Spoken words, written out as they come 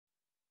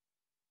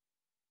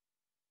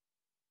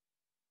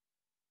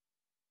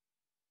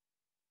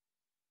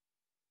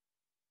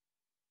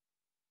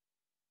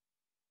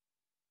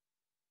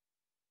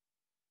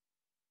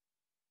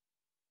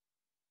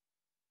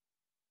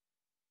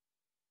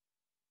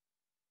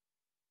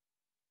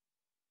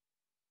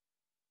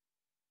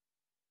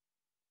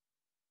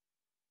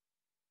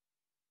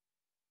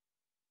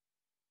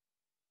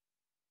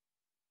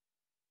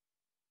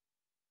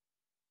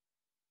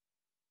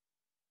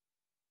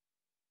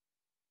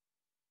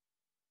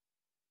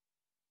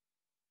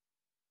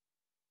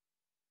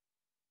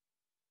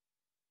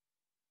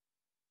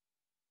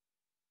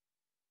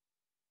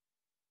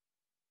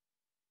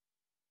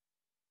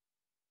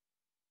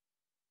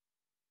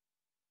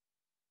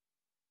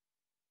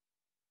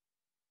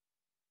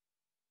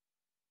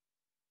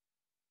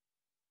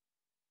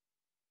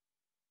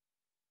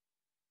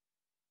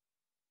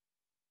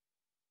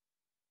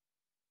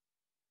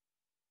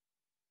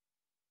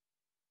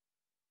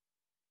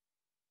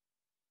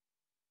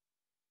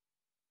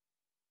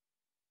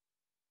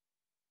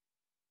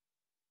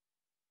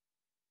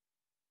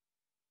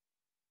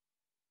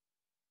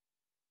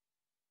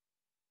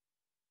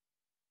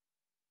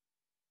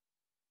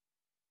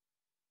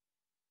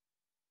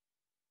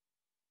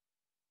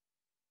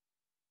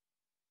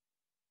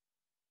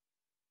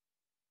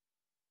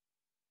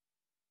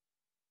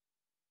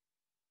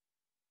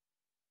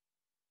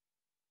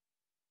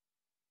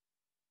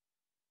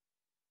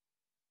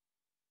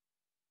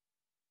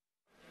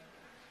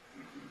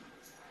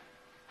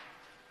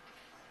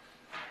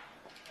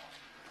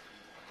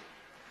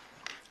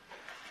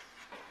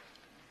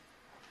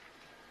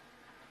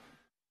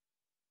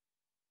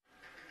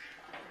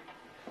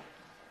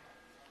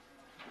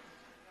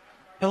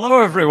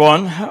Hello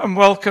everyone, and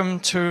welcome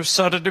to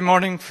Saturday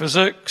Morning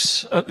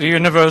Physics at the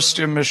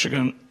University of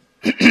Michigan.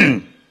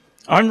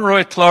 I'm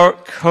Roy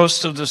Clark,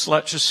 host of this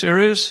lecture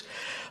series,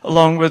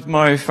 along with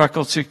my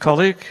faculty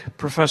colleague,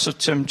 Professor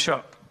Tim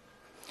Chuck.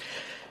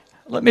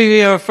 Let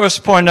me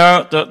first point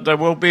out that there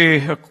will be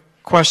a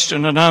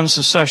question and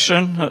answer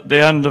session at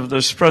the end of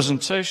this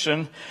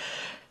presentation.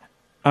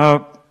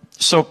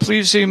 So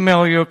please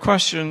email your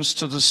questions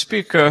to the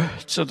speaker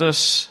to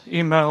this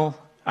email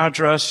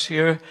address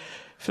here,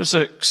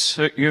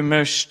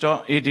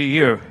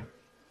 physics@umich.edu.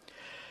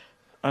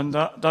 And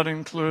that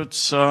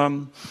includes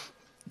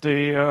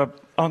the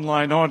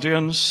online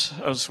audience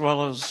as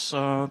well as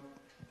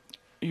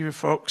you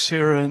folks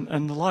here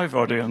in the live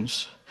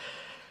audience.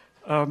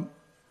 I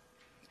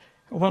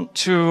want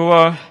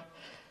to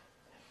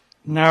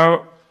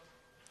now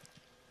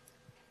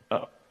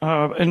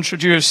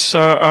introduce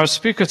our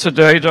speaker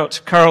today,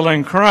 Dr.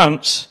 Caroline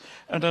Krantz,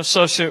 an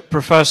associate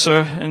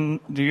professor in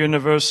the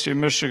University of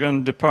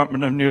Michigan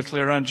Department of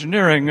Nuclear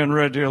Engineering and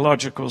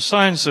Radiological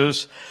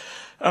Sciences,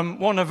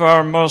 one of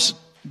our most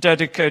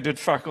dedicated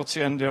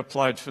faculty in the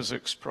Applied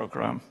Physics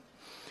program.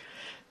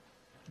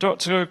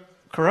 Dr.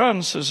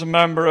 Krantz is a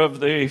member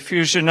of the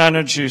Fusion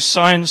Energy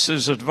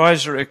Sciences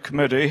Advisory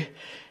Committee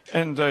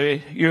in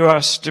the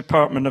U.S.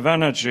 Department of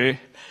Energy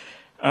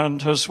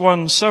and has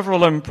won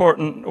several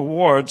important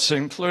awards,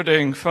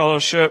 including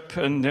fellowship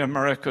in the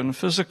American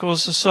Physical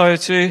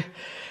Society,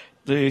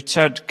 the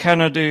Ted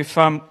Kennedy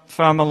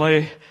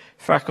Family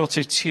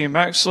Faculty Team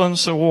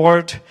Excellence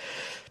Award,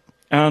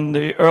 and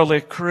the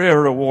Early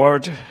Career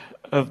Award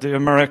of the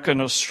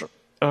American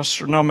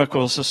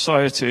Astronomical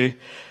Society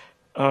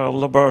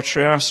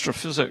Laboratory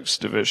Astrophysics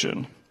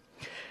Division.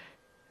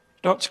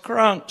 Dr.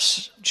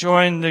 Krantz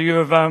joined the U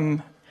of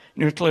M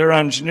Nuclear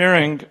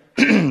Engineering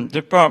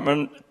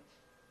Department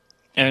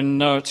in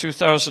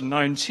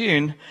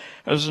 2019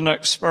 as an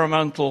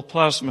experimental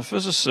plasma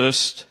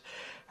physicist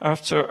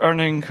after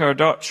earning her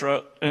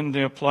doctorate in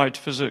the Applied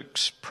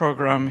Physics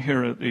program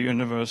here at the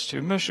University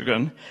of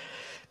Michigan.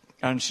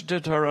 And she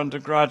did her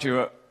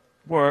undergraduate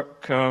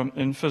work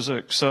in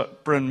physics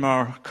at Bryn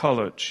Mawr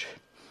College.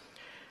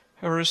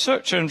 Her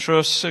research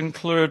interests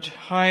include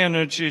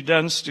high-energy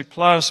density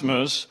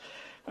plasmas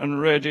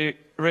and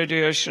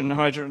radiation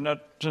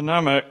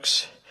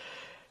hydrodynamics,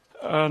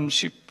 and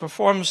she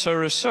performs her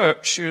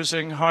research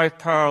using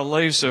high-power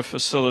laser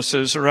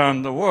facilities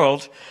around the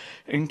world,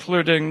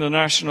 including the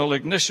National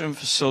Ignition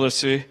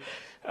Facility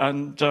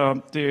and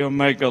the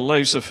Omega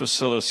Laser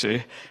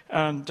Facility.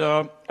 And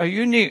a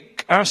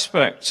unique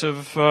aspect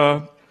of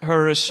her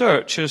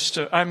research is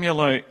to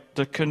emulate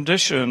the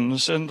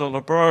conditions in the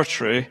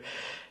laboratory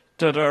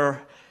that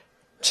are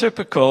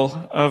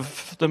typical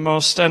of the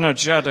most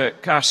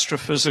energetic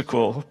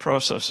astrophysical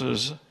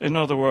processes, in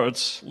other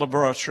words,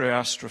 laboratory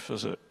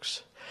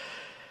astrophysics.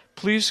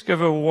 Please give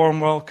a warm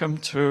welcome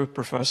to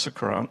Professor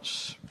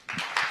Krantz.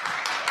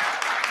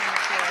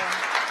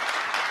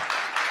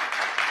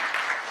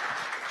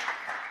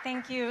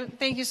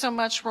 Thank you so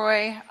much,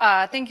 Roy.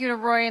 Thank you to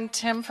Roy and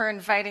Tim for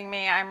inviting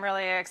me. I'm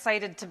really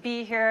excited to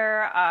be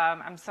here.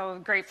 I'm so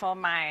grateful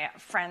my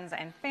friends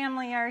and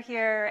family are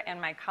here, and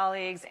my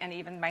colleagues, and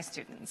even my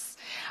students.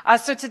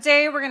 So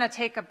today we're going to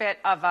take a bit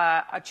of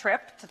a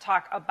trip to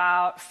talk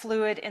about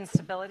fluid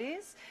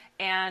instabilities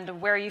and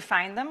where you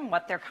find them,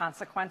 what their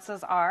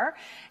consequences are.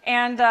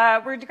 And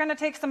we're going to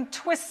take some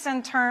twists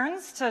and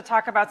turns to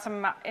talk about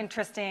some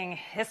interesting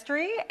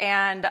history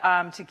and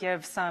to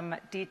give some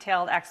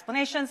detailed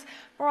explanations.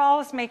 We'll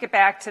always make it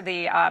back to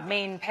the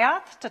main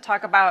path to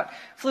talk about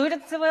fluid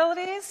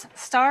instabilities,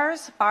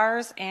 stars,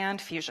 bars, and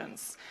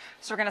fusions.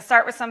 So we're going to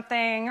start with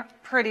something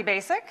pretty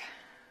basic.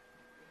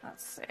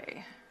 Let's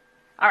see.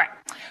 All right.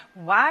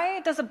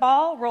 Why does a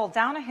ball roll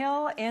down a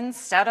hill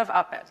instead of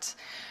up it?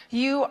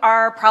 You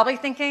are probably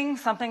thinking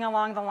something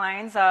along the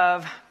lines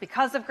of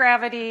because of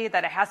gravity,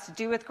 that it has to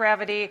do with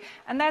gravity,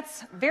 and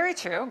that's very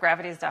true.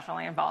 Gravity is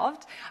definitely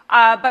involved,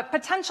 but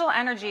potential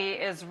energy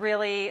is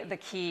really the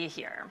key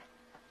here.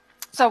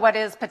 So what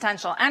is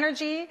potential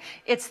energy?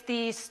 It's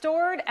the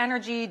stored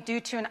energy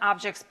due to an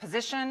object's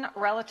position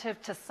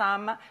relative to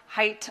some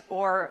height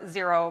or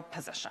zero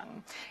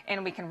position.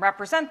 And we can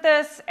represent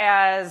this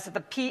as the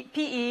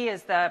PE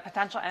is the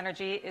potential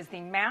energy, is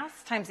the mass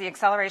times the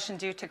acceleration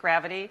due to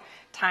gravity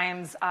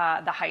times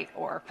the height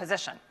or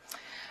position.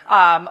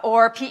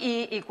 Or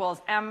PE equals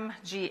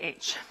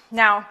mgh.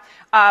 Now,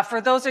 for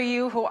those of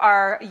you who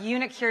are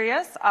unit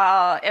curious,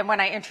 and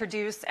when I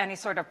introduce any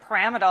sort of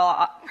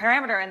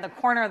parameter in the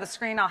corner of the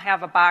screen, I'll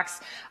have a box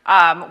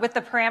with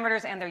the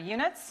parameters and their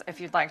units, if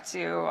you'd like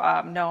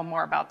to know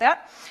more about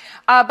that.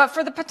 But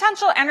for the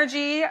potential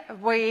energy,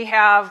 we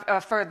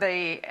have, for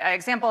the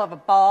example of a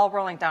ball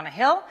rolling down a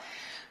hill,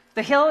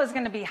 the hill is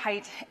going to be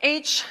height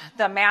h,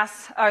 the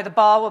mass, or the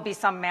ball will be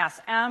some mass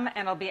m,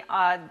 and it'll be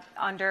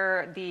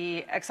under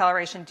the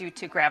acceleration due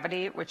to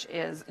gravity, which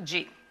is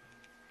g.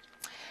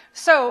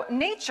 So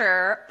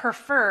nature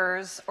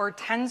prefers or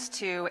tends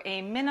to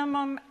a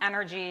minimum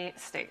energy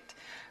state.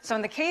 So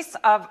in the case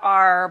of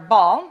our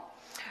ball,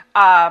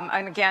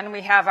 and again, we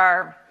have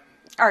our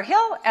our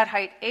hill at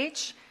height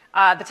h.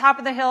 The top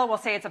of the hill, we'll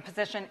say it's a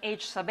position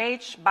h sub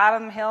h.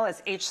 Bottom of the hill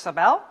is h sub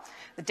l.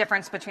 The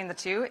difference between the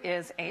two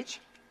is h.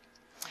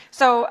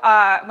 So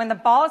when the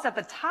ball is at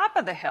the top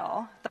of the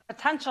hill, the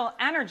potential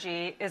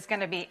energy is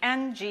going to be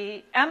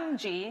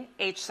mg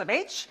h sub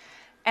h.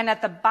 And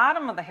at the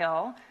bottom of the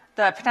hill,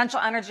 the potential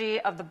energy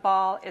of the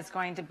ball is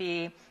going to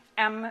be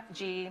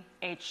mg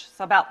h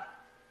sub l.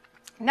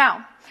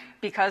 Now,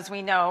 because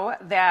we know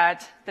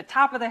that the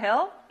top of the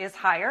hill is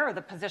higher, or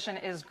the position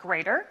is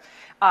greater,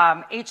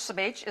 h sub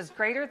h is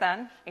greater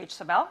than h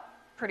sub l.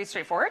 Pretty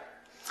straightforward.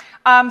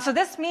 So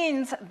this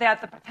means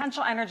that the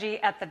potential energy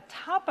at the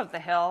top of the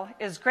hill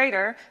is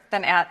greater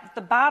than at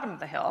the bottom of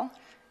the hill,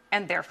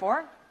 and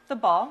therefore the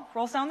ball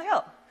rolls down the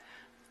hill.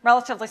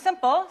 Relatively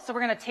simple, so we're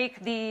going to take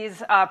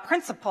these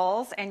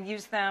principles and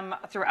use them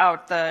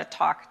throughout the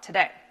talk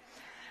today.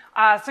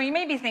 So you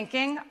may be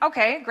thinking,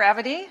 okay,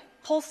 gravity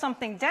pulls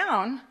something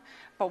down,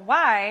 but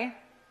why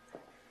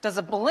does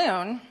a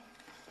balloon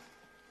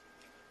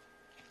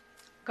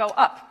go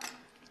up?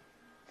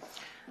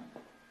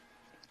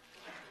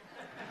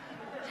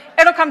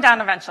 It'll come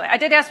down eventually. I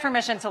did ask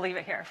permission to leave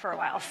it here for a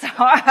while. So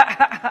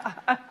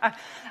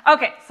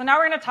okay, so now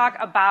we're going to talk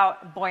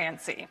about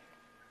buoyancy.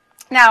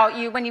 Now,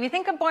 when you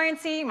think of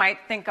buoyancy, you might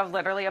think of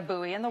literally a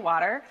buoy in the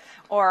water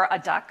or a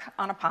duck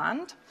on a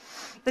pond.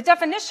 The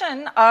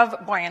definition of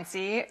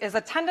buoyancy is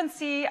a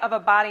tendency of a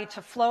body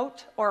to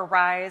float or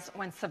rise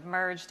when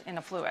submerged in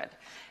a fluid.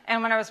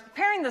 And when I was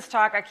preparing this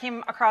talk, I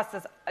came across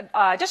this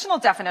additional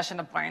definition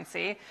of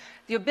buoyancy,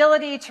 the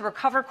ability to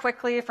recover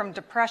quickly from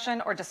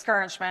depression or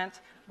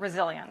discouragement,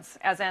 resilience,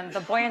 as in the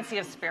buoyancy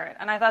of spirit.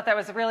 And I thought that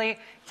was a really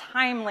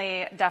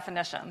timely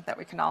definition that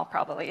we can all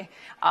probably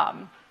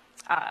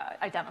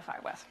identify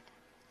with.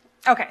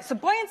 Okay, so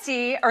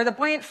buoyancy, or the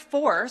buoyant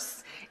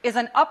force, is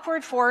an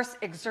upward force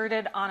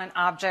exerted on an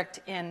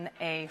object in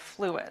a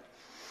fluid.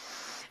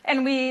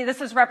 And this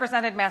is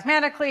represented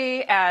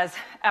mathematically as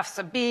F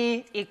sub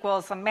b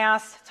equals the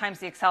mass times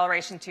the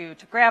acceleration to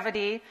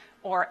gravity,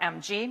 or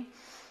mg.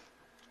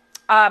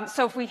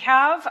 So if we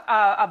have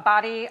a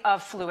body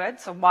of fluid,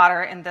 so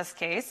water in this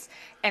case,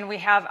 and we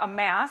have a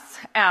mass,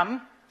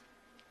 m,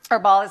 our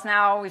ball is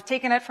now, we've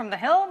taken it from the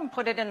hill and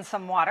put it in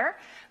some water.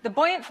 The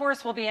buoyant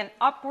force will be an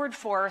upward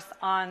force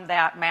on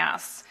that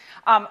mass.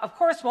 Of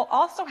course, we'll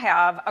also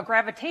have a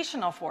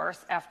gravitational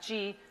force,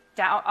 Fg,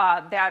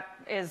 that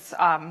is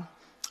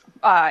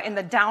in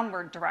the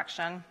downward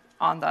direction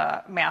on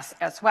the mass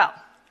as well.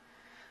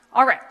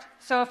 All right,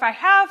 so if I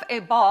have a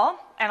ball,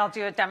 and I'll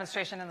do a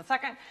demonstration in a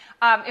second,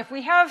 if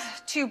we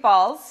have two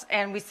balls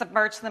and we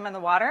submerge them in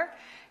the water,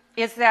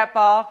 is that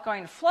ball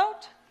going to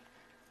float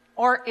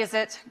or is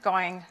it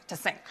going to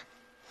sink?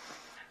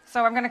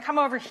 So I'm going to come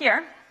over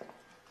here,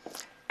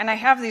 and I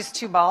have these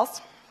two balls.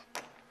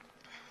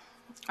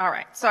 All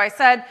right, so I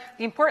said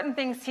the important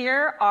things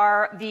here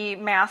are the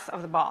mass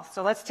of the ball.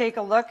 So let's take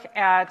a look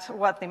at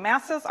what the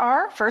masses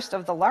are, first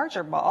of the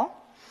larger ball.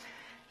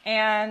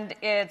 And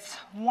it's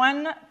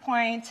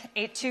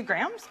 1.82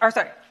 grams, or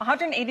sorry,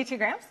 182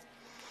 grams.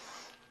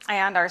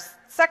 And our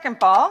second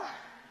ball,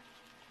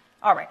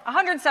 all right,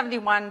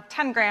 171,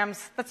 10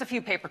 grams. That's a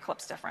few paper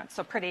clips difference,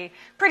 so pretty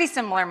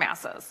similar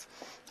masses.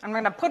 I'm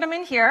going to put them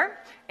in here,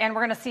 and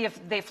we're going to see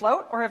if they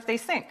float or if they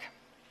sink.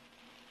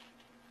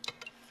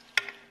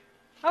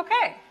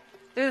 Okay,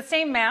 they're the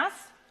same mass.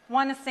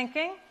 One is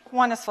sinking,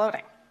 one is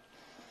floating.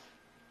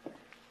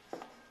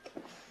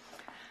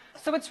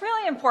 So what's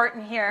really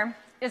important here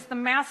is the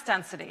mass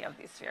density of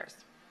these spheres.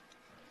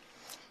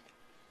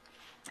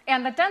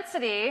 And the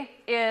density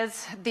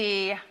is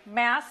the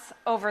mass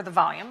over the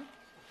volume.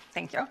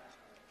 Thank you.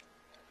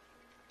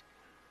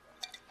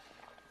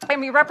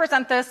 And we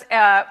represent this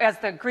as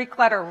the Greek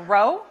letter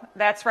rho.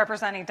 That's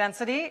representing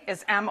density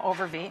is m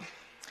over v.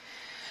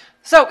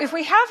 So if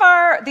we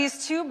have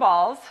these two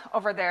balls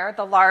over there,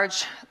 the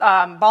large,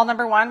 ball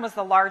number one was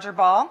the larger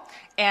ball,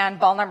 and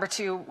ball number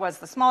two was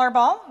the smaller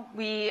ball.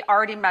 We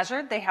already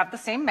measured, they have the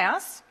same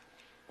mass.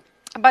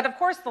 But of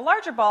course, the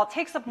larger ball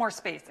takes up more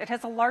space. It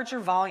has a larger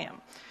volume.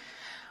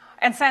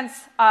 And since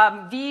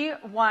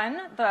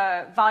V1,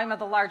 the volume of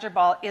the larger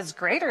ball, is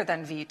greater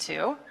than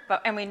V2,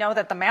 and we know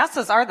that the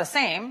masses are the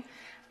same,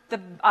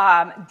 the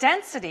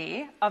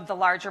density of the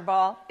larger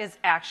ball is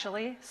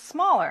actually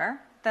smaller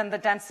than the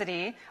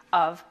density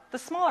of the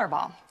smaller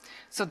ball.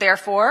 So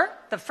therefore,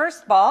 the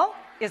first ball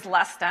is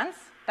less dense.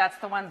 That's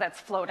the one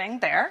that's floating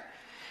there.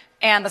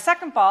 And the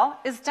second ball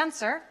is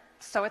denser,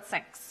 so it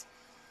sinks.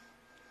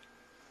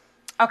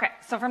 Okay,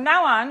 so from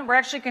now on, we're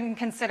actually going to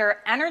consider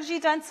energy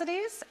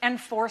densities and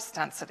force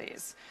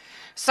densities.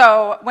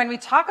 So when we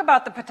talk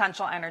about the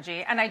potential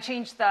energy, and I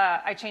changed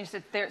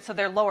it there, so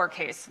they're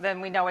lowercase,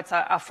 then we know it's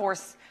a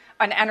force,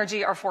 an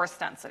energy or force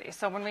density.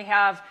 So when we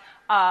have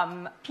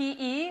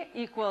PE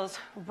equals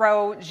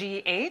rho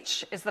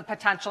GH is the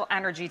potential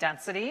energy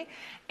density,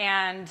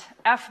 and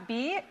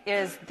FB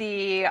is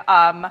the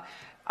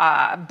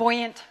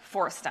buoyant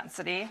force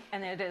density,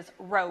 and it is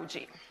rho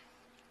G.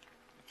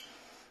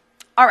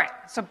 All right,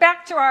 so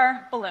back to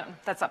our balloon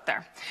that's up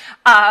there.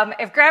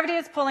 If gravity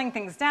is pulling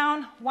things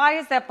down, why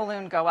does that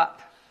balloon go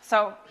up?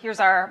 So here's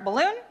our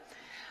balloon.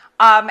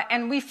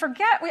 And we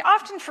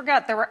often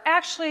forget that we're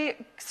actually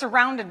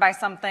surrounded by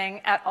something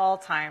at all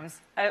times.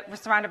 We're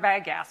surrounded by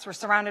a gas, we're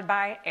surrounded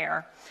by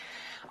air.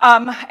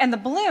 And the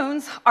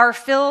balloons are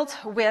filled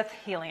with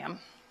helium.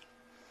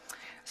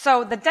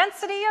 So the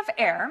density of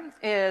air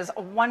is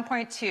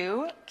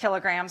 1.2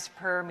 kilograms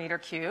per meter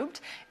cubed,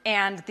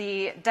 and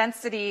the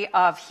density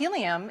of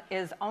helium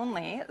is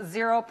only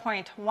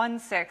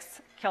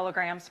 0.16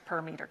 kilograms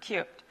per meter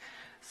cubed.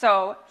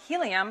 So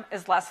helium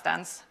is less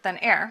dense than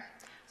air.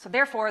 So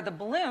therefore, the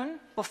balloon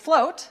will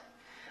float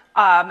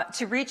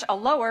to reach a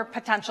lower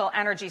potential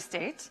energy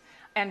state,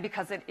 and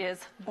because it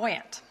is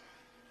buoyant.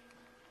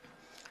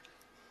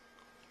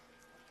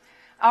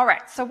 All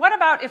right, so what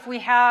about if we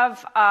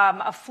have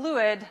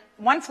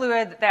one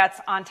fluid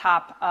that's on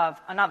top of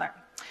another?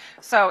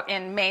 So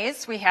in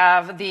maize, we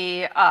have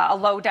a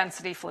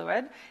low-density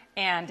fluid,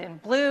 and in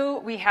blue,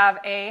 we have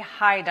a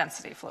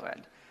high-density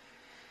fluid.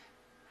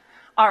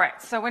 All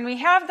right, so when we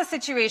have the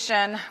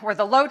situation where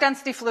the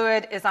low-density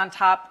fluid is on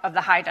top of the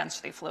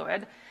high-density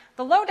fluid,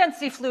 the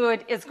low-density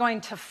fluid is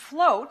going to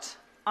float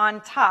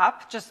on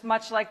top, just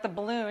much like the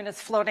balloon is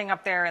floating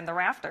up there in the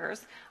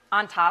rafters,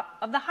 on top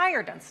of the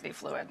higher-density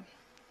fluid.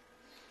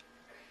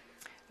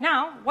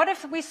 Now, what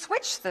if we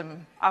switch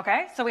them?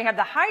 Okay, so we have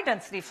the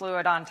high-density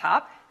fluid on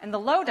top and the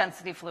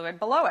low-density fluid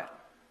below it.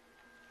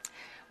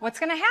 What's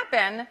going to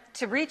happen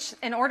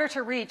in order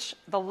to reach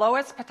the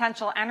lowest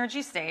potential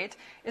energy state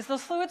is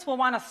those fluids will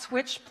want to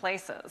switch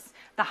places.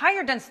 The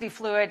higher density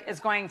fluid is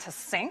going to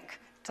sink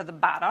to the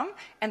bottom,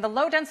 and the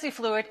low density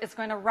fluid is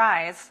going to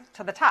rise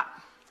to the top.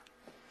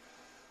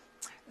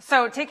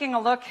 So taking a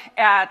look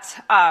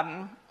at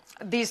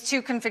these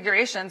two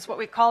configurations, what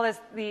we call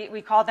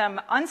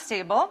them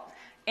unstable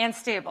and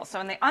stable. So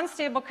in the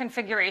unstable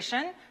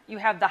configuration, you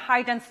have the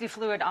high density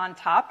fluid on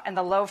top and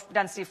the low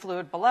density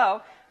fluid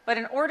below. But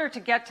in order to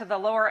get to the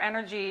lower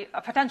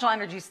potential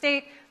energy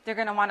state, they're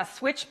going to want to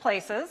switch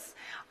places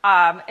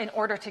in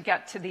order to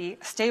get to the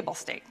stable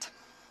state.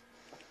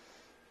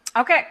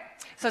 Okay,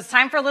 so it's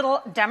time for a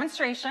little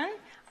demonstration.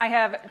 I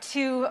have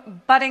two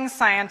budding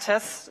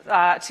scientists,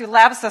 two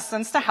lab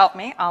assistants to help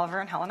me, Oliver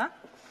and Helena.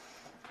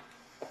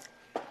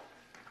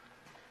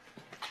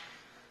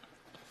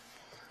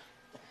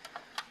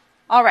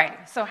 All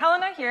right, so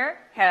Helena here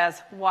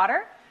has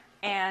water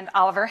and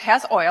Oliver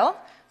has oil.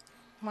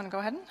 I want to go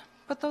ahead and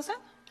put those in.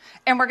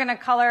 And we're going to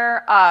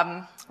color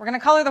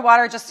the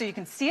water just so you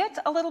can see it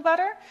a little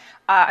better.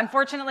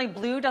 Unfortunately,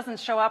 blue doesn't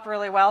show up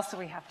really well, so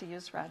we have to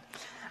use red.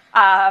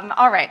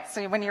 All right,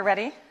 so when you're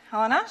ready,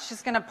 Helena,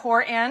 she's going to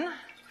pour in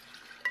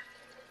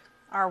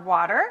our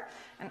water.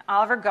 And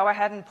Oliver, go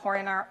ahead and pour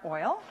in our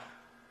oil.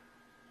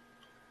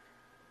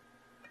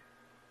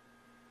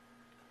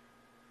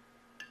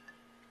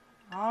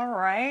 All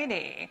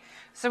righty.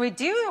 So we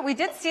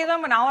did see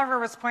them when Oliver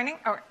was pointing.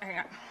 Oh, hang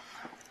on.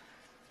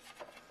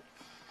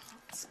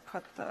 Let's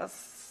put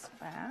this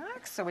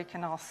back so we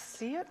can all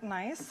see it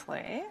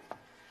nicely.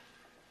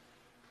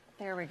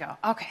 There we go.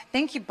 Okay,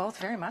 thank you both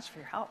very much for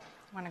your help.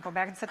 Want to go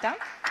back and sit down?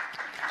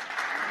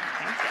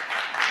 Thank you.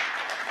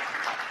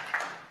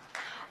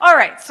 All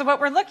right, so what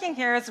we're looking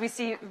here is we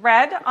see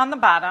red on the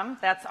bottom,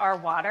 that's our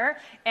water,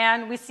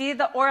 and we see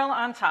the oil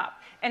on top.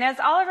 And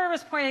as Oliver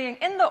was pointing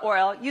in the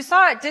oil, you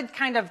saw it did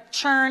kind of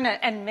churn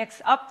and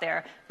mix up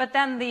there, but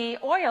then the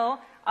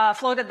oil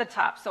floated the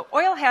top. So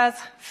oil has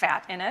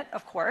fat in it,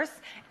 of course,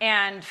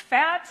 and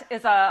fat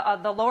is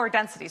the lower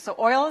density. So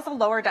oil is a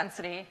lower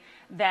density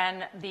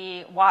than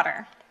the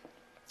water.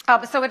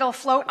 So it'll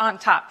float on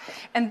top.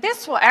 And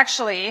this will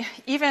actually,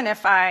 even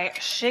if I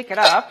shake it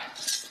up,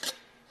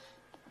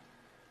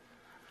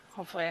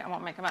 hopefully I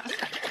won't make a mess.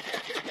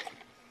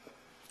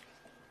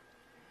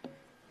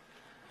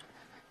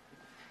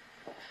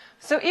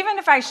 So even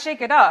if I shake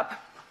it up,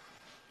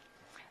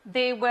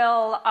 they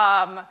will,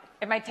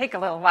 it might take a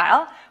little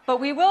while,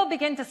 but we will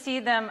begin to see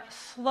them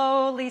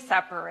slowly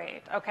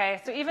separate,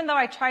 okay? So even though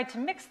I tried to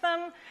mix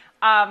them,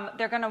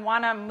 they're going to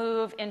want to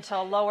move into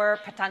a lower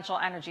potential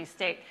energy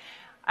state.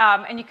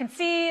 And you can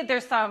see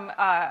there's some,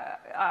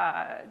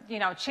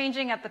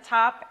 changing at the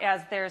top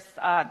as there's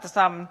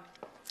some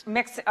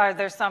mixing of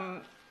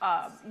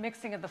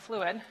the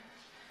fluid.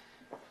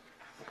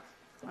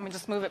 Let me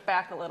just move it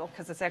back a little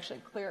because it's actually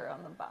clearer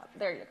on the bottom.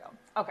 There you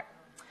go. Okay.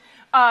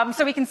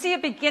 So we can see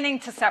it beginning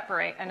to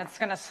separate, and it's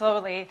going to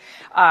slowly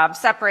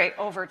separate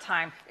over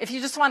time. If you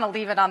just want to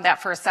leave it on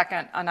that for a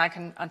second, and I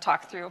can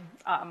talk through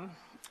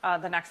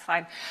the next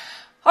slide.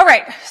 All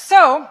right.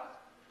 So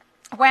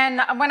when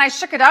I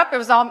shook it up, it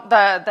was all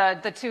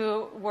the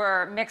two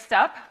were mixed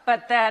up,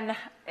 but then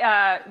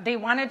they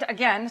wanted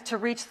again to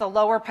reach the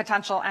lower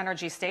potential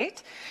energy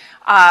state.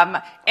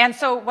 And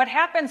so what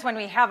happens when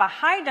we have a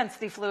high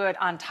density fluid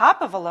on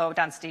top of a low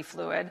density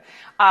fluid,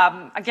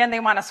 again, they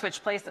want to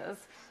switch places.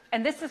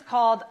 And this is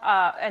called,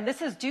 and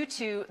this is due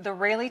to the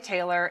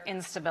Rayleigh-Taylor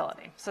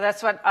instability. So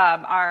that's what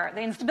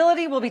the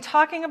instability we'll be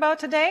talking about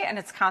today and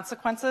its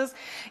consequences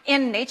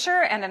in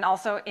nature and then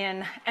also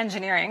in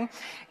engineering.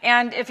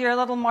 And if you're a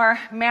little more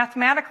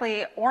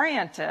mathematically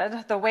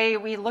oriented, the way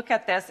we look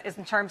at this is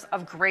in terms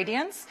of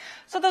gradients.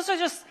 So those are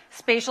just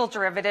spatial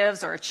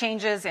derivatives or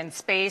changes in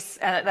space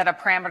that a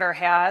parameter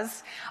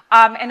has.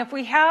 And if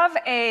we have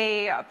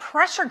a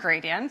pressure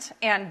gradient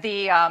and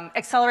the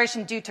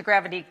acceleration due to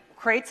gravity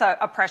creates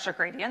a pressure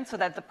gradient so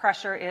that the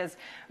pressure is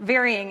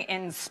varying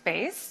in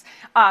space,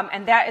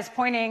 and that is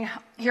pointing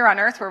here on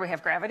Earth where we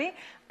have gravity.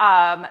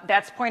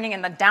 That's pointing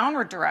in the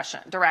downward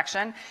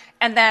direction.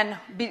 And then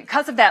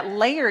because of that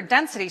layered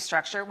density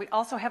structure, we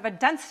also have a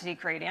density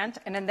gradient.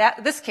 And in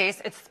this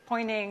case, it's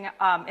pointing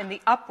in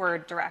the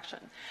upward direction.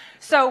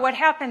 So what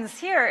happens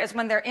here is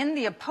when they're in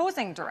the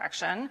opposing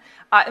direction,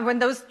 when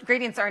those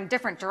gradients are in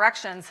different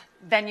directions,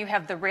 then you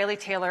have the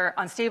Rayleigh-Taylor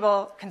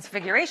unstable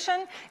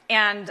configuration,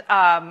 and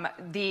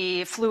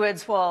the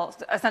fluids will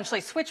essentially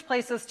switch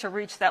places to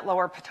reach that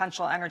lower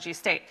potential energy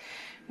state.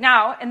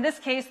 Now, in this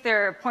case,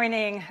 they're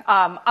pointing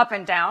up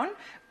and down,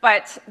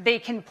 but they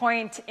can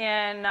point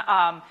in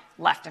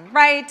left and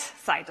right,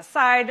 side to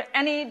side,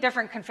 any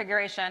different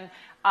configuration,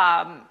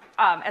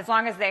 as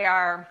long as they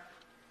are,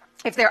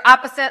 if they're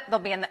opposite, they'll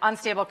be in the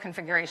unstable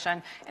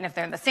configuration, and if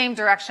they're in the same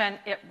direction,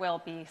 it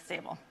will be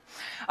stable.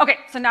 Okay,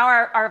 so now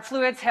our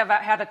fluids have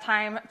had a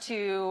time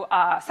to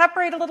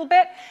separate a little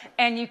bit,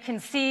 and you can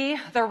see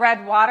the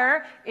red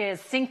water is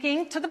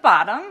sinking to the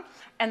bottom,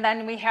 and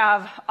then we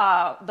have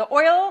the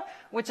oil,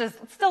 which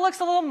still looks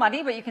a little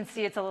muddy, but you can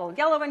see it's a little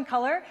yellow in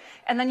color.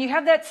 And then you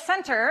have that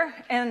center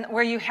and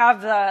where you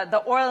have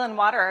the oil and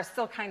water are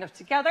still kind of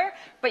together,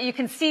 but you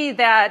can see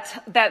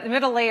that that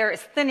middle layer is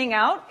thinning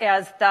out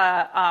as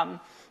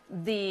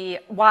the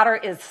water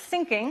is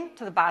sinking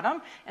to the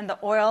bottom and the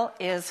oil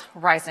is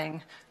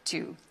rising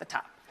to the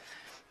top.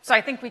 So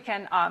I think we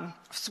can,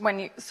 when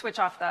you switch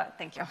off the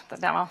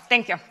demo.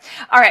 Thank you.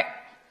 All right.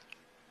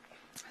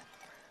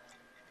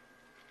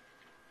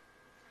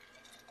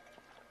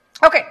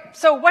 Okay,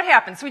 so what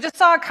happens? We just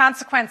saw a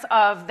consequence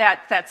of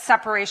that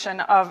separation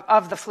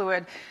of the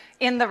fluid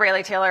in the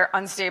Rayleigh-Taylor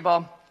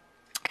unstable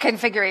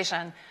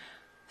configuration.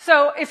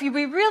 So if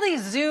we really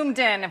zoomed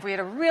in, if we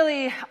had a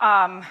really,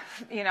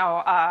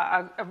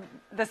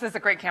 this is a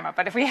great camera,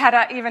 but if we had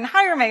an even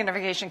higher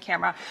magnification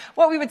camera,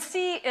 what we would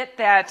see at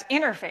that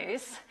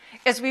interface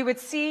is we would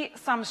see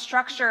some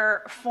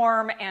structure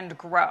form and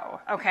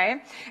grow,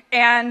 okay?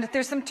 And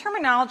there's some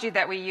terminology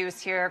that we use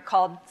here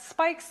called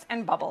spikes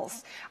and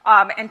bubbles.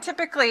 And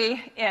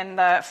typically in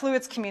the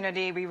fluids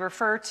community, we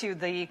refer to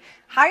the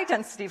high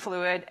density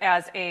fluid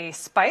as a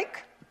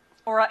spike,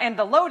 and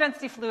the low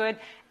density fluid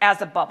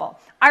as a bubble.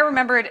 I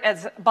remember it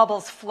as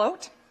bubbles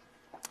float,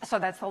 so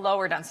that's the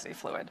lower density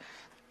fluid.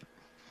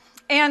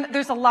 And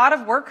there's a lot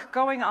of work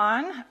going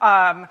on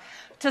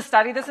to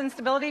study this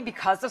instability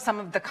because of some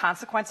of the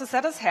consequences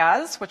that it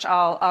has, which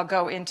I'll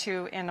go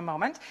into in a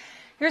moment.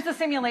 Here's a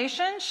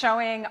simulation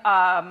showing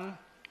one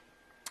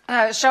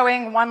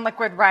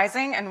liquid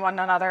rising and one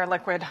another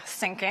liquid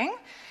sinking.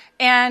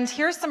 And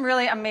here's some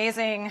really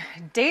amazing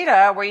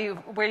data where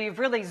you've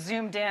really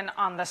zoomed in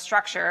on the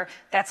structure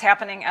that's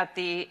happening at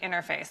the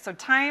interface. So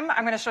time,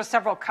 I'm going to show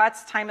several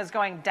cuts. Time is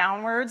going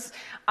downwards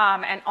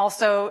and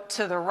also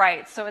to the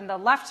right. So in the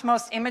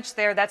leftmost image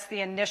there, that's the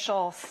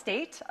initial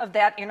state of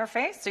that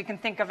interface. So you can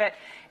think of it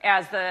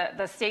as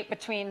the state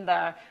between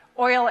the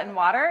oil and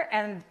water.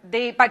 And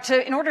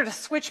in order to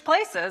switch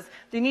places,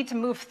 they need to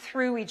move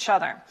through each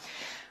other.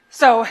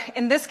 So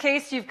in this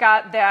case, you've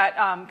got that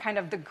kind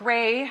of the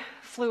gray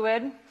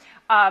fluid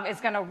is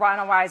going to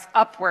want to rise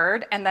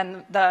upward, and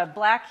then the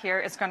black here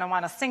is going to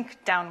want to sink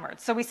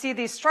downward. So we see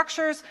these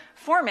structures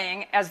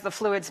forming as the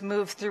fluids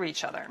move through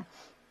each other.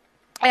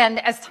 And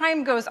as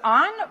time goes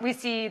on, we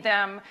see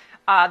them,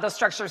 those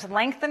structures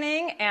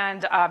lengthening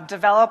and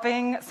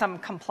developing some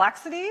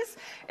complexities,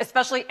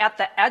 especially at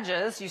the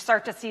edges. You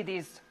start to see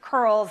these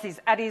curls, these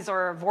eddies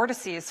or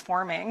vortices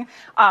forming.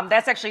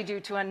 That's actually due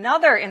to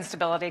another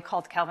instability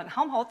called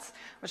Kelvin-Helmholtz,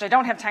 which I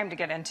don't have time to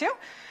get into.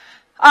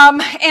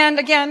 And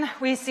again,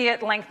 we see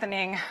it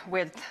lengthening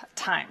with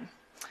time.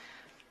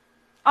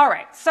 All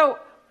right, so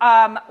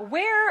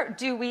where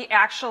do we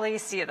actually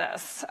see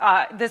this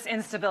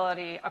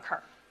instability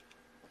occur?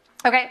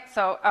 Okay,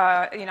 so,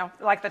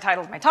 like the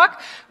title of my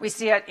talk, we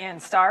see it in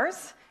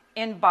stars,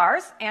 in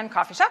bars and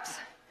coffee shops,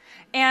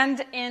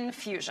 and in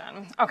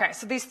fusion. Okay,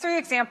 so these three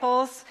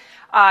examples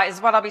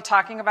is what I'll be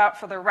talking about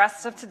for the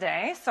rest of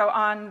today. So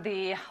on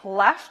the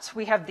left,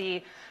 we have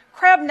the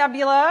Crab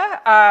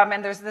Nebula,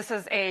 and this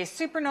is a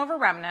supernova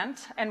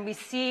remnant, and we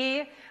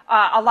see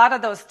a lot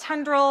of those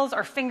tendrils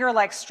or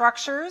finger-like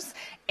structures,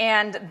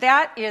 and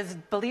that is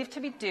believed to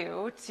be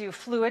due to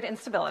fluid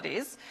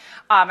instabilities,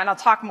 and I'll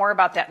talk more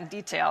about that in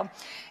detail.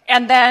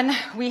 And then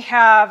we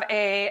have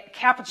a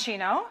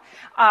cappuccino,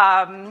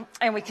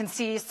 and we can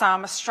see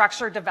some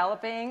structure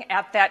developing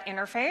at that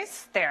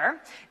interface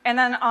there. And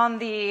then on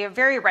the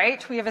very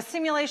right, we have a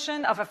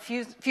simulation of a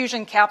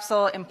fusion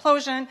capsule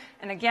implosion,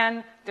 and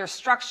again, their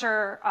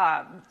structure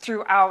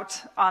throughout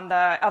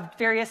of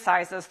various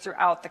sizes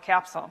throughout the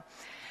capsule.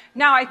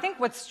 Now, I think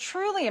what's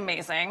truly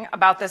amazing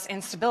about this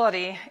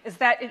instability is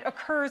that it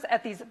occurs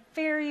at these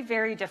very,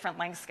 very different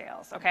length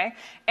scales, okay?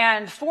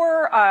 And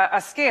for a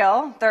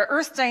scale, the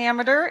Earth's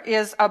diameter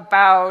is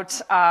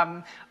about,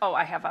 I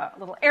have a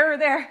little error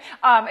there.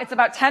 It's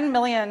about 10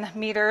 million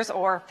meters,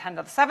 or 10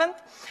 to the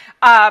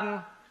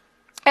 7th.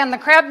 And the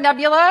Crab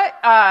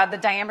Nebula, the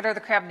diameter of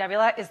the Crab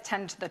Nebula is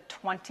 10 to the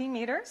 20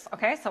 meters,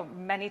 okay? So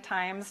many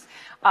times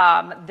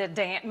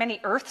many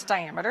Earth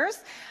diameters.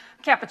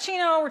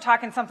 Cappuccino, we're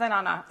talking something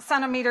on a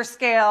centimeter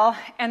scale,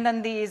 and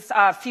then these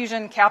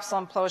fusion capsule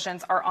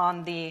implosions are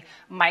on the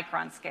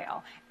micron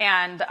scale.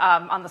 And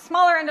on the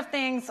smaller end of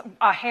things,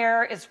 a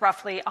hair is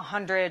roughly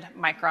 100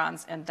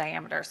 microns in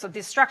diameter. So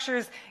these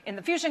structures in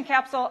the fusion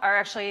capsule are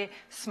actually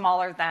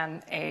smaller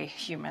than a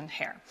human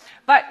hair.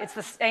 But it's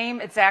the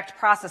same exact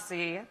process,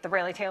 the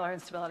Rayleigh-Taylor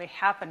instability,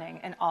 happening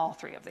in all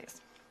three of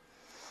these.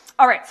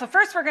 All right, so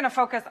first we're going to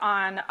focus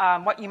on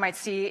what you might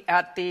see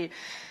at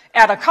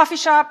a coffee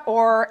shop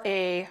or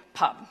a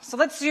pub. So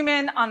let's zoom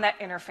in on that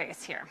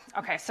interface here.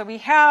 Okay, so we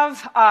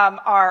have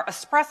our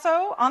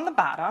espresso on the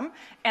bottom,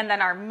 and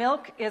then our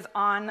milk is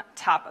on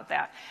top of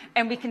that.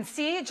 And we can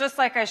see, just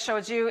like I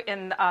showed you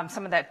in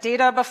some of that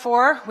data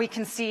before, we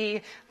can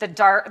see the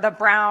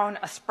brown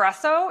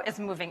espresso is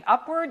moving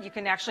upward. You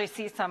can actually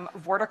see some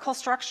vertical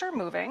structure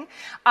moving.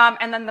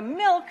 And then the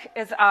milk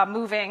is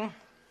moving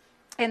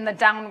in the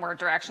downward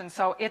direction,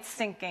 so it's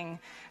sinking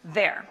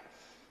there.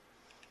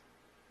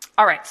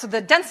 All right, so the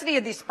density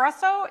of the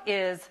espresso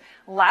is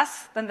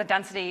less than the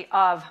density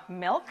of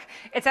milk.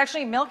 It's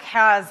actually, milk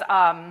has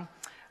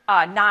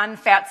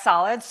non-fat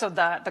solids, so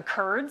the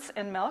curds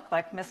in milk,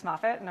 like Miss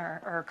Muffet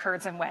or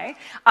curds and whey,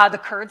 the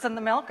curds in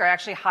the milk are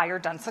actually higher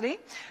density,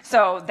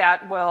 so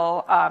that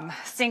will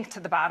sink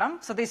to the bottom.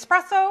 So the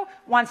espresso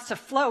wants to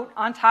float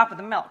on top of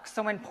the milk.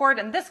 So when poured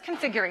in this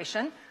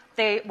configuration,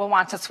 they will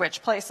want to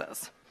switch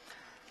places.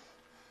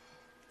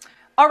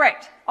 All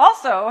right,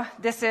 also,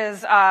 this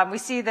is, we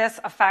see this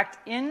effect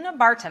in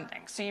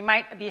bartending. So you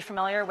might be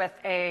familiar with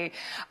a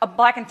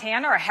black and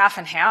tan or a half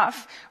and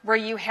half, where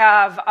you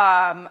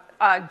have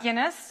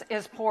Guinness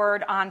is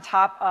poured on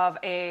top of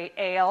a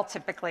ale,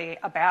 typically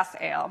a Bass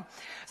ale.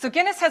 So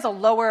Guinness has a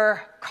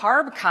lower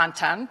carb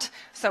content,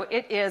 so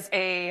it is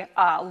a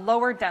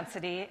lower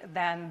density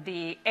than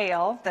the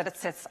ale that it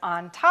sits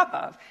on top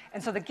of.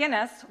 And so the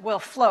Guinness will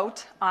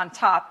float on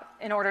top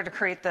in order to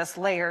create this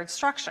layered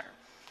structure.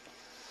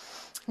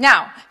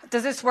 Now,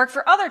 does this work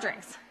for other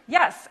drinks?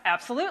 Yes,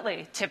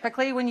 absolutely.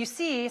 Typically, when you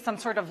see some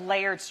sort of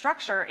layered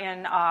structure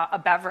in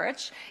a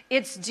beverage,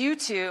 it's due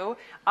to,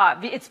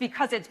 it's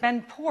because it's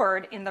been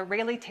poured in the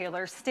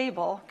Rayleigh-Taylor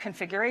stable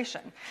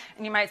configuration.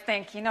 And you might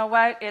think, you know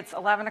what, it's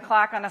 11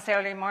 o'clock on a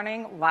Saturday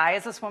morning. Why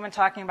is this woman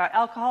talking about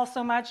alcohol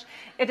so much?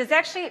 It is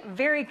actually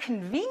very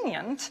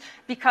convenient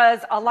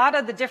because a lot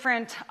of the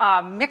different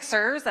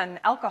mixers and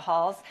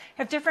alcohols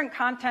have different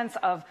contents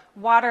of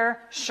water,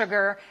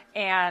 sugar,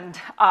 and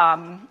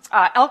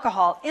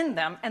alcohol in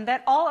them, and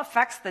that all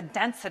affects the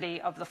density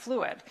of the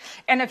fluid.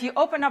 And if you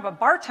open up a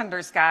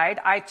bartender's guide,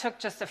 I took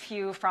just a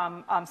few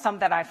from some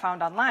that I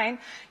found online,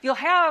 you'll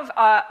have,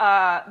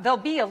 there'll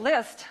be a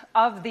list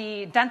of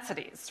the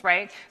densities,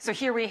 right? So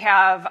here we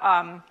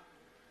have,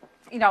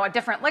 you know, a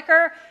different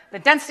liquor, the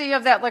density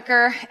of that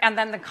liquor, and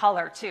then the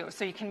color too.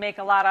 So you can make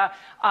a lot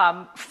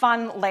of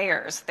fun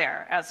layers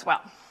there as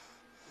well.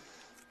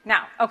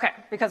 Now, okay,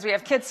 because we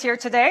have kids here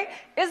today,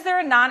 is there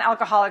a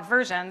non-alcoholic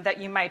version that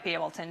you might be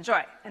able to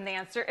enjoy? And the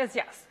answer is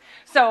yes.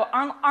 So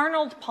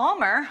Arnold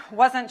Palmer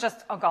wasn't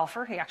just a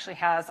golfer, he actually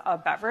has a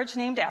beverage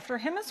named after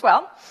him as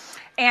well.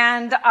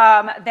 And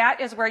that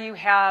is where you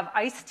have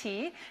iced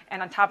tea,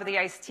 and on top of the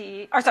iced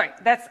tea, or sorry,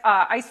 that's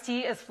iced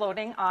tea is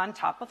floating on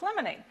top of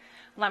lemonade.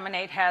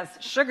 Lemonade has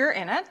sugar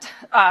in it,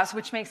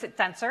 which makes it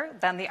denser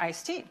than the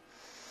iced tea.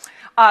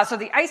 So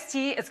the iced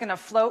tea is going to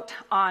float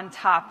on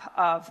top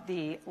of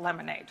the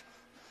lemonade.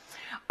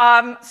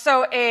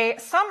 So a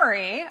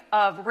summary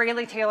of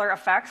Rayleigh-Taylor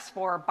effects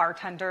for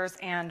bartenders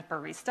and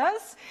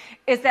baristas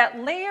is that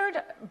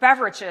layered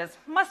beverages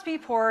must be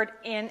poured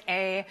in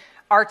a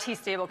RT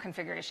stable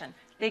configuration.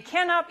 They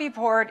cannot be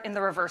poured in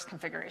the reverse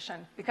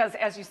configuration because,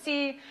 as you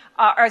see,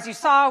 or as you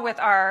saw with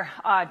our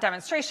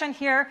demonstration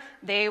here,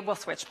 they will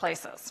switch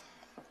places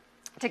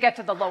to get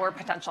to the lower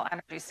potential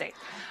energy state.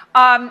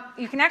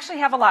 You can actually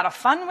have a lot of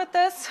fun with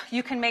this.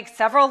 You can make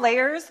several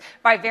layers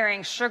by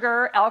varying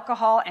sugar,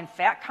 alcohol, and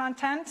fat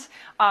content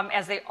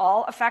as they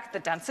all affect the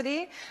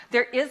density.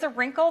 There is a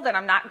wrinkle that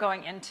I'm not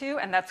going into,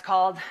 and it's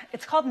called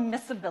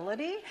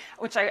miscibility,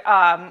 which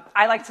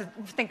I like to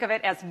think of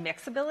it as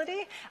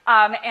mixability.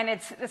 And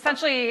it's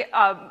essentially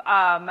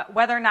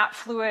whether or not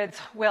fluids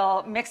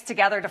will mix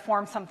together to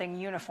form something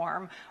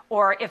uniform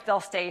or if they'll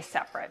stay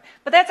separate.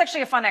 But that's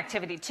actually a fun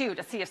activity too,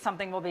 to see if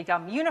something will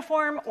become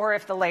uniform or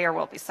if the layer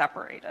will be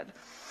separated.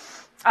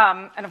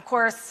 And of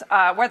course,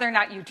 whether or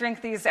not you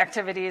drink these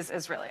activities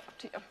is really up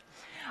to you.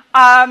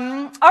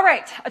 All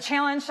right, a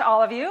challenge to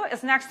all of you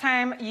is next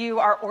time you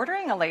are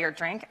ordering a layered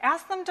drink,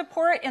 ask them to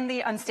pour it in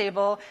the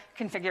unstable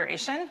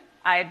configuration.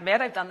 I admit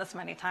I've done this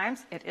many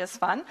times. It is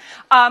fun.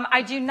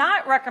 I do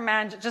not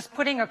recommend just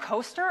putting a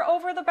coaster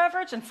over the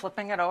beverage and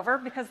flipping it over,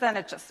 because then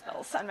it just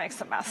spills and makes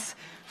a mess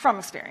from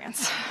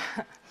experience.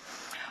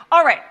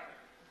 All right.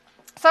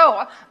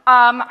 So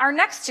our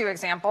next two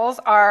examples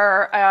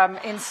are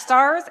in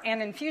stars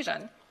and in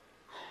fusion.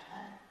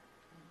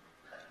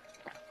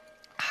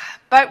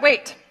 But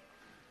wait.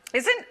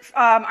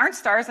 Aren't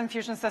stars and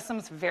fusion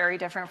systems very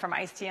different from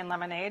iced tea and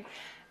lemonade?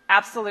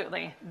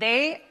 Absolutely.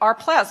 They are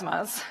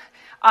plasmas.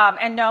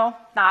 And no,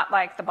 not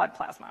like the blood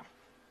plasma.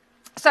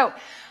 So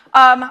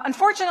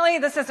unfortunately,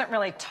 this isn't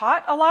really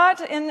taught a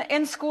lot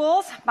in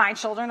schools. My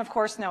children, of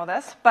course, know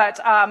this. But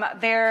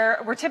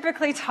we're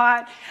typically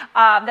taught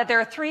that there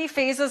are three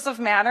phases of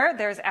matter.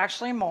 There's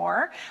actually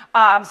more.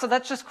 So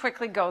let's just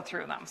quickly go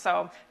through them.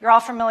 So you're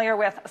all familiar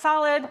with a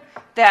solid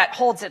that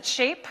holds its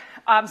shape.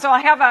 So I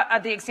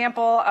have the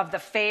example of the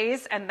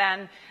phase, and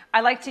then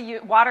I like to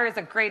use water is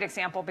a great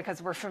example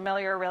because we're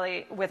familiar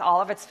really with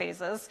all of its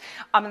phases.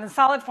 And the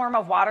solid form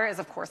of water is,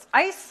 of course,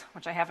 ice,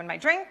 which I have in my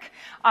drink.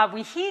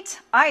 We heat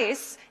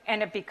ice,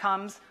 and it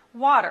becomes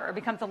water. It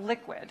becomes a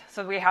liquid.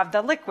 So we have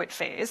the liquid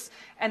phase,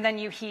 and then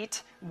you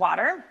heat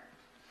water,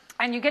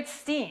 and you get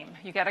steam.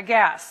 You get a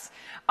gas,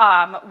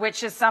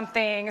 which is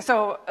something.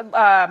 So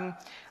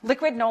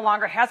liquid no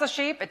longer has a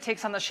shape. It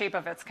takes on the shape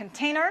of its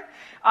container.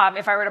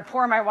 If I were to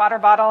pour my water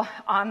bottle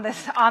on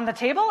the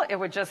table, it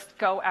would just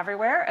go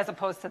everywhere, as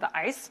opposed to the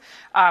ice,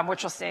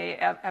 which will stay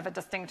have a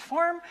distinct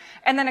form.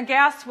 And then a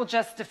gas will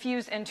just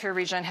diffuse into a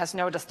region, has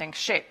no distinct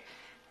shape.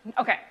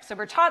 Okay, so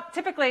we're taught,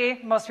 typically,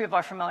 most people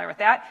are familiar with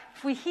that.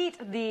 If we heat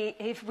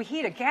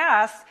a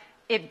gas,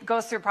 it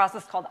goes through a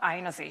process called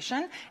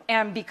ionization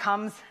and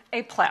becomes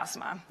a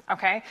plasma,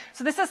 okay?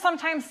 So this is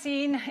sometimes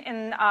seen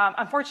in,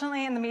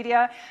 unfortunately, in the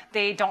media.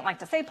 They don't like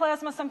to say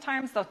plasma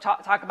sometimes. They'll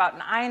talk about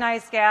an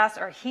ionized gas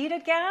or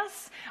heated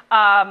gas.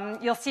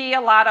 You'll see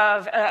a lot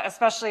of,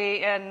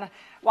 especially in,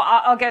 well,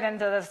 I'll get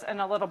into this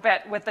in a little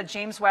bit, with the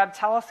James Webb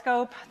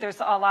Telescope. There's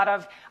a lot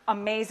of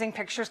amazing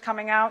pictures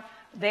coming out.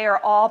 They are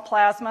all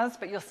plasmas,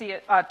 but you'll see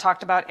it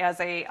talked about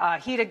as a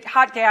heated,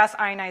 hot gas,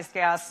 ionized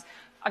gas.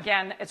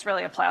 Again, it's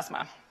really a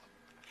plasma.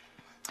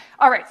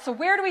 All right, so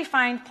where do we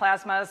find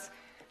plasmas?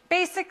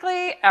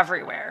 Basically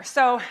everywhere.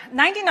 So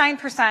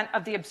 99%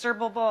 of the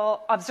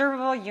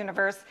observable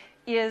universe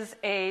is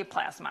a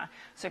plasma.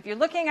 So if you're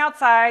looking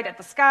outside at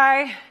the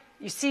sky,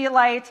 you see a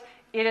light,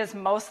 it is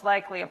most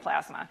likely a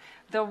plasma.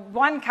 The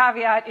one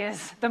caveat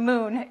is the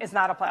moon is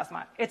not a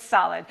plasma. It's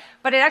solid,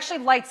 but it actually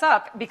lights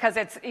up because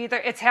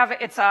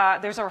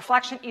there's a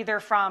reflection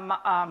either from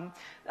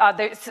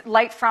there's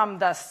light from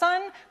the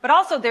sun, but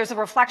also there's a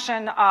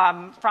reflection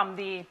from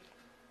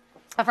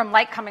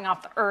light coming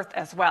off the Earth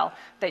as well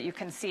that you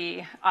can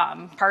see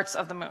parts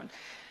of the moon.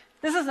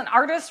 This is an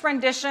artist's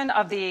rendition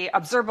of the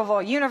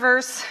observable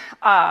universe.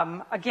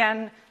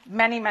 Again,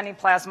 many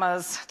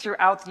plasmas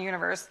throughout the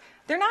universe.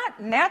 They're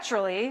not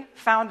naturally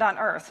found on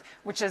Earth,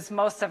 which is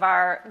most of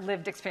our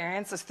lived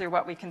experience is through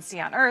what we can see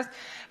on Earth.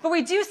 But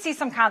we do see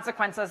some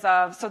consequences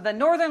of, so the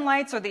northern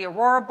lights, or the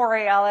aurora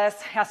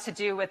borealis, has to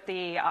do with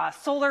the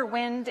solar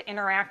wind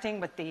interacting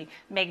with the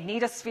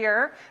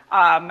magnetosphere.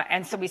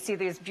 And so we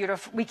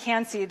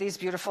can see these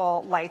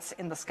beautiful lights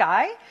in the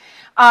sky.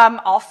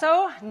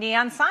 Also,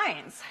 neon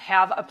signs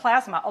have a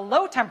plasma, a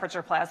low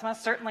temperature plasma,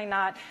 certainly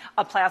not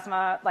a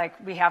plasma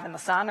like we have in the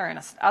sun or in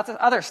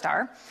another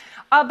star.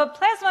 But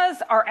plasmas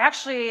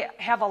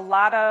have a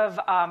lot of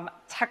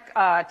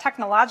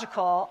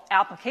technological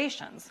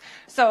applications.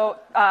 So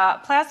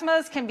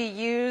plasmas can be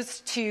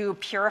used to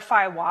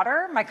purify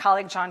water. My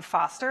colleague John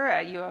Foster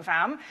at U of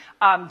M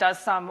does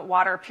some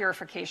water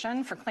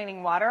purification for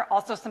cleaning water.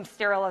 Also, some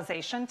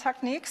sterilization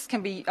techniques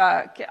can be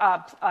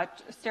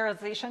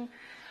sterilization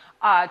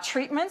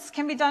treatments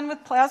can be done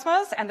with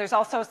plasmas, and there's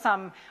also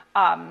some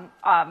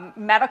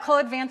medical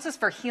advances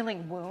for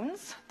healing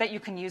wounds that you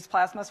can use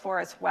plasmas for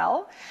as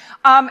well.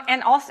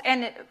 And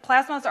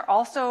plasmas are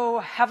also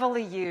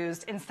heavily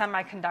used in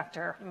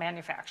semiconductor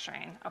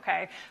manufacturing,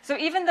 okay? So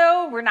even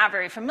though we're not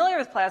very familiar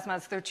with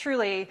plasmas, they're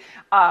truly,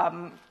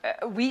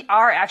 we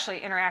are actually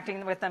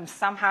interacting with them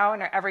somehow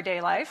in our everyday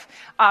life,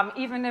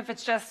 even if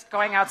it's just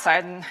going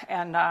outside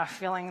and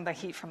feeling the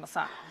heat from the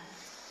sun.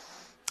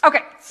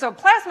 Okay, so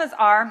plasmas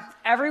are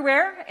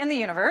everywhere in the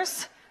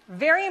universe,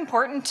 very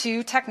important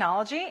to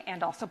technology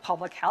and also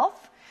public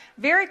health.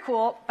 Very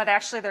cool, but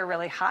actually they're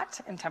really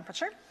hot in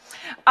temperature.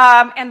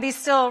 And these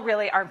still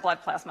really aren't blood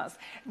plasmas.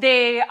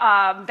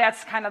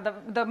 That's kind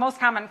of the most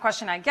common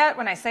question I get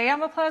when I say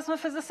I'm a plasma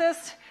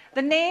physicist.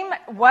 The name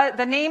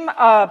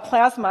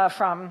plasma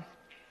from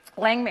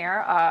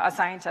Langmuir, a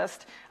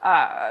scientist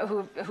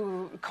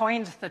who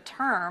coined the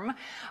term,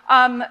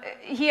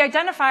 he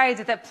identified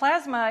that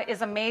plasma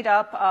is made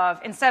up of,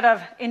 instead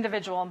of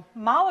individual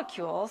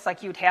molecules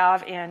like you'd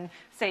have in,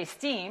 say,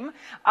 steam,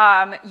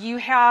 you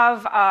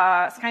have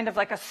kind of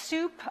like a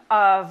soup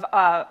of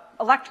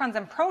electrons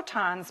and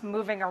protons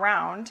moving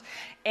around,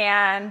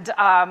 and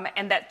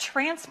that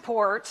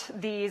transport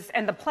these,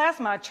 and the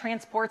plasma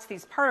transports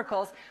these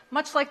particles,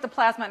 much like the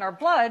plasma in our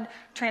blood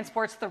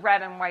transports the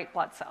red and white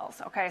blood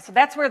cells. Okay, so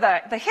that's where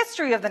the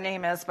history of the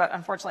name is, but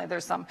unfortunately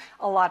there's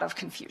a lot of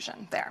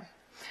confusion there.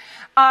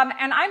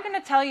 And I'm going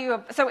to tell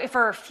you, so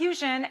for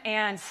fusion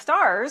and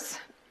stars,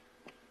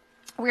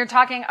 we're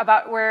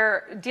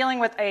dealing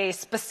with a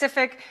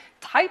specific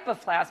type of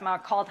plasma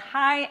called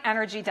high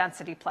energy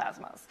density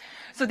plasmas.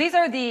 So these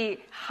are the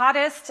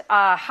hottest,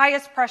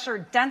 highest pressure,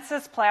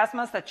 densest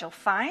plasmas that you'll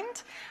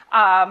find.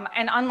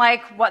 And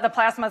unlike what the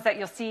plasmas that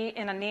you'll see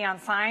in a neon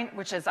sign,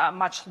 which is a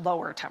much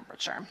lower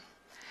temperature.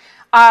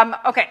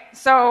 Okay,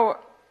 so,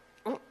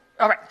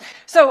 all right.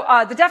 So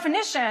the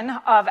definition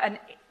of a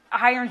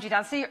high energy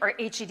density, or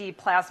HED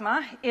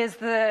plasma, is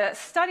the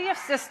study of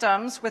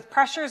systems with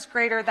pressures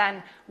greater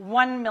than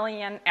 1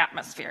 million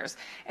atmospheres.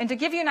 And to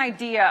give you an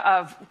idea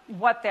of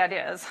what that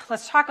is,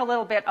 let's talk a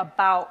little bit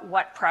about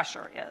what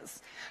pressure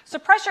is. So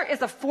pressure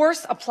is a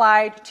force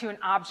applied to an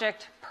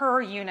object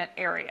per unit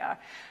area.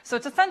 So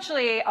it's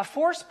essentially a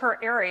force per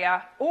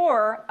area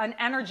or an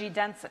energy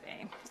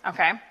density,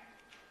 okay?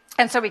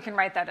 And so we can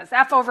write that as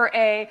F over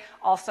A,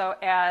 also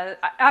as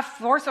F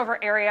force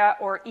over area,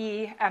 or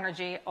E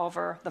energy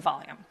over the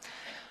volume.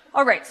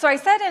 All right, so I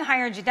said in high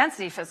energy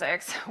density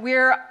physics,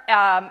 we're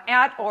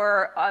at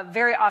or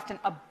very often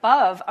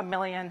above 1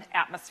 million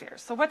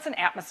atmospheres. So what's an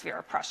atmosphere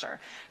of pressure?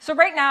 So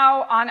right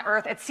now on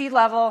Earth at sea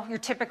level, you're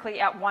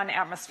typically at 1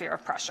 atmosphere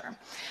of pressure.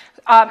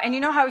 And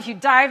you know how if you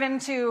dive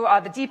into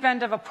the deep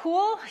end of a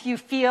pool, you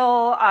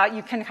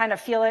can kind of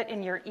feel it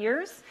in your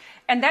ears.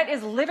 And that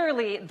is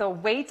literally the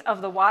weight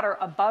of the water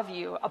above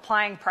you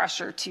applying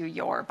pressure to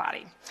your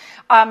body.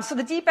 So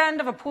the deep end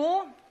of a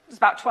pool is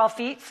about 12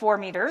 feet, 4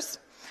 meters.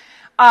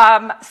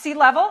 Sea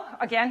level,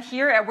 again,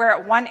 here we're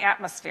at 1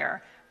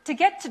 atmosphere. To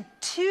get to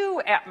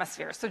 2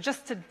 atmospheres, so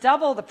just to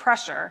double the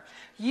pressure,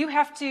 you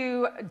have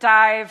to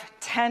dive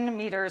 10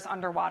 meters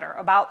underwater,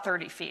 about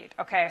 30 feet,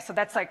 okay? So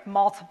that's like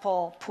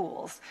multiple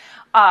pools.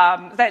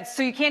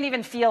 So you can't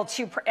even feel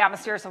 2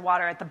 atmospheres of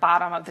water at the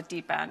bottom of the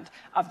deep end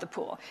of the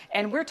pool.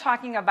 And we're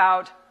talking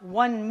about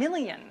 1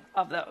 million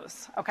of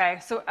those, okay?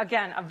 So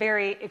again, a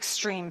very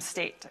extreme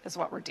state is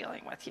what we're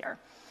dealing with here.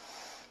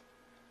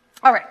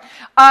 All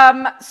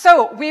right,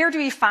 so where do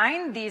we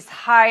find these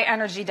high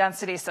energy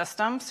density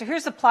systems? So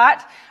here's a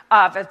plot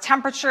of the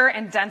temperature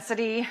and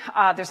density.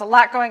 There's a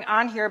lot going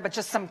on here, but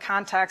just some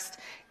context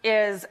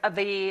is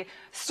the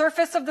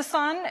surface of the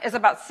sun is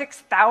about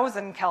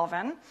 6,000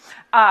 Kelvin,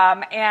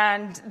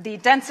 and the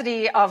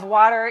density of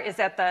water is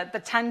at the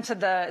 10 to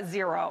the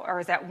 0, or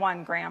is at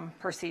 1 gram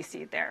per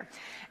cc there.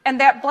 And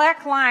that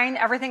black line,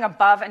 everything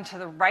above and to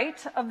the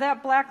right of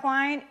that black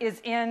line is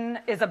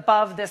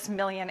above this 1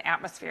 million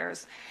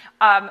atmospheres.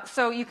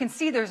 So you can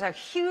see there's a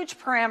huge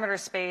parameter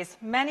space,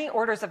 many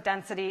orders of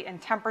density in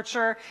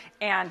temperature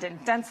and in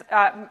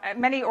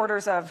many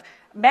orders of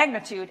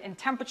magnitude in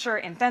temperature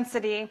and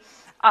density,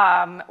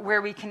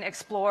 where we can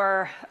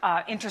explore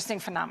interesting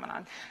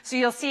phenomenon. So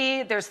you'll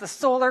see there's the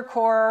solar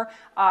core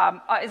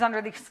is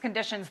under these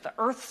conditions, the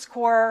Earth's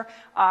core,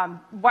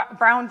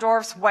 brown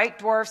dwarfs, white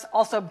dwarfs,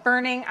 also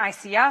burning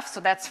ICF, so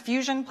that's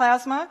fusion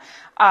plasma,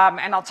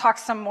 and I'll talk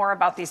some more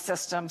about these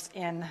systems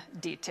in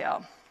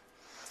detail.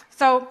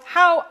 So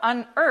how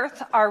on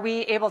earth are we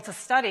able to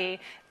study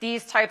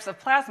these types of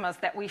plasmas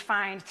that we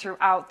find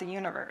throughout the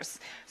universe?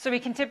 So we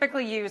can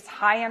typically use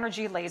high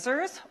energy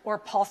lasers or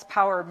pulse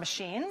powered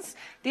machines.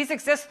 These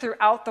exist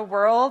throughout the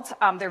world.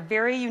 They're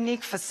very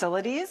unique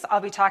facilities.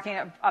 I'll be talking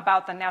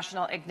about the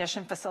National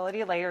Ignition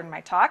Facility later in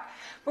my talk.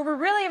 But we're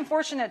really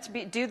fortunate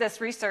to do this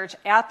research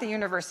at the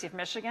University of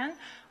Michigan.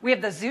 We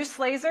have the Zeus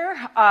laser,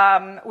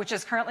 which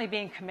is currently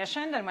being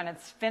commissioned, and when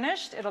it's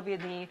finished, it'll be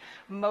the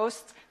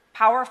most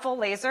powerful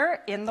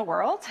laser in the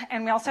world.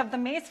 And we also have the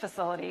Maze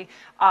facility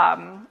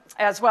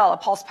as well, a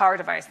pulse power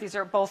device. These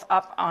are both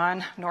up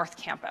on North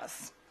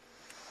Campus.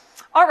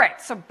 All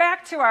right, so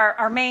back to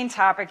our main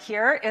topic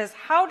here is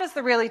how does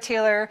the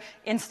Rayleigh-Taylor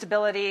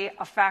instability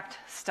affect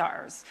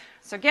stars?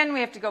 So again,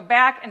 we have to go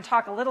back and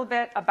talk a little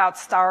bit about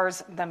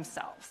stars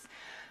themselves.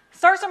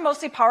 Stars are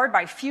mostly powered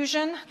by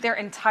fusion their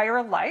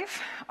entire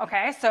life,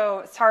 okay?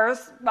 So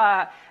stars,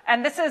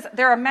 and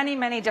there are many,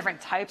 many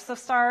different types of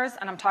stars,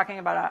 and I'm talking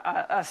about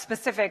a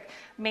specific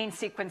main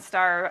sequence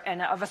star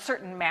and of a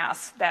certain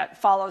mass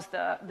that follows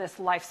this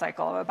life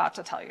cycle I'm about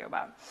to tell you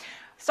about.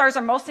 Stars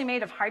are mostly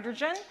made of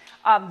hydrogen.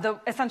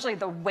 Essentially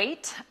the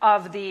weight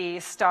of the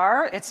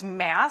star, its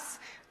mass,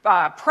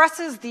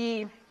 presses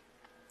the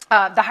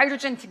the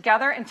hydrogen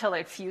together until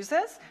it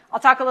fuses. I'll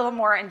talk a little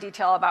more in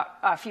detail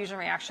about fusion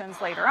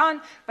reactions later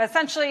on, but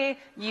essentially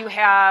you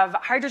have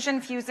hydrogen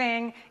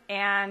fusing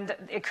and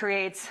it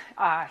creates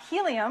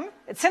helium,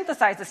 it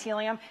synthesizes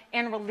helium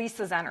and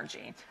releases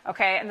energy,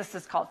 okay? And this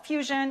is called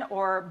fusion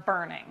or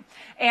burning.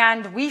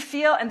 And we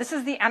feel, and this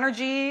is the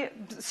energy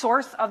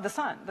source of the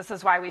sun. This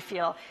is why we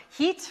feel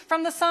heat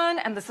from the sun,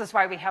 and this is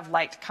why we have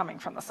light coming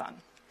from the sun.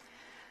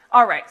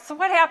 All right, so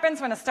what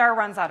happens when a star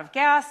runs out of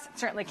gas? It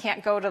certainly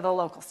can't go to the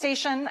local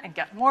station and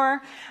get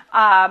more.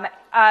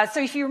 So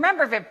if you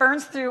remember, if it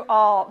burns through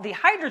all the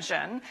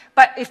hydrogen,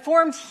 but it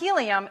formed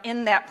helium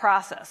in that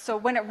process. So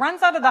when it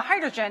runs out of the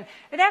hydrogen,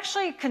 it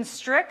actually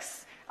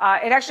constricts.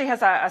 It actually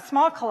has a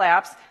small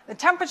collapse, the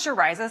temperature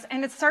rises,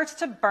 and it starts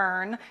to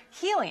burn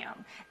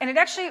helium. And it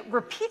actually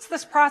repeats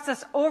this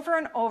process over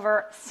and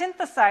over,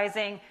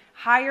 synthesizing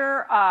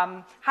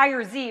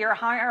higher Z or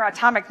higher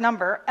atomic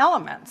number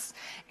elements.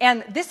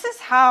 And this is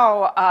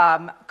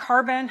how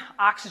carbon,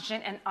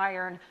 oxygen, and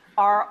iron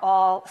are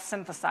all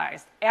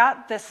synthesized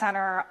at the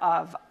center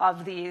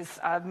of these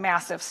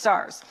massive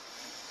stars.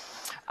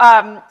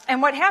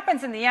 And what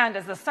happens in the end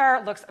is the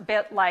star looks a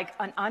bit like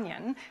an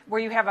onion, where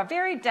you have a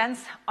very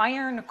dense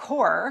iron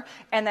core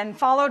and then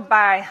followed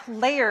by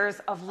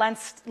layers of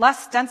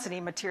less density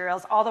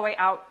materials all the way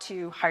out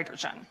to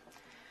hydrogen.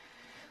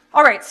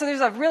 All right, so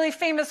there's a really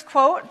famous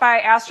quote by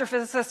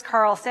astrophysicist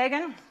Carl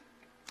Sagan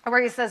where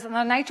he says,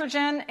 the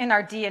nitrogen in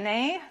our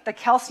DNA, the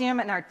calcium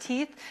in our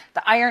teeth,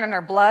 the iron in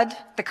our blood,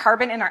 the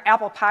carbon in our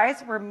apple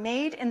pies were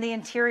made in the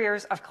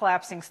interiors of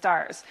collapsing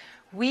stars.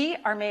 We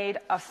are made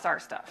of star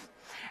stuff.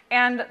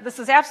 And this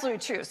is absolutely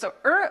true. So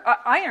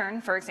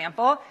iron, for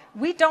example,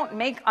 we don't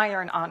make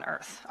iron on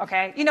Earth,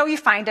 okay? You know, you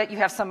find it, you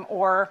have some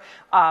ore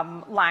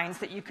lines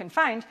that you can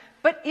find,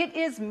 but it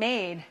is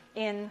made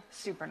in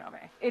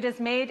supernovae. It is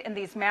made in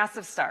these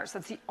massive stars.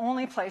 That's the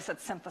only place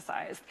it's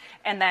synthesized.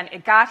 And then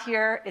it got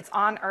here, it's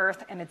on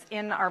Earth, and it's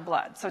in our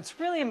blood. So it's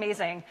really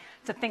amazing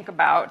to think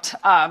about,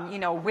 you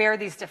know, where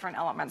these different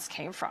elements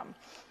came from.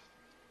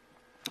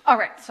 All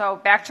right, so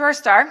back to our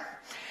star.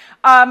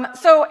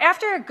 So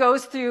after it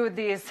goes through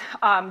these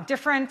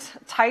different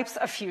types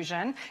of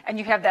fusion, and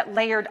you have that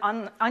layered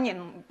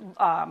onion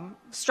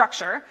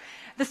structure,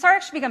 the star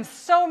actually becomes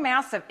so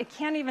massive it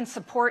can't even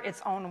support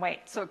its own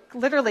weight. So it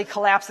literally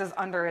collapses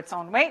under its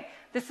own weight.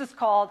 This is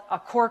called a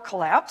core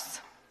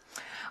collapse.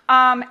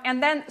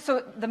 And then,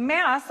 so the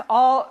mass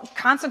all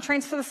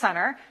concentrates to the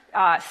center,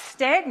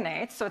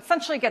 stagnates, so it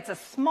essentially gets as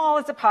small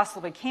as it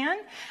possibly can.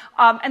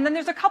 And then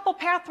there's a couple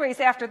pathways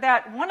after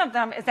that. One of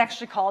them is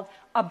actually called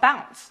a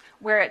bounce,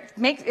 where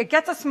it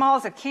gets as small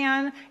as it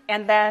can,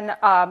 and then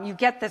you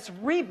get this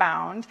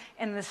rebound,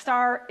 and the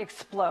star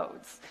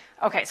explodes.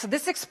 Okay, so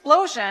this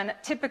explosion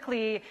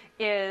typically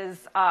has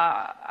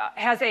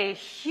a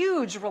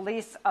huge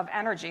release of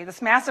energy,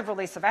 this massive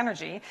release of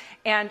energy,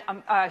 and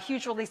a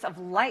huge release of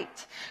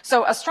light.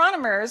 So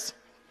astronomers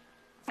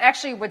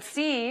actually would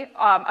see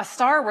a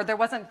star where there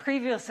wasn't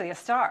previously a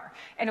star,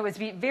 and it would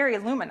be very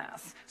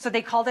luminous. So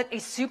they called it a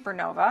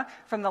supernova,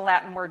 from the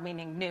Latin word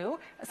meaning new.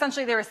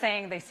 Essentially, they were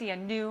saying they see a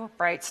new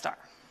bright star.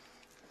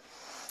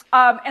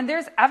 And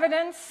there's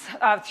evidence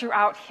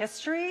throughout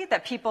history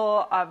that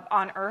people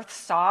on Earth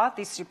saw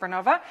these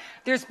supernova.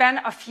 There's been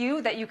a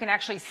few that you can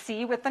actually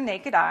see with the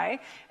naked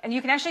eye, and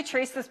you can actually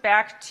trace this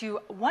back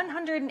to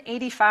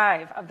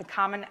 185 of the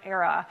Common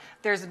Era.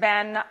 There's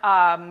been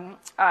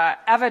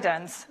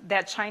evidence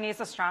that Chinese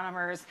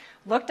astronomers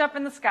looked up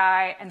in the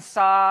sky and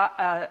saw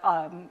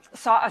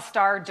a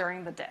star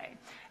during the day.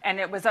 And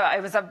it was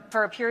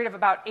for a period of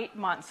about 8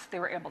 months they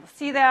were able to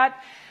see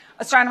that.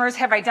 Astronomers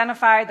have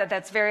identified that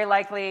that's very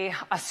likely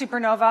a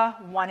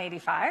supernova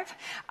 185.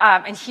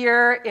 And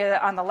here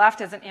on the left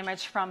is an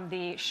image from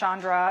the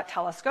Chandra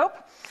telescope.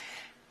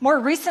 More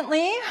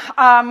recently,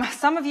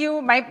 some of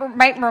you might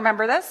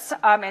remember this.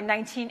 In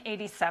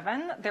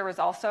 1987, there was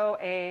also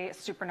a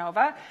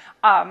supernova.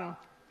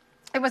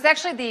 It was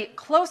actually the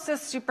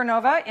closest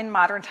supernova in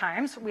modern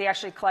times. We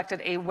actually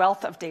collected a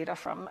wealth of data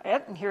from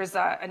it. And here's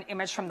an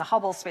image from the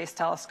Hubble Space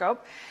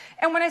Telescope.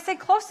 And when I say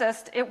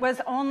closest, it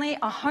was only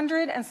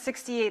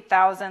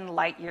 168,000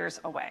 light years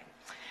away.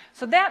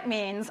 So that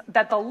means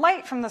that the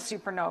light from the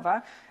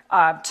supernova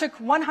took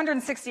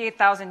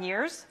 168,000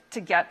 years to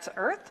get to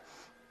Earth,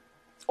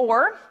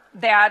 or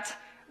that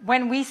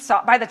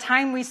by the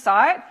time we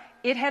saw it,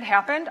 it had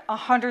happened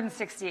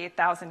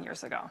 168,000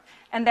 years ago.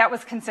 And that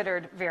was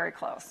considered very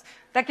close.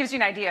 That gives you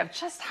an idea of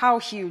just how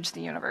huge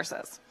the universe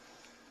is.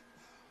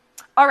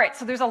 All right,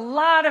 so there's a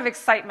lot of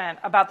excitement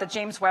about the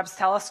James Webb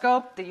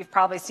Telescope that you've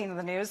probably seen in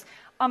the news.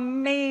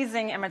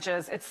 Amazing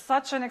images. It's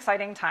such an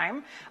exciting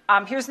time.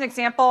 Here's an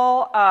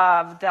example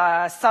of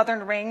the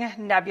Southern Ring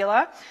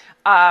Nebula.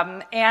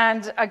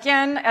 And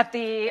again,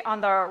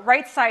 on the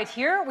right side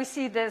here, we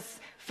see this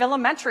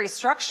filamentary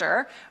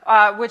structure,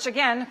 which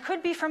again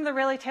could be from the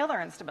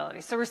Rayleigh-Taylor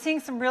instability. So we're seeing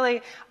some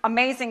really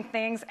amazing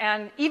things,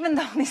 and even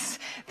though these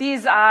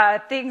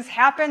things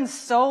happened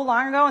so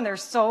long ago and they're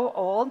so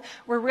old,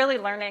 we're really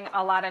learning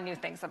a lot of new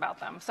things about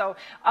them. So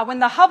when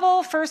the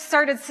Hubble first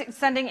started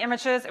sending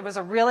images, it was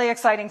a really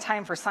exciting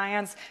time for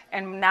science,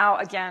 and now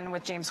again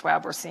with James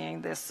Webb, we're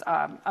seeing this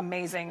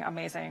amazing,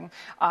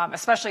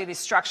 especially these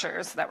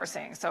structures that we're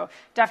seeing. So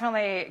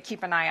definitely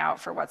keep an eye out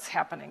for what's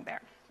happening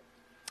there.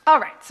 All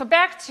right, so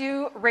back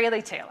to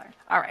Rayleigh-Taylor.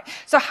 All right,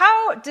 so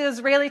how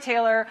does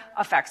Rayleigh-Taylor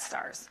affect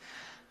stars?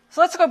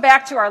 So let's go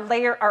back to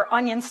our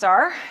onion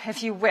star,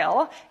 if you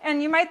will,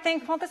 and you might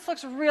think, well, this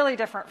looks really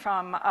different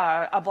from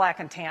a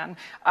black and tan.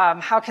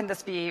 How can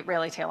this be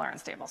Rayleigh-Taylor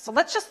unstable? So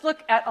let's just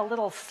look at a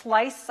little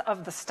slice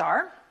of the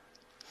star.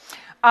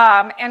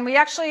 And we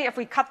actually, if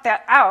we cut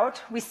that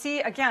out, we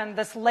see, again,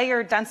 this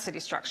layered density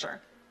structure,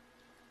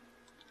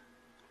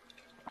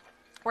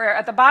 where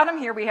at the bottom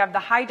here we have the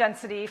high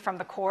density from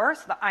the core,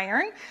 so the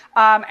iron,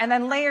 and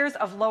then layers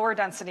of lower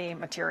density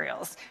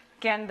materials.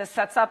 Again, this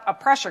sets up a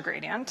pressure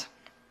gradient.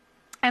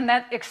 And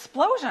that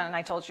explosion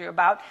I told you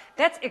about,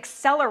 that's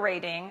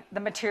accelerating the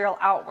material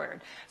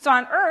outward. So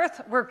on Earth,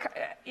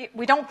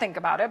 we don't think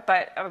about it,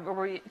 but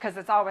because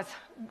it's always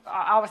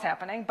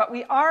happening, but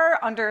we are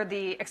under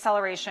the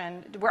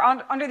acceleration,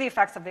 under the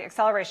effects of the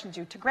acceleration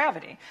due to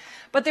gravity.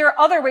 But there are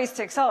other ways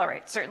to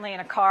accelerate. Certainly in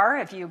a car,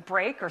 if you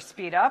brake or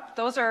speed up,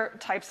 those are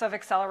types of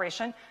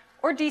acceleration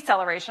or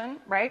deceleration,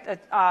 right?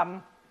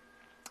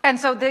 And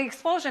so the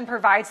explosion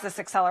provides this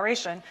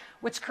acceleration,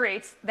 which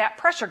creates that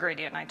pressure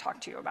gradient I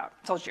told you about.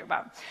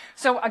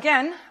 So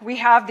again, we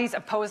have these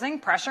opposing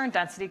pressure and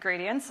density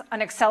gradients,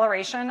 an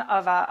acceleration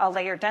of a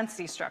layered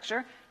density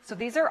structure. So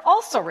these are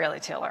also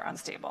Rayleigh-Taylor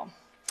unstable.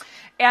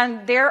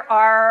 And there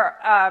are,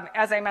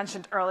 as I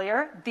mentioned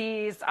earlier,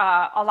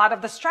 a lot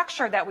of the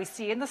structure that we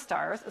see in the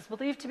stars is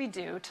believed to be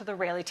due to the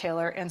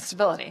Rayleigh-Taylor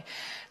instability.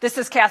 This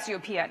is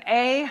Cassiopeia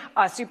A,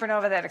 a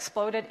supernova that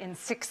exploded in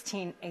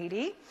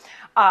 1680.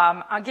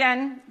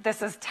 Again,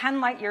 this is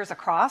 10 light years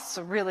across,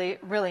 so really,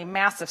 really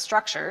massive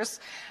structures.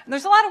 And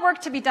there's a lot of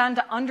work to be done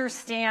to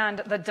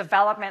understand the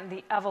development,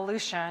 the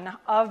evolution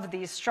of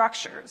these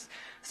structures.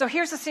 So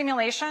here's a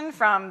simulation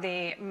from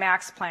the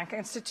Max Planck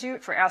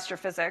Institute for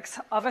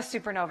Astrophysics of a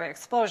supernova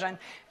explosion.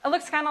 It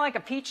looks kind of like a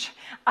peach,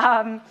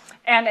 and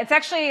it's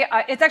actually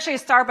a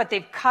star, but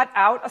they've cut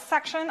out a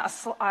section,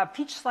 a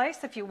peach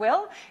slice, if you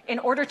will, in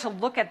order to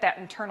look at that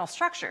internal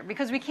structure,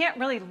 because we can't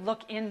really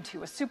look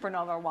into a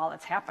supernova while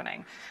it's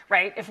happening,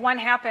 right?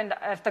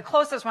 If the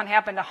closest one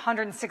happened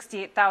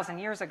 168,000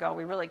 years ago,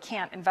 we really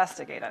can't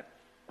investigate it.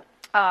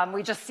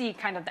 We just see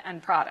kind of the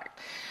end product.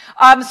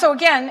 So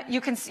again,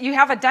 you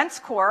have a dense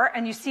core,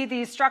 and you see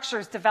these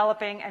structures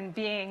developing and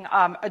being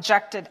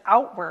ejected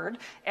outward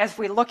as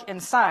we look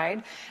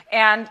inside.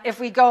 And if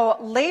we go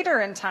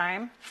later in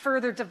time,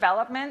 further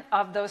development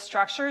of those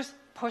structures,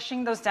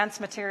 pushing those dense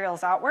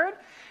materials outward,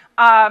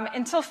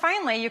 until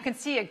finally you can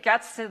see it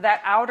gets to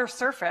that outer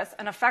surface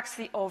and affects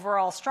the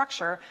overall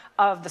structure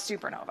of the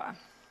supernova.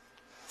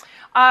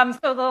 So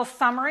a little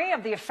summary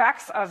of the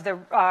effects of the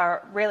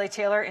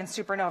Rayleigh-Taylor in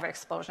supernova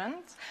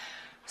explosions.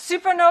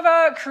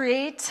 Supernova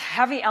create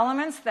heavy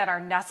elements that are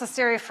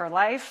necessary for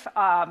life.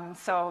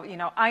 So,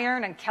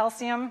 iron and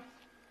calcium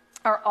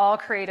are all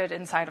created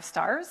inside of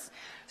stars.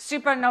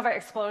 Supernova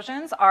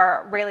explosions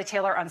are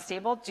Rayleigh-Taylor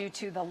unstable due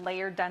to the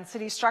layered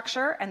density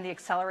structure and the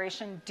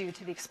acceleration due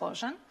to the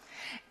explosion.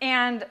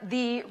 And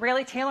the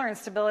Rayleigh-Taylor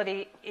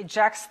instability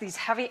ejects these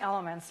heavy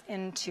elements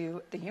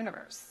into the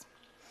universe.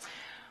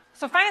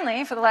 So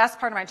finally, for the last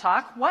part of my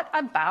talk, what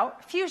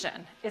about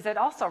fusion? Is it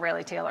also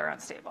Rayleigh-Taylor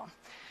unstable?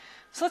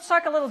 So let's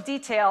talk a little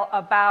detail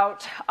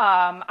about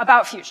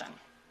fusion.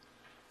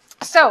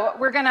 So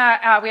we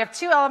have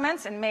two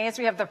elements. In maize,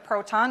 we have the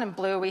proton. In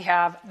blue, we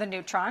have the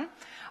neutron.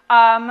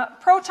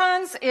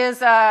 Protons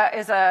is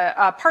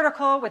a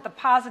particle with a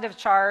positive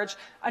charge.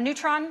 A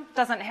neutron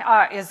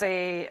is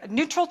a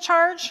neutral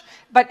charge,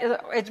 but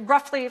it's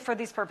roughly, for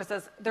these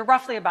purposes, they're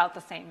roughly about the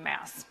same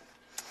mass.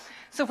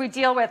 So if we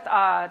deal with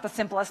the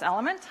simplest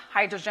element,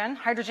 hydrogen,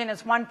 hydrogen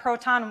is one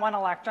proton, one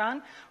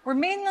electron. We're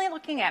mainly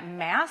looking at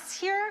mass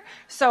here,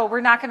 so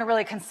we're not going to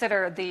really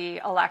consider the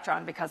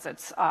electron because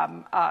it's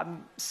because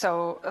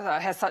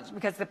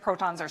the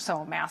protons are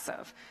so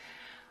massive.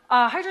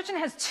 Hydrogen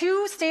has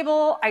two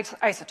stable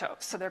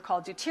isotopes, so they're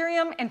called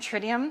deuterium and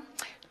tritium.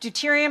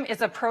 Deuterium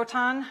is a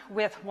proton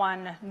with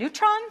one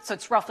neutron, so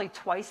it's roughly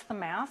twice the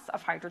mass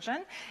of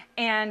hydrogen,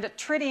 and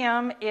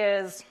tritium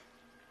is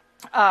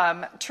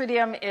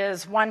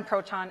one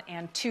proton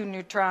and two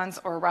neutrons,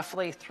 or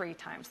roughly 3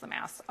 times the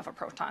mass of a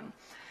proton.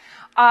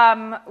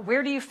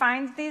 Where do you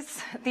find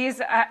these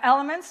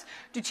elements?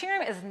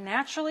 Deuterium is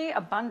naturally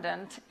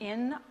abundant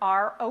in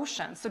our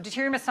oceans. So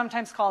deuterium is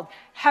sometimes called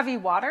heavy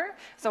water.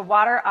 So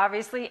water,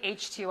 obviously,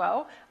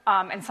 H2O.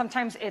 And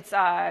sometimes it's,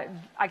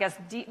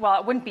 it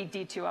wouldn't be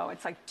D2O.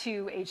 It's like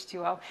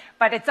 2H2O.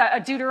 But it's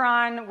a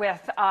deuteron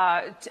with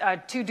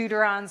 2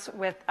 deuterons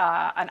with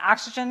an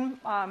oxygen.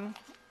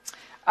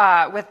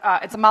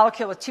 It's a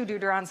molecule with 2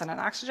 deuterons and an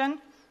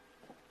oxygen.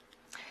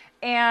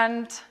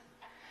 And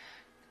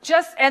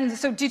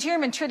so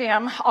deuterium and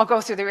tritium, I'll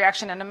go through the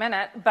reaction in a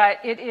minute, but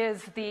it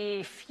is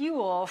the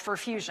fuel for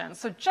fusion.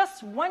 So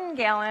just 1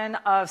 gallon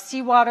of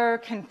seawater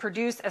can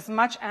produce as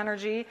much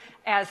energy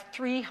as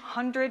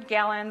 300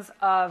 gallons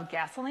of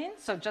gasoline.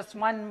 So just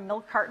 1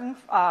 milk carton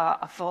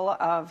full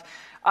of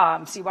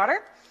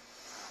seawater.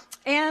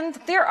 And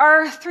there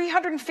are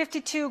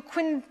 352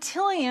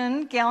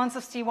 quintillion gallons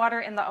of seawater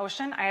in the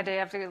ocean. I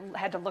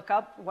had to look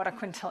up what a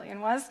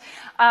quintillion was.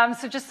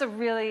 So just a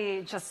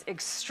really just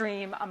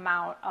extreme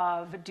amount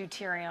of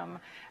deuterium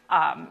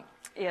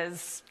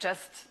is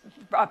just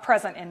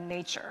present in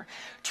nature.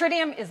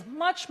 Tritium is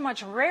much,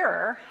 much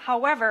rarer.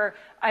 However,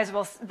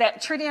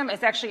 that tritium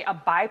is actually a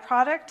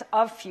byproduct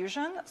of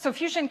fusion. So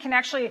fusion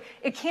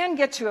it can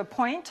get to a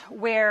point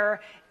where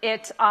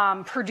it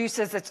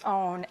produces its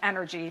own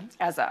energy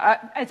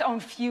its own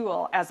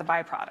fuel as a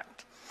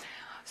byproduct.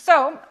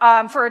 So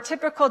for a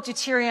typical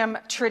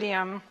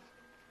deuterium-tritium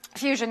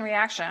fusion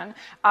reaction,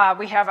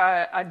 we have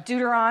a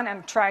deuteron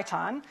and a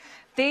triton.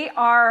 They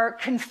are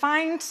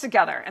confined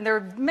together, and there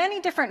are many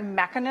different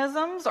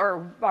mechanisms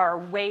or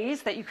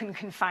ways that you can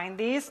confine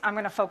these. I'm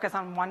going to focus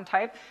on one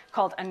type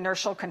called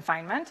inertial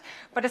confinement,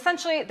 but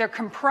essentially they're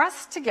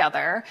compressed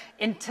together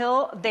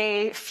until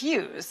they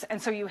fuse.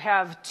 And so you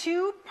have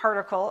two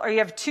particles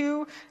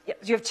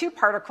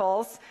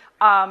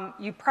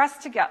you press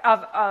together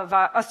of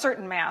a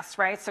certain mass,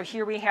 right? So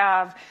here we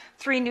have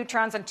 3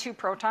 neutrons and 2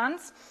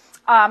 protons,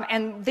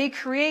 and they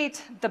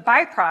create the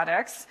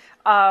byproducts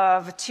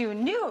of two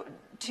new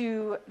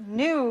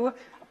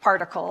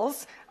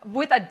particles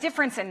with a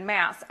difference in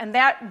mass. And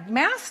that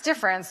mass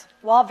difference,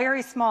 while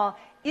very small,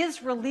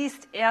 is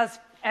released as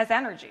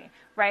energy,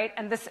 right?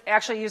 And this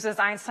actually uses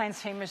Einstein's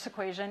famous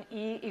equation,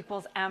 E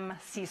equals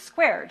mc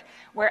squared,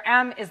 where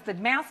m is the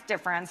mass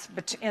difference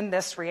in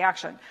this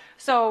reaction.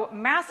 So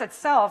mass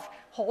itself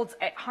holds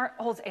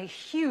a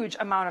huge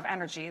amount of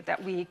energy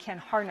that we can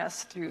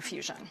harness through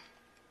fusion.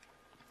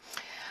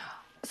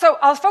 So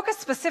I'll focus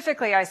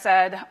specifically, I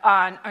said,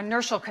 on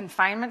inertial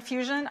confinement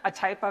fusion, a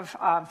type of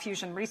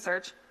fusion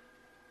research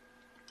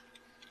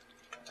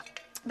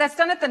that's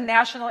done at the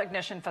National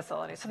Ignition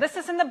Facility. So this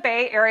is in the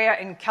Bay Area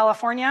in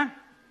California.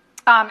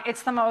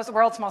 It's the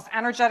world's most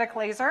energetic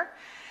laser.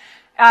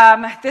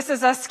 This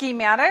is a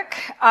schematic.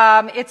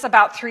 It's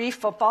about 3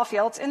 football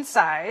fields in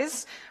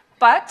size.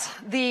 But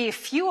the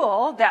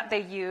fuel that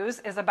they use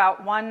is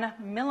about 1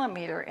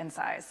 millimeter in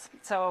size.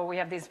 So we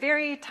have these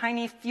very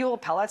tiny fuel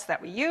pellets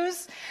that we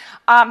use.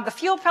 The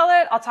fuel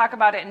pellet, I'll talk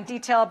about it in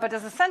detail, but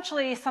is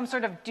essentially some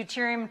sort of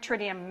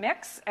deuterium-tritium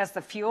mix as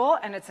the fuel,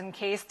 and it's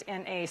encased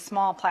in a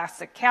small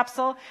plastic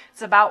capsule.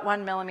 It's about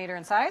 1 millimeter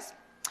in size.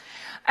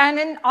 And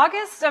in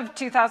August of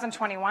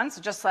 2021,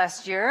 so just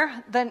last year,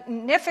 the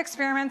NIF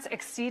experiments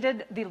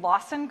exceeded the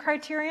Lawson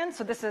criterion.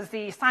 So this is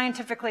the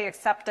scientifically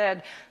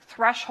accepted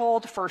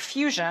threshold for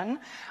fusion.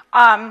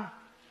 I'm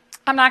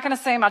not going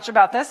to say much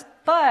about this,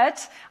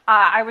 but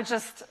I would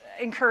just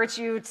encourage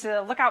you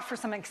to look out for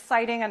some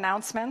exciting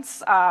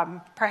announcements,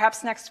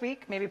 perhaps next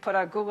week. Maybe put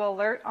a Google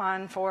alert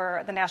on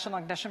for the National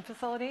Ignition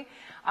Facility.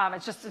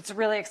 It's a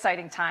really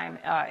exciting time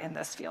in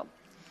this field.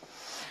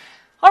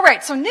 All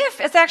right, so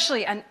NIF is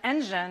actually an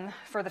engine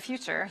for the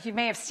future. You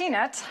may have seen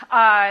it.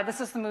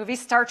 This is the movie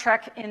Star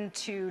Trek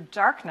Into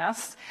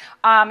Darkness.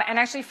 And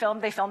actually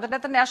they filmed it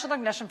at the National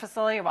Ignition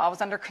Facility while it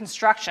was under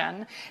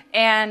construction.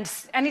 And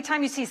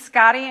anytime you see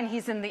Scotty and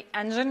he's in the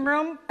engine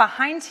room,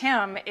 behind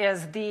him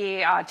is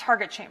the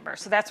target chamber.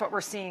 So that's what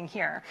we're seeing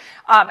here.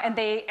 And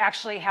they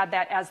actually had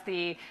that as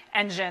the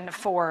engine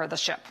for the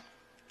ship.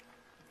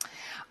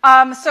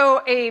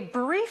 So a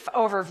brief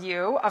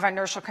overview of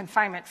inertial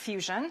confinement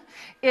fusion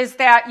is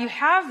that you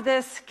have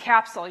this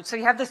capsule. So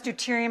you have this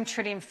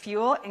deuterium-tritium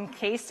fuel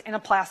encased in a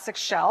plastic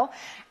shell,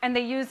 and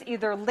they use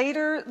either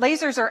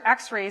lasers or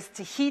X-rays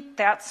to heat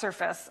that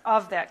surface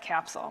of that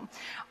capsule.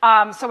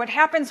 So what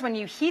happens when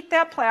you heat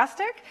that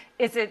plastic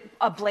is it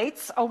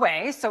ablates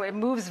away, so it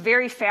moves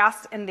very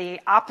fast in the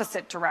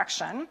opposite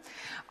direction.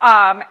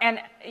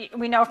 And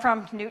we know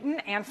from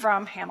Newton and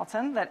from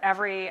Hamilton that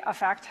every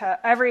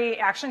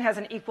action has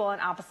an equal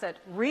and opposite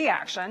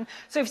reaction.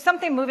 So if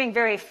something moving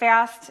very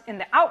fast in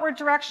the outward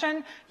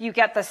direction, you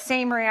get the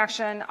same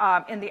reaction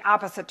in the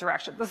opposite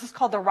direction. This is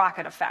called the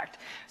rocket effect.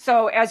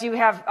 So as you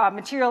have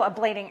material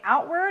ablating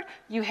outward,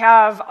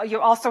 you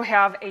also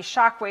have a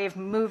shock wave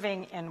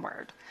moving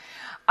inward.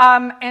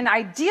 And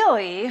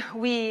ideally,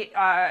 we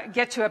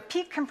get to a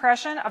peak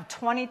compression of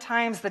 20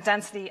 times the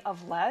density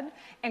of lead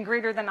and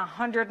greater than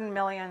 100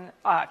 million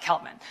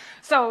Kelvin.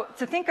 So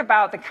to think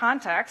about the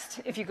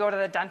context, if you go to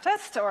the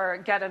dentist or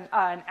get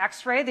an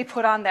X-ray, they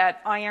put on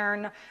that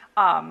iron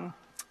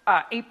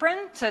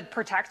apron to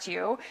protect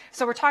you.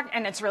 So we're talking,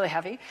 and it's really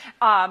heavy.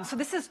 So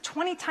this is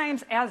 20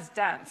 times as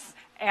dense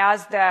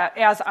as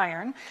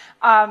iron.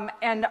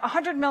 And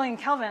 100 million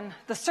Kelvin,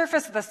 the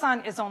surface of the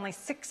sun is only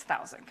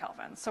 6,000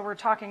 Kelvin. So we're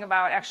talking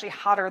about actually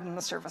hotter than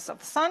the surface of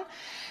the sun.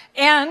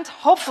 And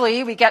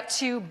hopefully we get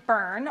to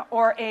burn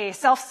or a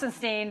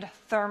self-sustained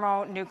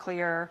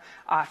thermonuclear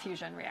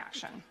fusion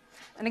reaction.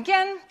 And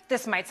again,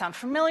 this might sound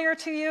familiar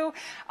to you.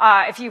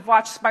 If you've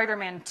watched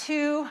Spider-Man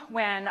 2,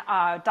 when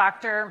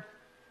Dr.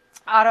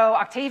 Otto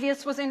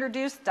Octavius was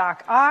introduced,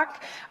 Doc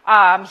Ock,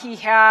 he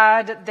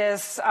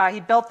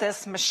built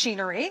this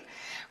machinery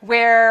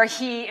where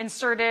he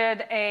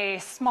inserted a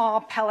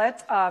small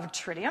pellet of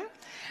tritium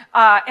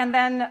and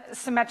then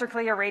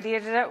symmetrically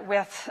irradiated it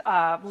with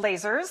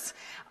lasers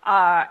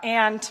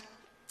and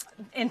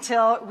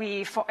until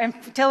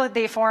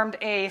they formed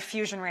a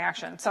fusion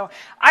reaction. So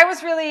I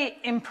was really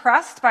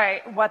impressed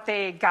by what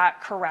they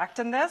got correct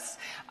in this.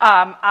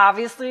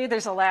 Obviously,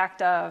 there's a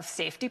lack of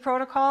safety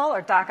protocol,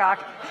 or Doc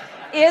Ock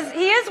he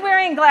is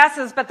wearing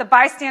glasses, but the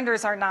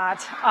bystanders are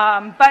not.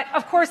 But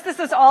of course, this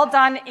is all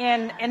done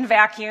in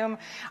vacuum.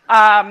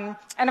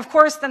 And of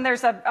course, then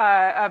there's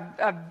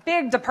a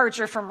big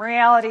departure from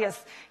reality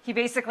as he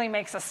basically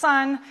makes a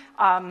sun.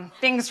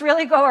 Things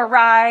really go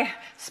awry.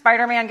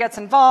 Spider-Man gets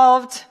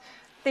involved.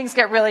 Things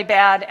get really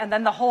bad, and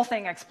then the whole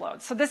thing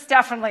explodes. So this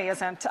definitely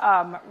isn't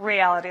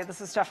reality.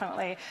 This is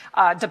definitely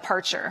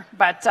departure.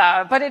 But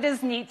it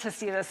is neat to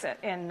see this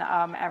in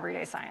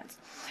everyday science.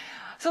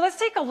 So let's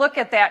take a look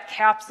at that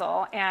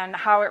capsule and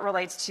how it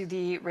relates to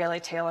the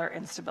Rayleigh-Taylor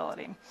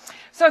instability.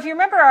 So if you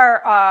remember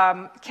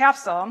our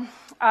capsule,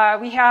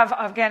 we have,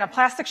 again, a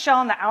plastic shell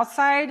on the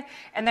outside,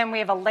 and then we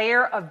have a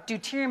layer of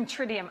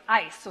deuterium-tritium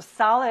ice, so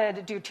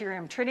solid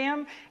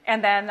deuterium-tritium,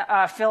 and then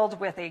filled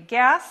with a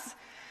gas.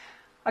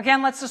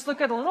 Again, let's just look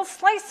at a little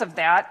slice of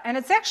that, and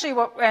it's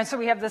actually and so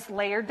we have this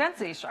layered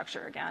density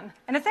structure again.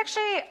 And it's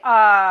actually,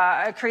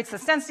 it creates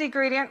this density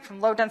gradient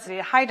from low density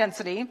to high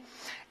density.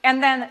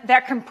 And then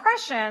that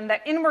compression,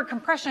 that inward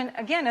compression,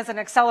 again, is an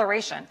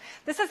acceleration.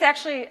 This is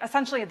actually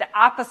essentially the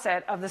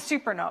opposite of the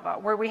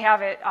supernova, where we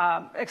have it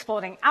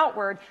exploding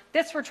outward.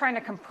 This, we're trying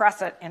to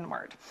compress it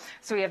inward.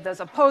 So we have those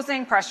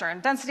opposing pressure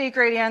and density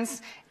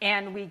gradients,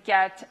 and we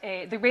get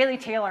the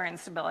Rayleigh-Taylor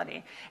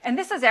instability. And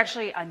this is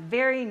actually a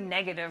very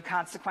negative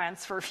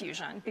consequence for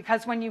fusion,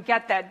 because when you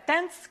get that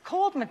dense,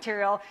 cold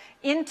material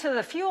into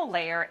the fuel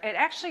layer, it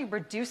actually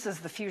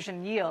reduces the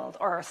fusion yield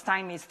or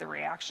stymies the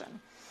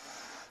reaction.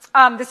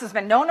 This has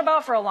been known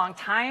about for a long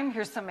time.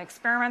 Here's some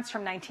experiments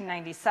from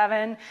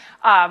 1997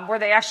 where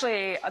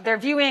they're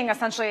viewing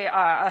essentially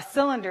a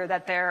cylinder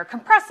that they're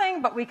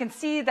compressing, but we can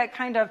see that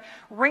kind of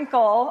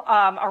wrinkle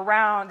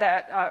around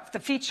that, the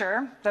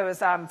feature,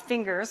 those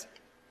fingers.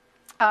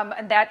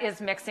 And that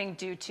is mixing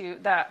due to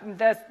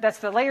that's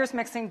the layers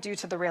mixing due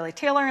to the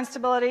Rayleigh-Taylor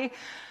instability.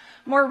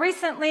 More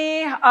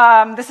recently,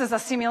 this is a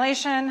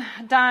simulation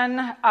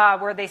done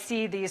where they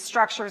see these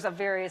structures of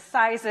various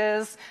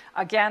sizes.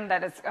 Again,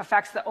 that it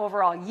affects the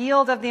overall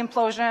yield of the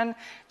implosion.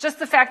 Just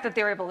the fact that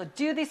they were able to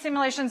do these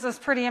simulations is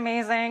pretty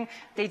amazing.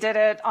 They did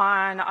it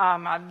on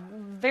a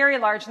very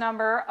large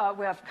number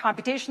with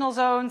computational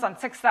zones on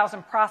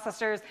 6,000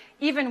 processors.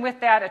 Even with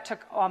that, it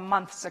took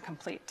months to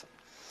complete.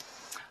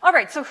 All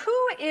right, so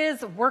who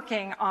is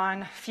working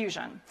on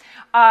fusion?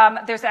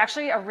 There's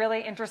actually a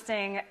really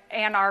interesting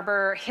Ann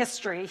Arbor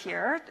history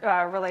here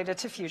related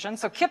to fusion.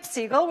 So Kip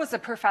Siegel was a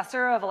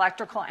professor of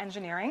electrical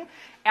engineering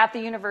at the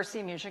University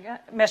of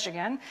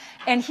Michigan,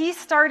 and he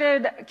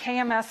started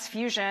KMS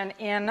Fusion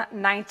in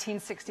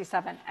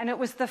 1967. And it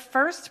was the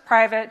first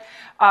private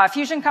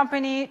fusion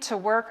company to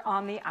work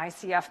on the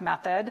ICF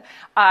method.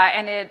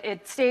 And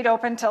it stayed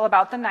open till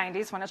about the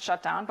 90s when it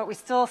shut down, but we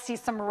still see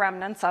some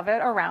remnants of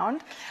it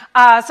around.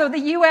 So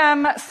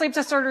the Sleep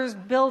Disorders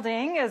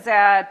building is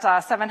at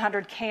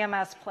 700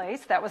 KMS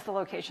Place. That was the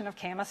location of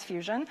KMS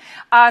Fusion.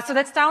 So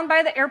that's down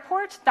by the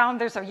airport.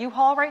 There's a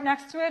U-Haul right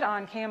next to it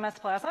on KMS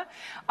Plaza.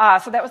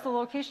 So that was the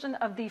location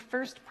of the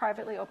first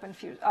privately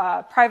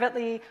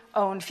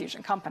owned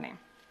fusion company.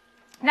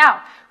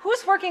 Now,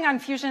 who's working on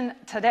fusion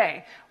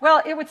today?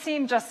 Well, it would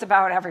seem just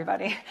about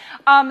everybody.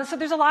 So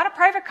there's a lot of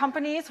private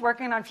companies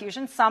working on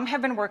fusion. Some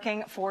have been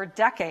working for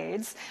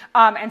decades,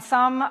 and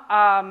some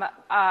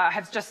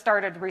have just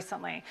started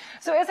recently.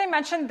 So as I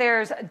mentioned,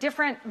 there's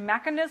different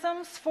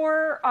mechanisms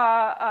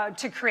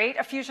to create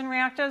a fusion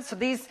reactor. So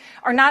these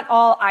are not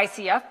all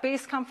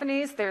ICF-based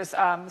companies. There's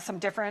some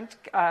different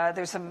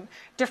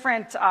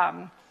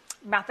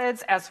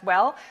methods as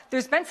well.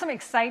 There's been some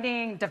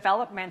exciting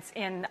developments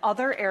in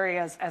other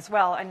areas as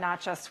well, and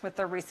not just with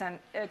the recent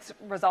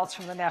results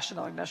from the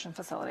National Ignition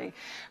Facility.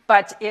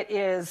 But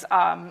it's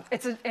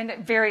a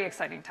very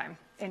exciting time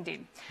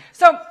indeed.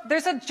 So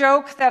there's a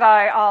joke that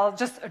I'll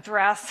just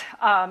address,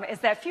 is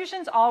that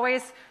fusion's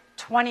always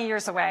 20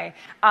 years away.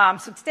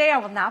 So today I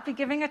will not be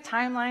giving a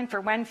timeline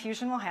for when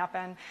fusion will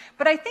happen,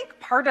 but I think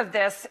part of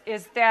this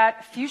is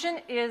that fusion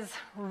is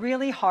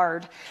really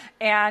hard,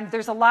 and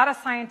there's a lot of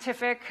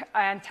scientific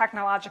and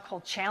technological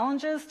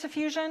challenges to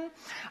fusion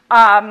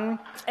and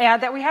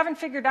that we haven't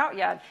figured out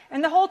yet.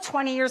 And the whole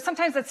 20 years,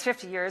 sometimes it's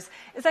 50 years,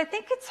 is I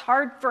think it's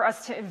hard for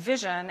us to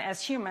envision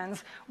as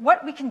humans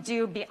what we can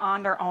do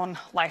beyond our own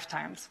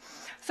lifetimes.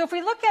 So if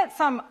we look at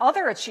some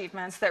other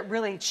achievements that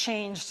really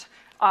changed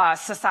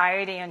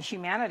society and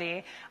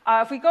humanity.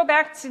 If we go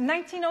back to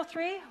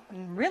 1903,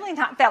 really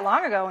not that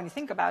long ago when you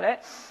think about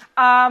it,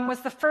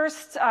 was the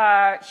first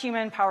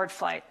human-powered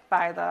flight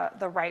by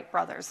the Wright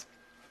brothers.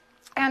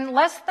 And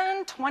less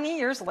than 20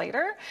 years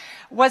later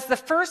was the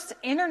first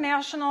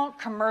international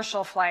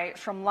commercial flight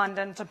from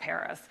London to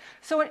Paris.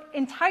 So an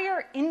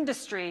entire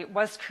industry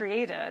was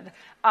created,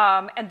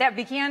 and that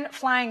began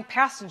flying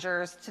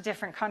passengers to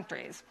different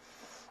countries.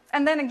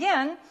 And then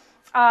again,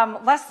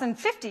 less than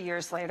 50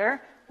 years later,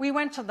 we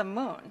went to the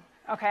moon,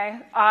 okay?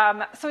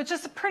 So it's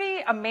just a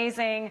pretty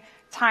amazing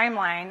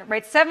timeline,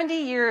 right? 70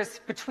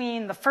 years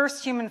between the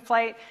first human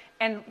flight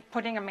and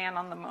putting a man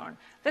on the moon.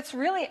 That's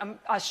really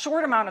a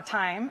short amount of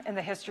time in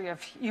the history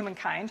of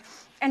humankind,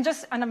 and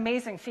just an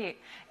amazing feat.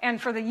 And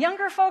for the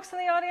younger folks in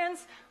the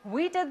audience,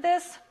 we did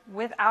this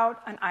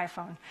without an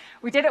iPhone.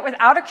 We did it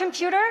without a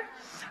computer.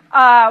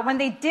 When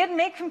they did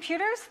make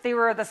computers, they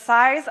were the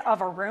size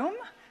of a room,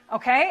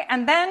 okay?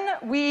 And then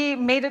we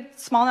made it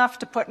small enough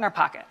to put in our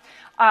pocket.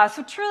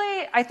 So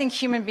truly, I think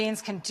human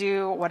beings can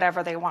do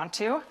whatever they want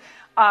to.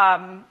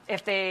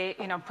 If they,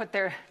 put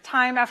their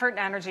time, effort, and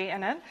energy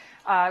in it,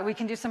 we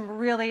can do some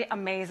really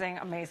amazing,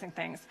 amazing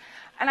things.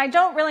 And I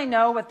don't really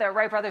know what the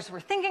Wright brothers were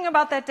thinking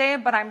about that day,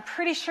 but I'm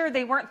pretty sure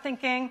they weren't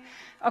thinking,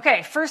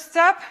 okay, first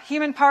step,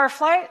 human power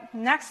flight.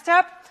 Next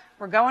step,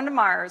 we're going to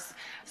Mars.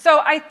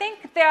 So I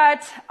think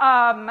that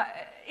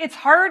it's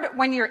hard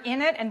when you're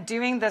in it and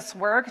doing this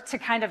work to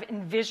kind of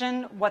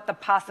envision what the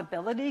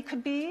possibility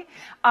could be.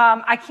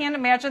 I can't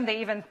imagine they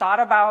even thought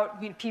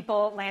about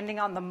people landing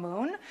on the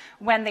moon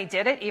when they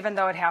did it, even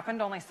though it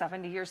happened only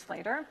 70 years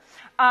later.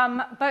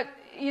 But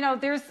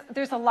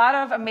there's a lot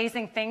of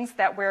amazing things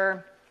that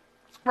we're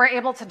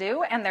able to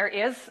do, and there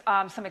is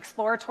some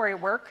exploratory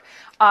work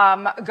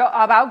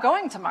about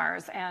going to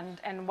Mars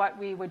and what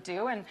we would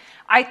do. And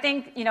I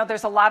think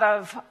there's a lot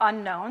of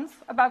unknowns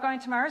about going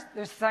to Mars.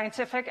 There's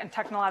scientific and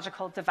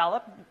technological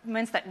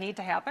developments that need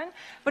to happen.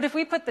 But if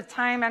we put the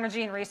time,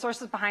 energy, and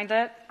resources behind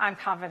it, I'm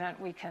confident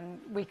we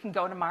can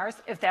go to Mars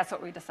if that's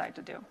what we decide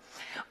to do.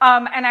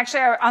 And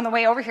actually, on the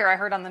way over here, I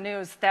heard on the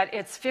news that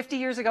it's 50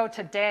 years ago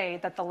today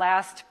that the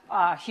last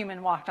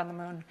human walked on the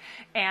moon.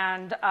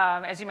 And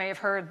as you may have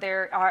heard,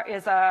 there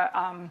is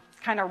a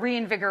kind of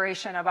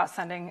reinvigoration about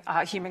sending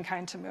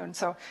humankind to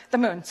the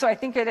moon. So I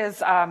think it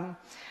is.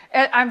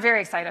 I'm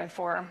very excited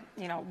for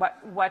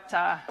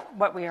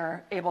what we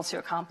are able to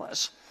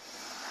accomplish.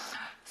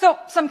 So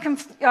some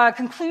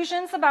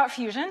conclusions about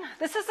fusion.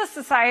 This is a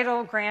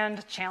societal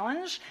grand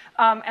challenge.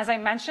 As I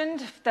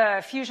mentioned,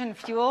 the fusion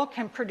fuel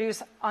can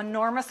produce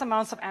enormous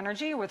amounts of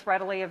energy with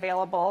readily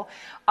available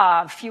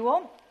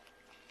fuel.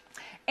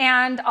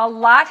 And a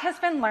lot has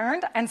been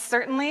learned, and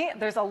certainly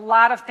there's a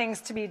lot of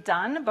things to be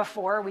done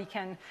before we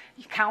can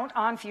count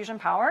on fusion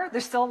power.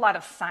 There's still a lot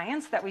of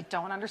science that we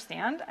don't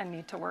understand and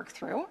need to work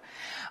through.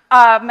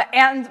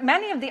 And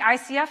many of the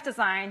ICF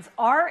designs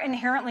are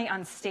inherently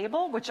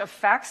unstable, which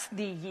affects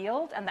the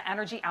yield and the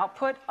energy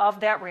output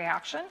of that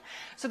reaction.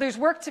 So there's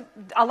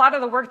a lot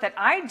of the work that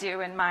I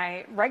do in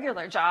my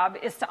regular job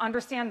is to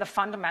understand the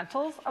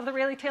fundamentals of the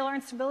Rayleigh-Taylor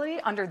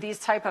instability under these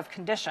type of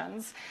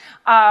conditions.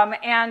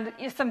 And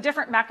some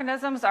different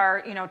mechanisms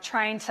are,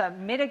 trying to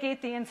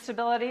mitigate the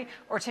instability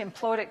or to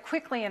implode it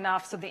quickly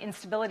enough so the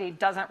instability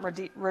doesn't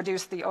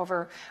reduce the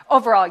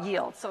overall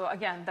yield. So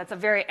again, that's a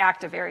very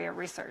active area of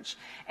research.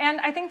 And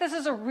I think this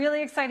is a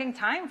really exciting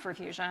time for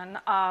fusion,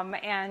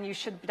 and you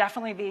should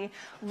definitely be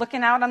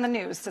looking out on the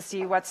news to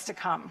see what's to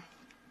come.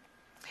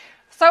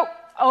 So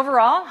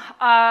overall,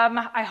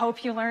 I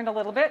hope you learned a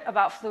little bit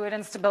about fluid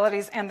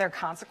instabilities and their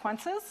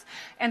consequences.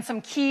 And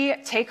some key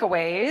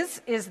takeaways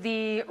is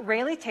the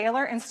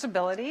Rayleigh-Taylor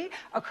instability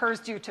occurs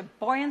due to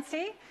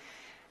buoyancy,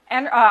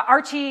 and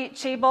RT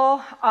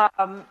stable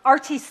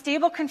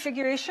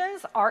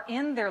configurations are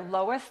in their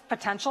lowest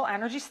potential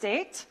energy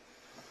state.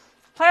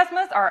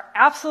 Plasmas are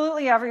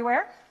absolutely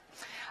everywhere.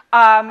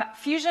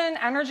 Fusion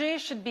energy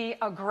should be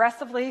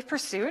aggressively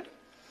pursued.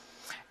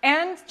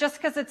 And just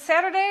because it's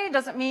Saturday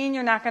doesn't mean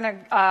you're not going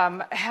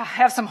to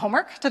have some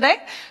homework today.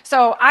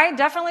 So I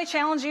definitely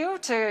challenge you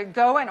to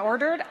go and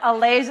order a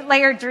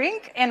layered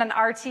drink in an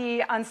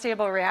RT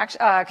unstable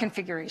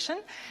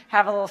configuration.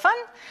 Have a little fun.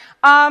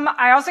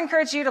 I also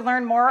encourage you to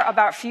learn more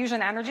about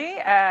fusion energy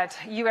at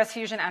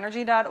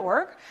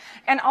usfusionenergy.org.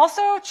 And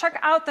also check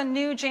out the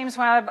new James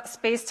Webb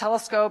Space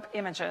Telescope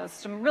images.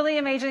 Some really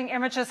amazing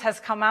images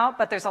has come out,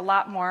 but there's a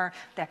lot more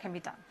that can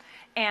be done.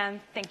 And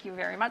thank you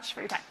very much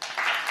for your time.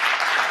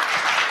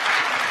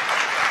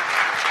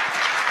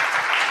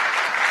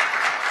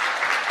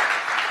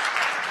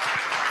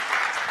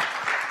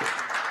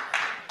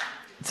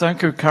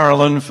 Thank you,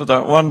 Carolyn, for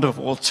that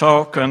wonderful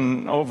talk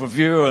and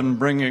overview and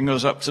bringing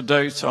us up to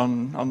date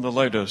on the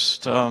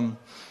latest. There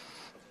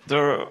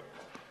are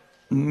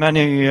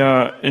many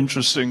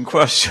interesting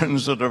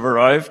questions that have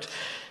arrived,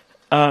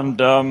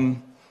 and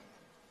I'm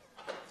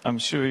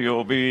sure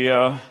you'll be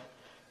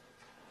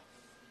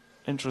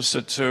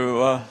interested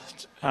to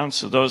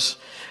answer those.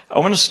 I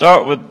want to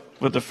start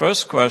with the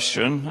first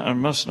question. I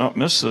must not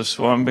miss this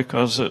one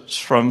because it's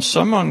from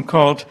someone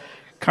called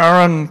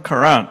Karen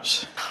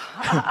Karantz,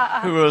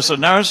 who has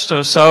announced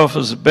herself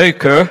as a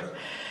baker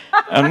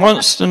and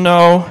wants to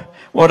know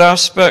what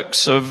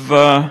aspects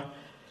of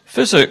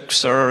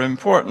physics are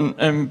important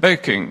in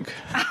baking.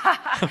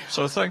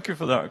 So thank you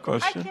for that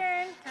question. Hi,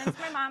 Karen. That's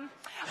my mom.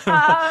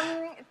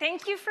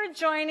 Thank you for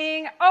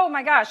joining. Oh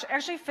my gosh,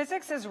 actually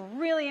physics is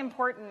really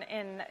important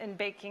in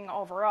baking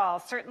overall.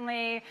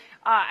 Certainly,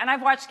 and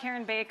I've watched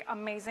Karen bake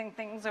amazing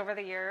things over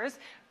the years,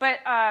 but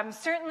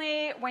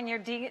certainly when you're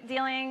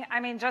dealing,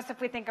 I mean, just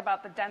if we think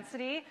about the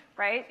density,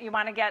 right? You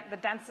want to get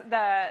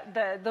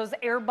those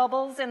air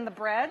bubbles in the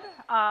bread,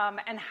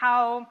 and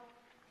how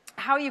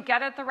you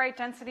get at the right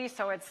density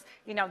so it's,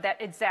 you know,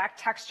 that exact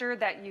texture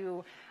that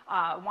you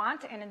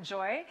want and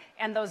enjoy,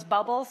 and those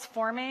bubbles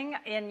forming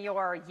in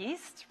your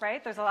yeast,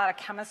 right? There's a lot of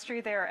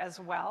chemistry there as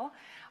well.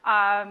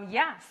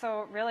 Yeah,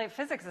 so really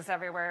physics is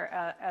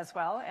everywhere as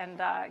well, and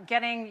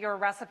getting your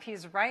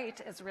recipes right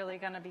is really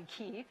going to be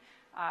key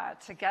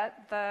to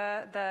get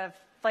the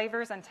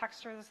flavors and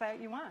textures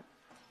that you want.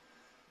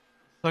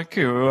 Thank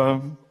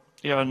you.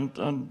 Yeah,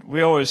 and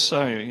we always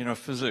say, you know,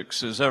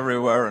 physics is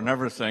everywhere and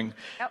everything.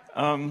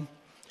 Yep.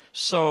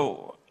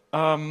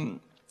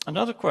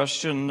 Another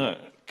question that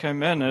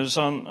came in is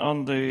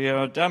on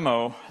the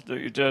demo that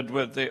you did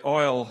with the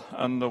oil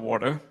and the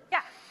water.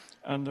 Yeah.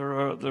 And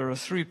there are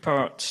three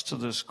parts to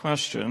this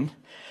question.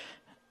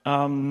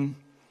 And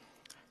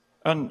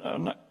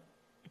kind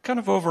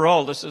of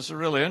overall, this is a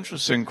really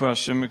interesting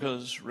question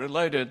because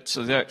related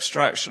to the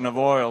extraction of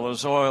oil,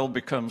 as oil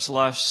becomes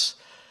less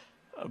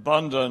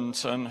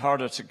abundant and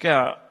harder to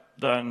get,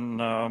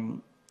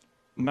 then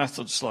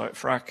methods like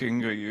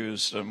fracking are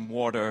used and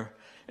water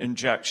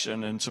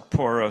injection into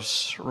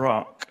porous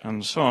rock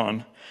and so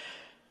on.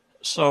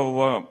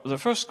 So the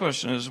first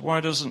question is, why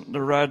doesn't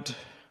the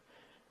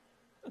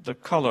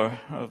color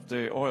of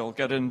the oil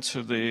get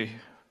into the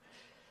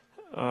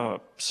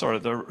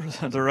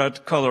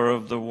red color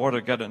of the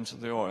water get into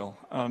the oil?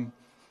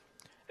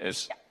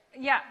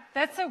 Yeah,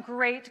 that's a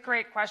great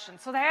question.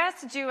 So that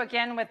has to do,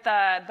 again, with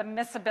the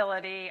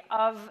miscibility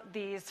of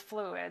these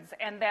fluids,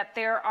 and that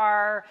there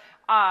are,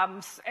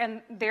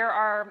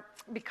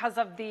 because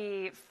of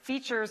the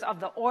features of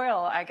the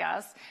oil, I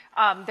guess,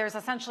 there's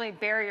essentially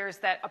barriers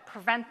that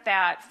prevent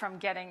that from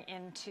getting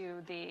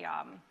into the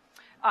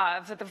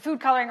food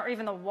coloring or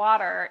even the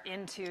water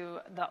into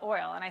the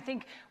oil. And I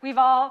think we've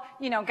all,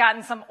 you know,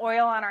 gotten some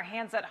oil on our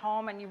hands at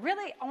home, and you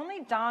really,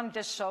 only Dawn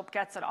dish soap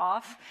gets it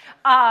off.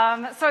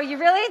 So you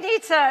really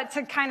need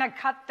to kind of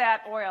cut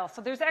that oil.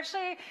 So there's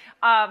actually,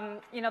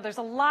 you know, there's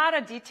a lot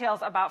of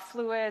details about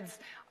fluids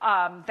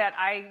that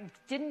I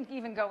didn't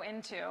even go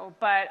into,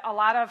 but a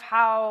lot of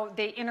how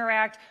they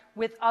interact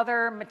with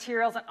other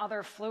materials and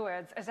other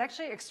fluids is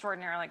actually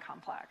extraordinarily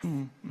complex.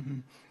 Mm-hmm.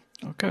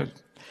 Okay.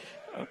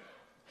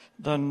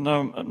 Then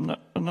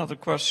another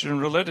question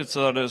related to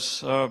that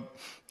is,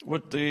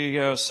 would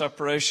the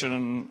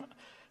separation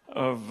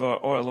of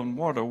oil and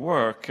water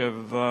work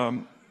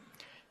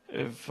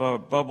if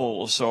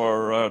bubbles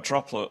or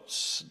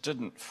droplets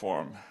didn't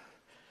form?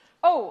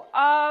 Oh,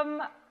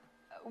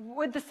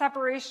 would the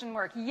separation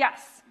work?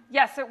 Yes,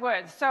 it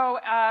would.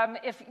 So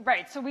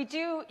so we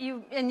do,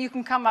 and you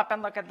can come up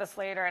and look at this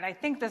later, and I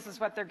think this is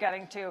what they're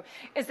getting to,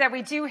 is that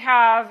you do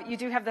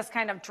have this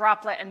kind of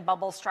droplet and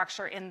bubble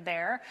structure in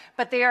there,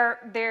 but they are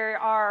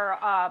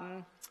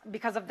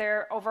because of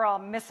their overall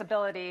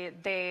miscibility,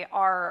 they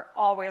are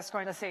always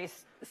going to stay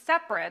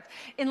separate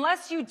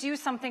unless you do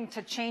something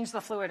to change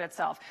the fluid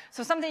itself.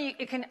 So something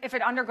if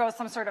it undergoes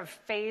some sort of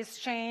phase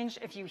change,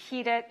 if you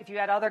heat it, if you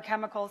add other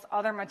chemicals,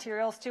 other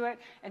materials to it,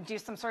 and do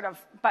some sort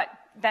of, but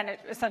then it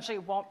essentially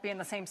won't be in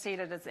the same state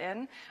it is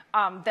in,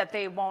 that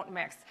they won't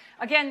mix.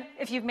 Again,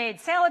 if you've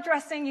made salad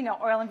dressing, you know,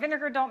 oil and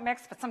vinegar don't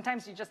mix, but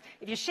sometimes if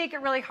you shake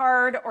it really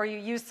hard, or you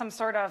use some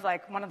sort of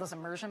like one of those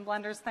immersion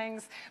blenders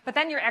things, but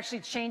then you're actually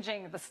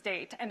changing the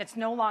state, and it's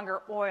no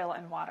longer oil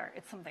and water,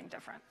 it's something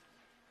different.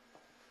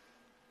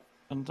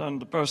 And then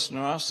the person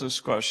who asked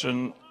this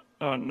question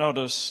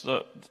noticed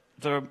that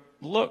there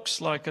looks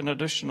like an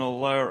additional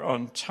layer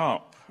on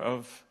top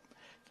of,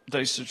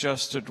 they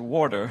suggested,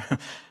 water.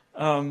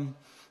 It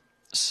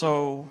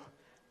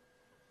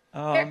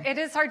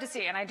is hard to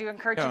see, and I do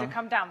encourage you to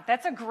come down.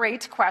 That's a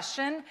great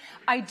question.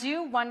 I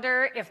do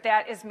wonder if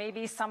that is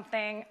maybe some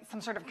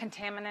sort of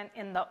contaminant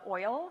in the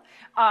oil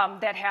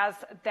that has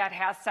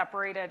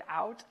separated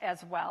out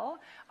as well,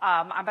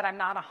 but I'm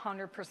not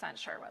 100%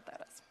 sure what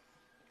that is.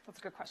 That's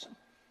a good question.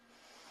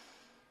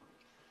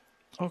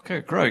 Okay,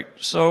 great.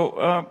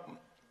 So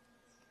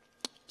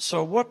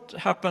what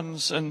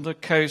happens in the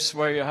case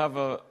where you have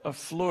a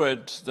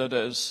fluid that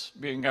is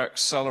being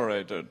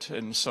accelerated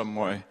in some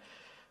way?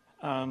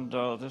 And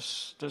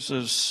this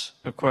is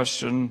a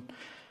question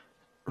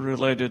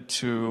related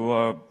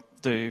to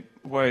the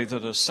way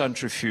that a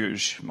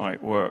centrifuge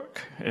might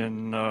work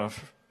in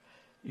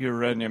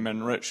uranium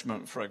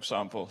enrichment, for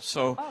example.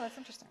 So, oh, that's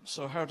interesting.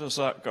 So how does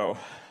that go?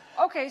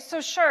 Okay, so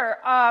sure.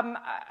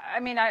 I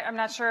mean, I'm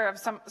not sure of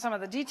some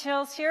of the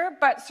details here,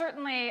 but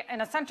certainly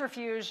in a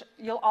centrifuge,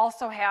 you'll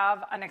also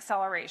have an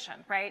acceleration,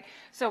 right?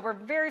 So we're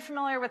very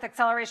familiar with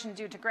acceleration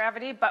due to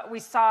gravity, but we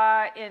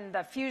saw in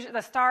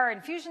the star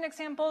and fusion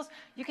examples,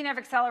 you can have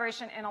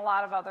acceleration in a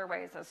lot of other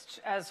ways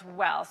as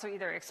well. So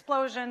either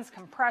explosions,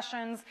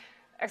 compressions.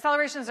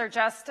 Accelerations are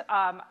just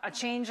a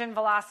change in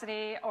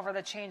velocity over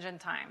the change in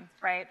time,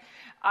 right?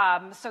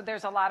 So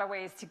there's a lot of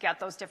ways to get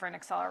those different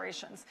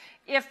accelerations.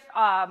 If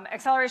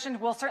acceleration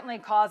will certainly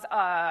cause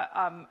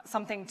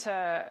something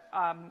to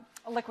a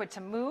liquid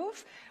to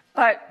move,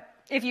 but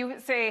if you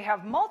say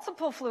have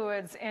multiple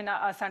fluids in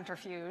a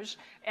centrifuge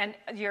and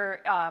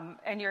you're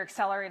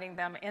accelerating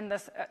them in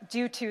this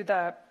due to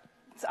the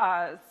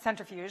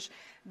centrifuge,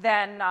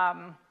 then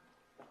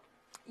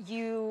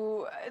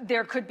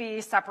there could be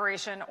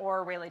separation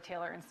or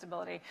Rayleigh-Taylor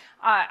instability.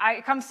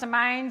 It comes to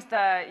mind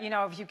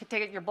if you could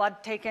take your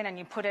blood taken and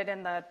you put it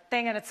in the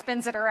thing and it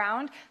spins it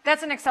around,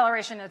 that's an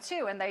acceleration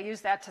too, and they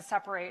use that to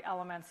separate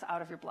elements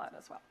out of your blood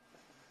as well.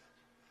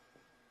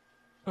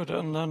 Good,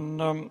 and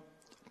then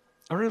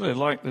I really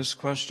like this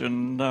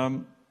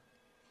question.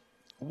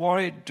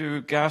 Why do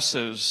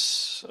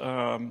gases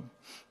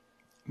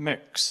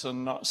mix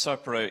and not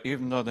separate,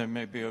 even though they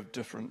may be of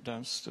different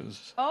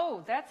densities?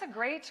 Oh, that's a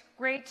great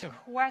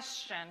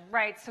question.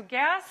 Right. So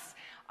gas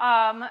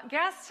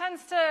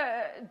tends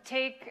to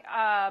take.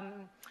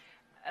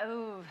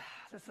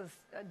 This is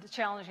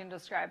challenging to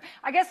describe.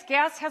 I guess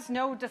gas has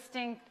no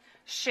distinct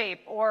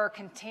shape or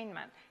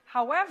containment.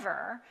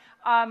 However,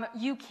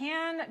 you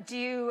can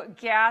do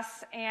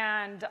gas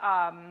and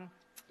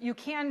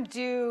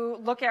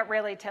look at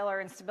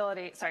Rayleigh-Taylor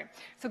instability. Sorry.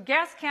 So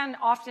gas can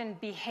often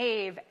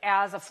behave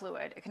as a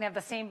fluid. It can have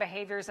the same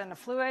behaviors in a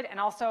fluid and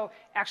also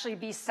actually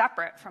be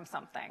separate from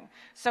something.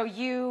 So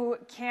you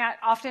can't,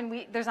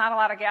 there's not a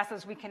lot of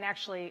gases we can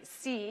actually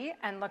see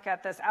and look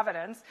at this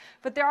evidence,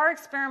 but there are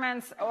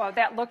experiments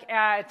that look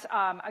at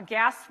a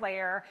gas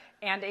layer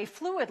and a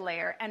fluid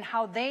layer and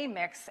how they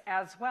mix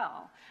as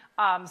well.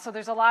 So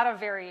there's a lot of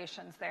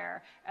variations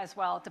there as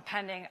well,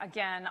 depending,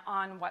 again,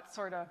 on what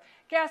sort of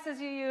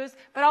gases you use,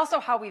 but also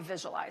how we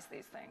visualize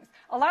these things.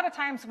 A lot of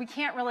times we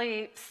can't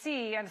really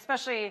see, and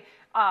especially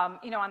on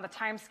the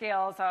time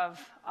scales of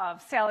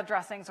salad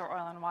dressings or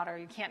oil and water,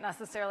 you can't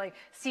necessarily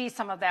see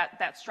some of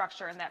that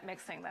structure and that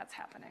mixing that's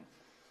happening,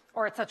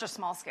 or at such a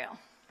small scale.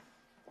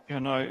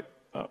 And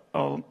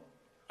I'll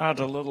add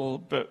a little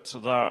bit to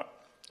that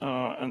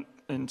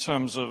in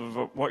terms of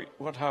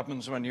what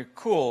happens when you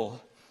cool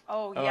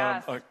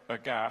a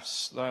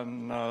gas,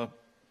 then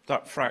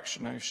that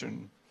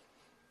fractionation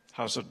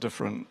has a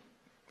different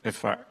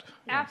effect.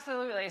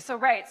 Absolutely. So,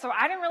 right. So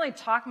I didn't really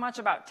talk much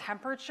about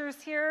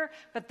temperatures here,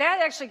 but that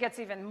actually gets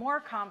even more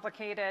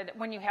complicated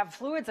when you have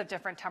fluids at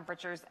different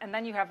temperatures, and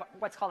then you have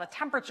what's called a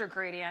temperature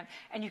gradient,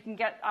 and you can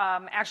get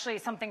actually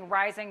something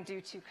rising due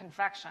to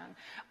convection.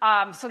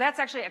 So that's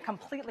actually a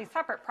completely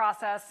separate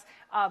process,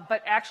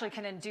 but actually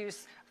can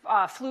induce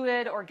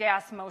fluid or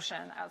gas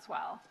motion as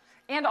well,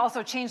 and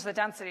also change the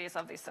densities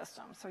of these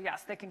systems. So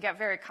yes, they can get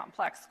very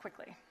complex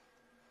quickly.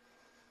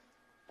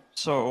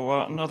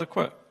 So another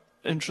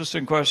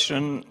interesting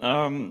question.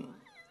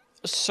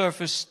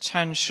 Surface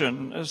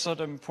tension, is that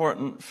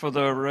important for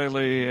the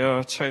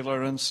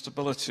Rayleigh-Taylor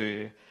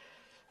instability?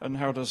 And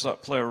how does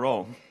that play a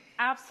role?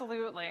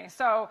 Absolutely.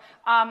 So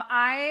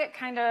I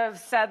kind of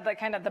said that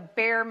kind of the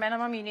bare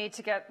minimum you need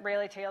to get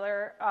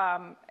Rayleigh-Taylor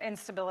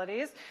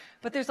instabilities,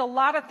 but there's a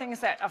lot of things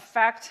that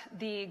affect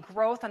the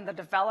growth and the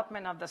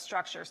development of the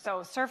structure.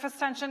 So surface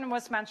tension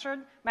was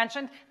mentioned.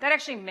 That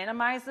actually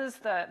minimizes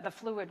the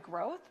fluid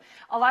growth.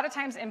 A lot of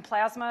times in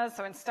plasmas,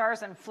 so in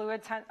stars and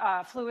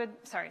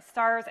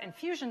stars and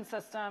fusion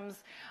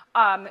systems,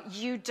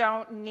 you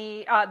don't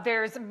need,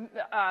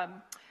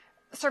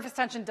 surface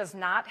tension does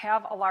not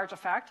have a large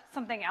effect.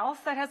 Something else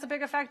that has a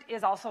big effect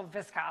is also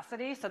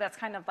viscosity. So that's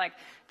kind of like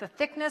the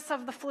thickness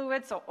of the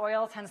fluid. So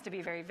oil tends to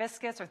be very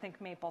viscous, or think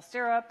maple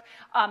syrup.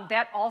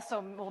 That also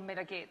will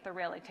mitigate the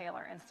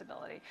Rayleigh-Taylor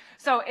instability.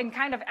 So in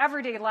kind of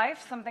everyday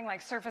life, something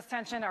like surface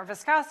tension or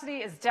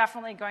viscosity is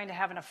definitely going to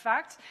have an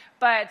effect,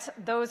 but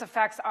those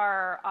effects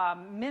are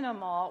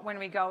minimal when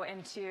we go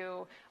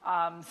into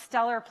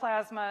stellar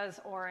plasmas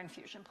or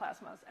infusion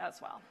plasmas as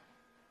well.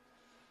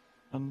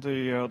 And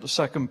the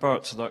second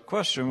part to that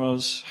question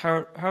was,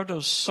 how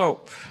does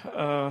soap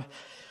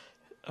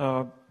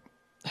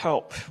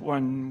help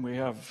when we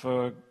have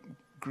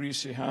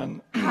grease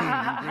on our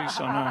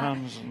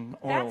hands and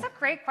oil? That's a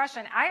great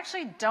question. I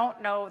actually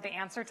don't know the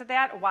answer to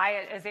that,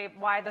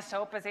 why the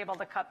soap is able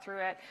to cut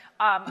through it.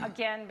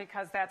 Again,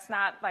 because that's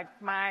not like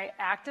my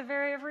active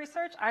area of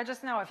research. I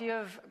just know if you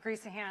have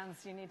greasy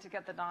hands, you need to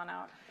get the Dawn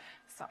out.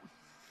 So.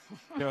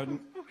 Yeah.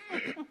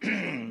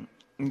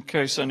 In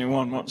case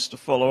anyone wants to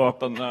follow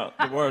up on that,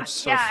 the word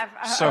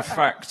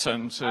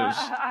surfactant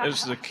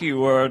is the key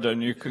word,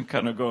 and you can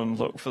kind of go and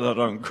look for that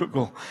on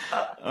Google.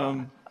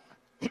 All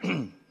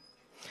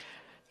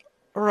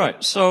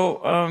right,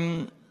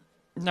 so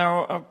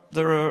now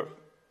there are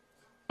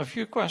a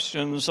few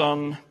questions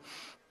on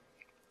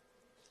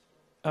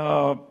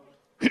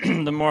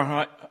the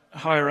more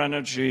higher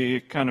energy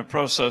kind of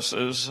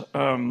processes.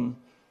 One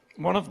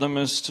of them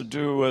is to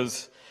do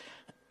with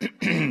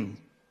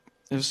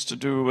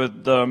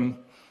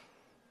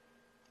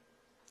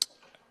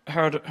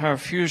how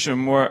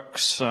fusion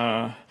works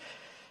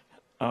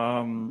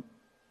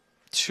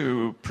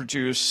to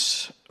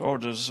produce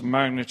orders of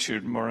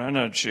magnitude more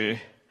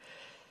energy,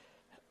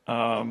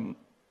 and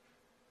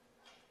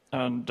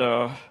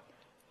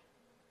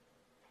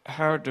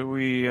how do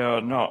we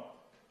not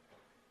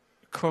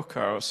cook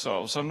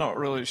ourselves? I'm not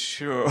really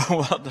sure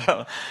what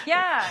that.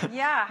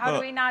 Yeah. How do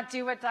we not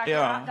do what Doc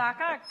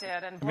Ock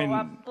did and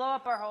blow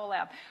up our whole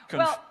lab?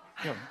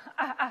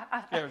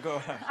 Yeah, go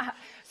ahead.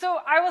 So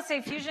I will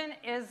say fusion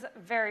is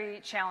very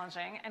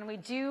challenging, and we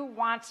do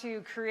want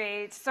to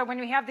create, so when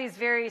we have these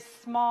very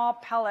small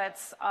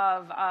pellets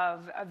of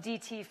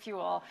DT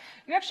fuel,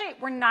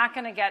 we're not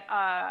going to get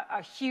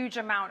a huge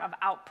amount of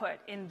output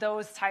in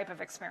those type of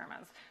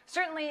experiments.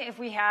 Certainly if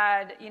we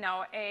had,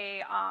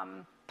 a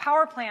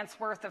power plant's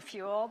worth of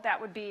fuel, that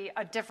would be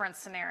a different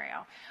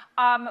scenario.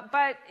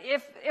 But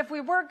if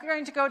we were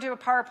going to go to a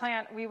power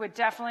plant, we would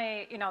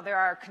definitely, there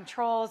are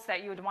controls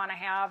that you would want to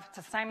have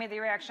to stymie the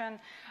reaction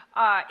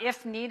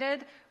if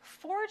needed.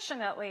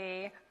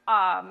 Fortunately,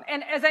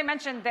 and as I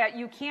mentioned, that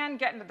you can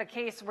get into the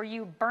case where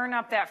you burn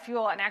up that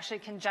fuel and actually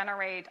can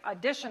generate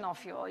additional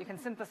fuel. You can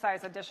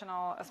synthesize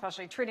additional,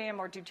 especially tritium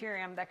or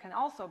deuterium, that can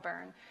also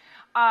burn.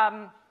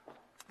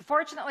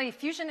 Fortunately,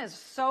 fusion is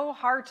so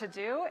hard to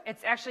do,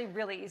 it's actually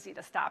really easy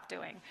to stop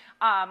doing.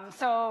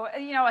 So,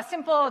 a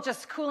simple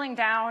just cooling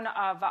down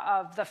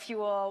of the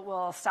fuel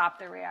will stop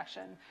the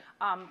reaction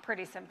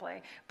pretty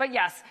simply. But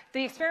yes,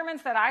 the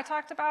experiments that I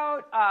talked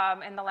about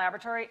in the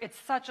laboratory, it's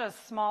such a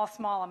small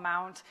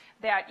amount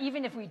that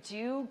even if we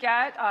do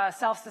get a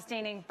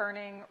self-sustaining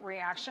burning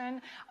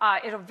reaction,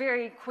 it'll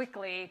very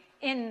quickly,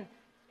 in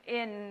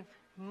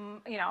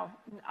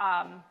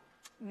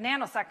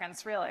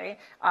nanoseconds, really,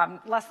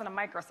 less than a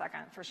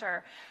microsecond for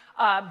sure,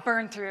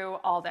 burn through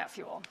all that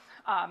fuel.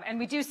 And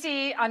we do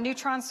see a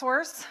neutron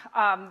source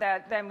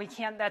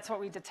that's what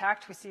we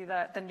detect. We see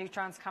the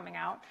neutrons coming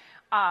out.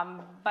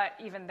 But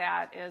even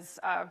that is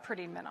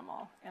pretty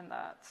minimal in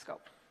the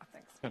scope of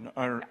things. And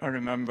I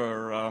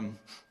remember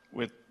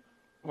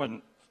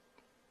when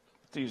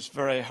these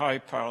very high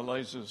power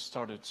lasers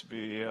started to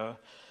be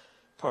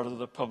part of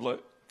the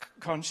public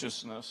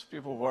consciousness,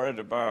 people worried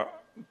about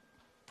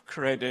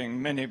creating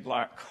mini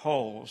black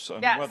holes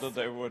and whether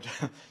they would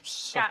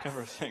suck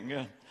everything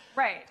in.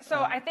 Right.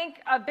 So I think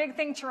a big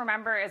thing to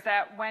remember is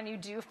that when you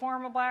do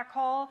form a black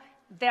hole,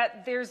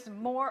 that there's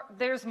more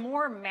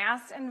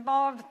mass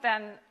involved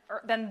than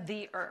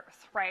the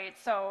Earth, right?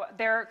 So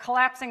they're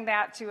collapsing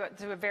that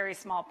to a very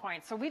small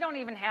point. So we don't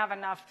even have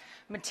enough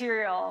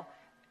material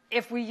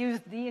if we use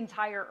the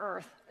entire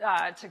Earth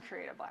to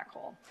create a black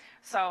hole.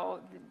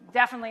 So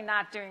definitely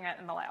not doing it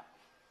in the lab.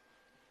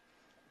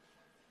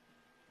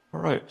 All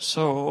right,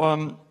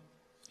 so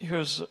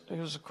here's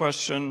a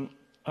question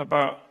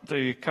about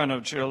the kind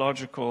of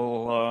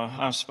geological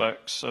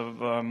aspects of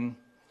the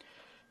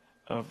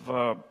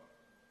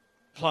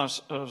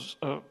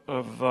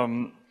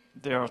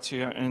RT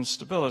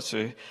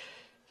instability.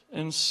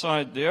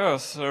 Inside the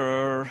Earth, there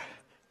are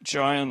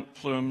giant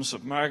plumes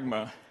of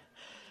magma.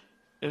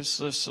 Is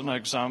this an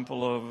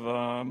example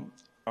of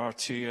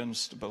RT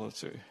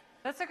instability?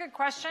 That's a good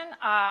question.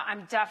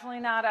 I'm definitely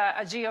not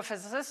a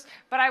geophysicist,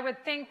 but I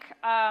would think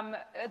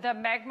the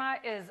magma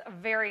is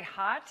very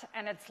hot,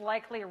 and it's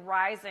likely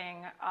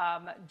rising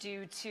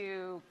due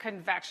to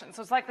convection.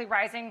 So it's likely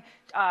rising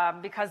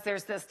because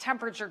there's this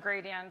temperature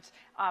gradient,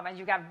 and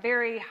you've got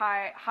very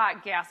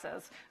hot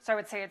gases. So I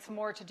would say it's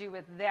more to do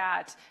with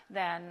that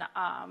than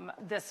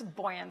this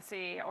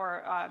buoyancy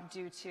or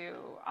due to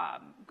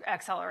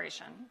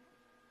acceleration.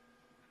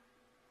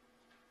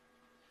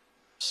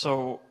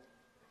 So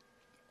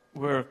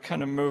we're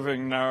kind of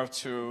moving now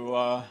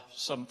to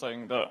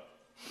something that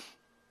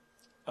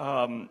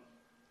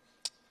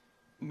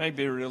may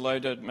be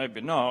related, maybe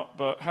not,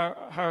 but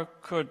how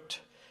could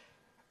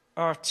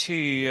RT,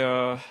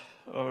 or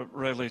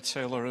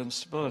Rayleigh-Taylor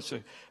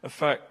instability,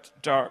 affect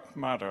dark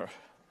matter?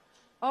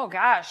 Oh,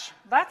 gosh,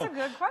 that's a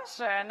good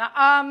question.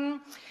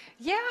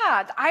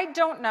 Yeah, I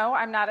don't know.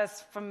 I'm not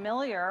as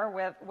familiar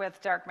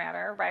with dark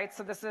matter, right?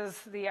 So this is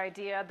the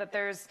idea that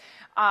there's,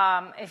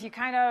 if you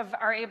kind of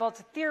are able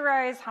to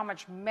theorize how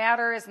much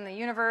matter is in the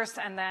universe,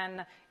 and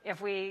then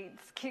if we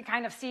can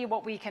kind of see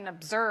what we can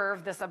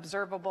observe, this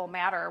observable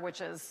matter,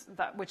 which is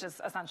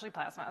essentially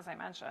plasma, as I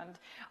mentioned,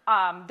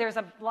 there's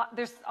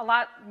a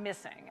lot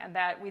missing, and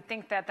that we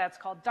think that that's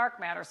called dark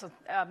matter, so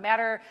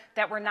matter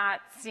that we're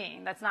not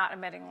seeing, that's not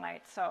emitting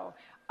light. So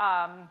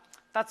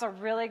that's a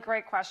really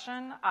great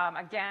question.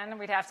 Again,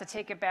 we'd have to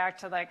take it back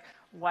to like,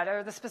 what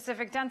are the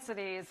specific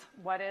densities?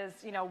 What is,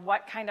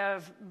 what kind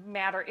of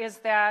matter is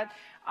that?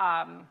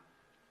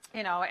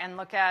 and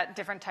look at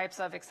different types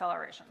of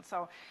acceleration.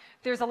 So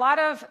there's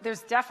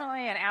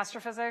definitely in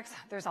astrophysics,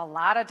 there's a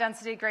lot of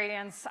density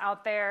gradients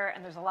out there,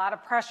 and there's a lot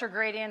of pressure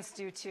gradients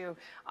due to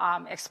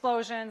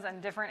explosions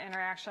and different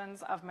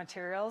interactions of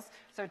materials.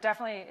 So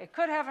definitely it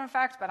could have an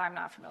effect, but I'm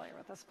not familiar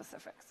with the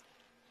specifics.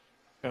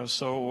 Yeah,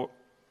 so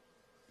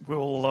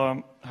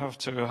we'll have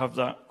to have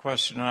that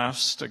question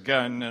asked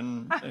again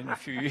in a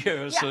few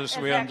years Yeah, as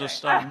we exactly.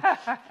 understand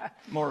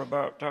more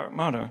about dark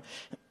matter.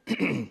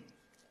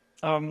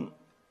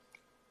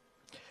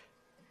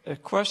 A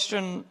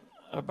question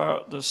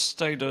about the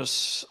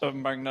status of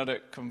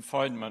magnetic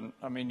confinement.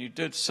 I mean, you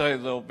did say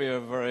there'll be a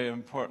very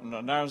important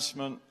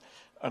announcement,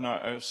 and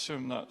I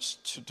assume that's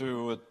to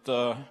do with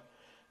the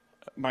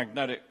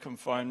magnetic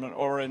confinement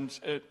or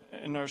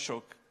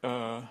inertial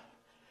or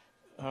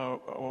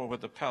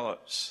with the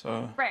pellets.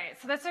 Right,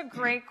 so that's a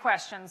great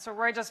question. So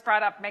Roy just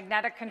brought up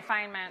magnetic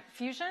confinement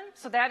fusion.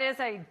 So that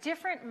is a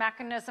different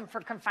mechanism for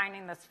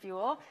confining this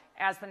fuel.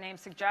 As the name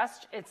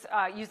suggests, it's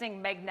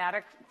using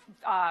magnetic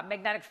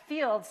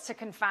fields to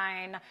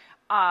confine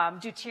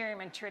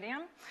deuterium and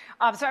tritium.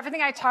 So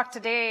everything I talked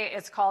today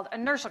is called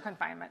inertial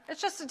confinement.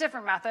 It's just a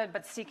different method,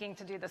 but seeking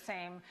to do the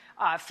same,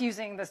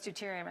 fusing this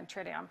deuterium and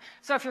tritium.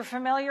 So if you're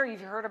familiar,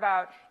 you've heard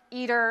about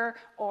ITER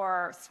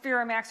or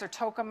Spheromax or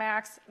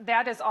Tokamak,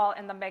 that is all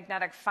in the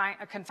magnetic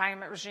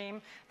confinement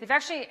regime. They've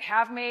actually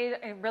have made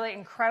really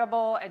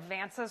incredible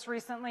advances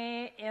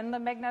recently in the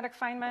magnetic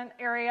confinement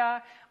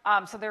area.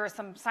 So there were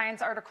some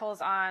science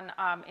articles on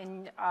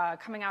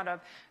coming out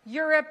of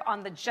Europe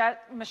on the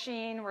JET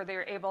machine where they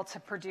were able to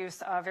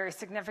produce very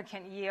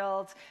significant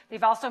yields.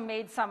 They've also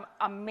made some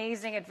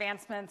amazing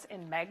advancements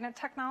in magnet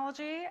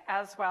technology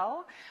as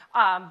well.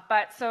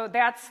 But so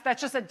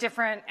that's just a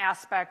different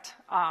aspect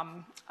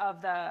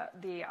of the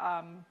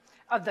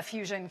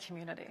fusion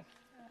community.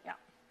 Yeah.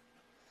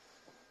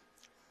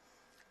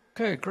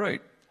 Okay,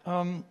 great.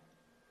 I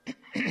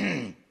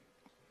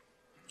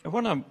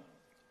want to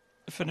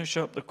finish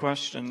up the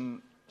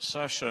question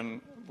session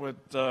with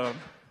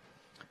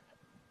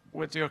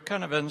your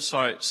kind of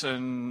insights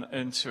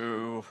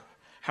into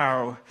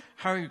how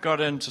you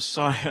got into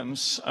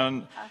science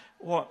and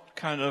what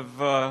kind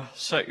of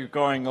set you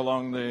going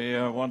along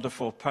the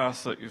wonderful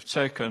path that you've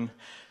taken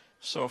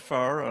so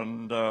far,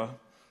 and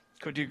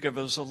could you give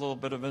us a little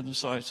bit of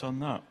insight on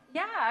that?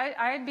 Yeah,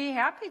 I'd be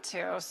happy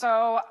to.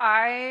 So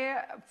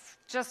I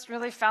just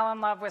really fell in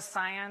love with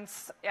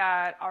science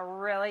at a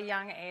really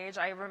young age.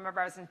 I remember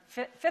I was in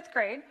fifth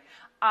grade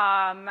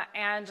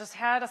and just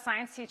had a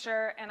science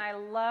teacher, and I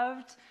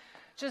loved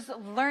just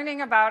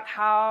learning about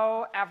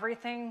how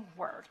everything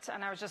worked,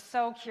 and I was just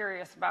so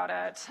curious about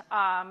it.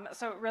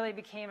 So it really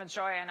became a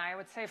joy, and I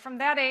would say from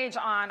that age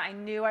on, I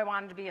knew I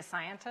wanted to be a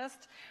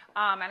scientist,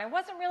 and I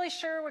wasn't really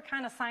sure what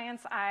kind of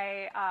science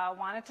I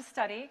wanted to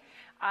study,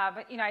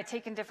 but I'd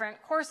taken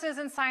different courses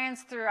in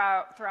science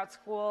throughout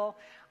school.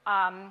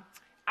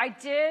 I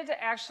did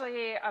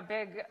actually a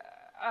big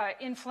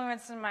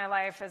influence in my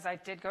life as I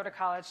did go to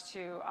college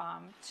to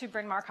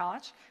Bryn Mawr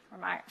College, where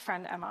my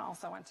friend Emma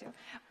also went to.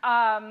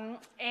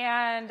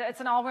 And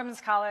it's an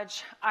all-women's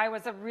college. I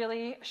was a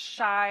really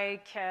shy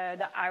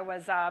kid. I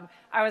was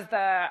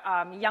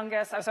the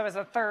youngest, so I was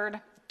the third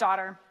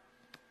daughter.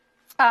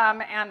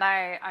 And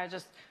I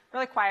just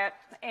really quiet.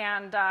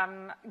 And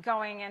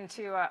going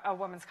into a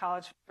women's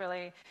college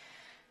really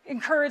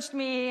encouraged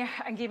me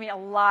and gave me a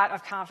lot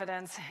of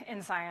confidence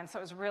in science. So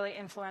it was really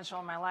influential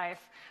in my life.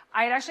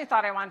 I had actually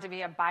thought I wanted to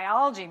be a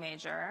biology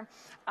major,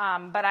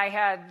 but I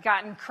had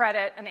gotten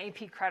an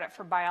AP credit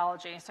for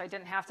biology, so I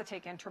didn't have to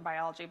take intro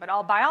biology. But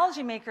all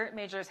biology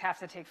majors have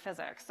to take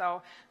physics.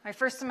 So my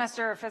first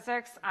semester of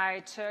physics,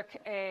 my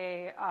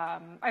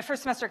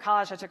first semester of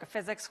college, I took a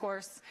physics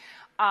course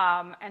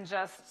and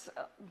just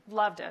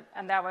loved it.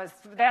 And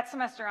that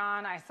semester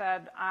on, I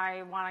said,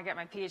 I want to get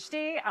my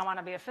PhD. I want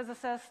to be a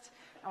physicist.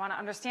 I want to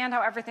understand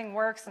how everything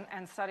works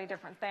and study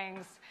different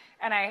things.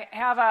 And I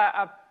have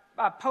a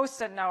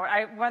Post-it note.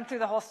 I went through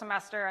the whole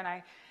semester, and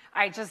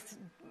I just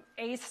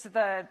aced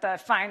the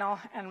final,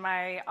 and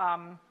my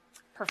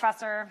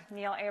professor,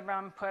 Neil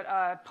Abram, put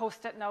a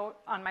Post-it note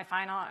on my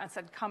final and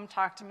said, come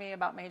talk to me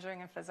about majoring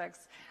in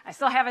physics. I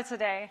still have it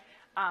today,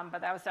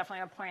 but that was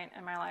definitely a point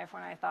in my life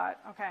when I thought,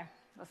 okay,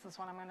 this is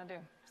what I'm going to do.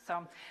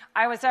 So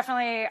I was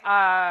definitely,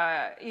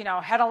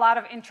 had a lot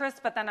of interest,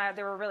 but then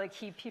there were really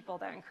key people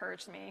that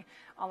encouraged me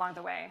along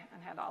the way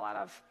and had a lot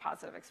of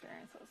positive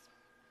experiences.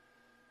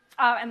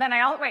 And then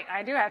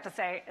I do have to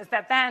say, is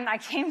that then I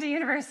came to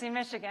University of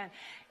Michigan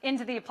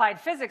into the applied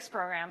physics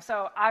program.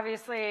 So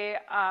obviously,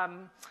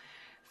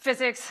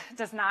 physics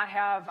does not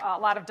have a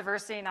lot of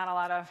diversity, not a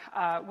lot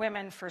of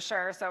women for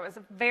sure. So it was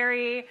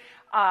very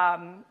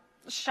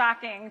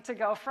shocking to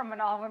go from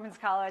an all-women's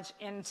college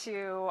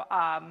into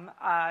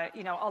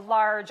a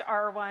large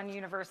R1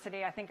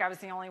 university. I think I was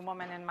the only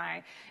woman in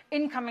my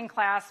incoming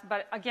class,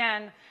 but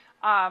again,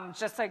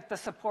 just like the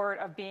support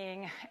of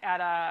being at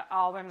an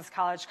all-women's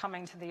college,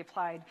 coming to the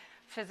applied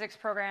physics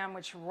program,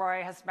 which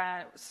Roy has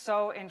been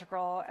so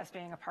integral as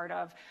being a part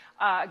of,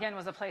 again,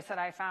 was a place that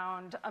I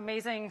found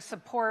amazing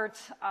support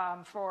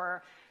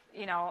for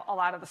you know, a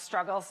lot of the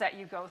struggles that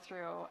you go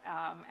through,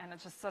 and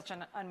it's just such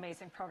an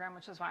amazing program,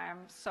 which is why I'm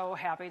so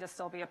happy to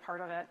still be a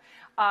part of it.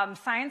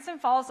 Science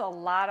involves a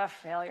lot of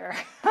failure.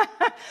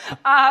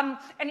 And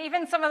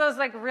even some of those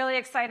like really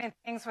exciting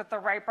things with the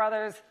Wright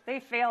brothers, they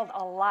failed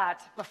a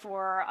lot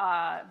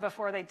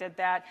before they did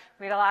that.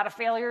 We had a lot of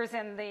failures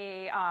in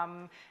the,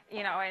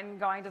 you know, in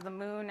going to the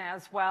moon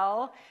as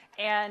well.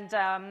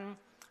 And,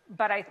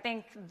 but I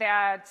think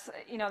that,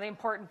 you know, the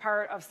important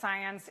part of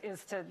science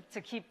is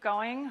to keep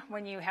going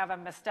when you have a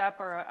misstep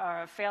or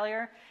a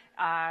failure,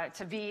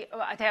 to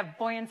have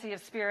buoyancy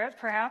of spirit,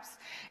 perhaps.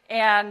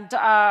 And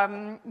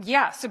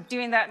yeah, so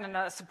doing that in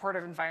a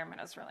supportive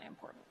environment is really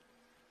important.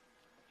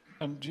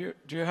 And do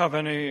you have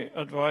any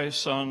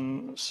advice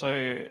on,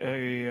 say,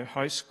 a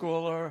high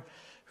schooler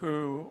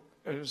who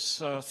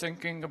is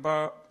thinking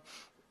about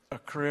a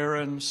career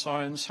in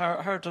science?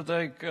 How do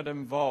they get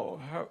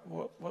involved?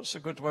 What's a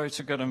good way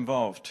to get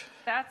involved?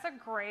 That's a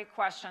great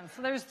question.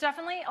 So there's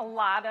definitely a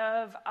lot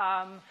of,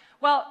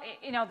 well,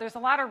 you know, there's a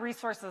lot of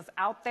resources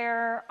out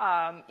there,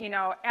 you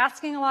know,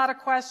 asking a lot of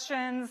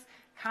questions,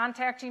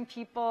 contacting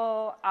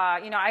people.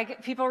 You know,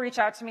 people reach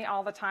out to me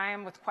all the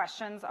time with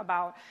questions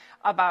about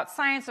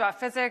science, about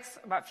physics,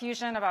 about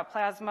fusion, about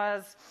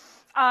plasmas.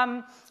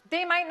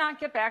 They might not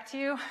get back to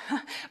you,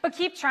 but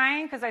keep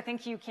trying, because I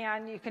think you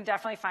can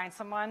definitely find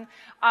someone.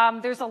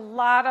 There's a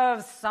lot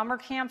of summer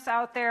camps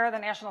out there. The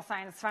National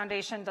Science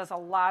Foundation does a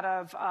lot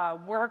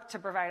of work to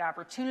provide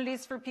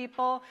opportunities for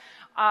people.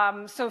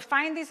 So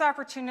find these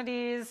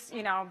opportunities,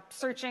 you know,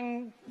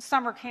 searching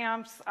summer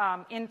camps,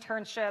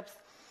 internships,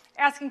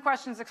 asking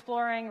questions,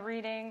 exploring,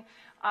 reading,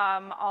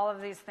 all of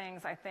these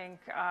things. I think,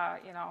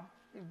 you know,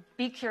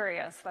 be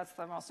curious. That's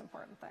the most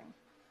important thing.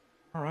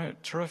 All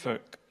right,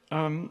 terrific.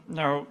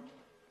 Now,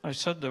 I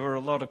said there were a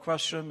lot of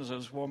questions.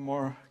 There's one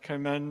more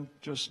came in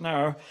just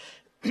now.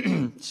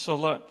 So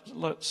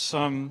let's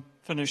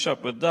finish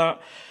up with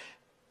that.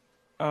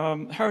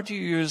 How do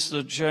you use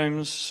the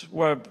James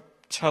Webb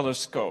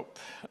Telescope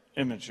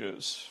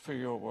images for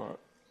your work?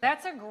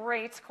 That's a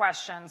great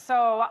question.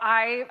 So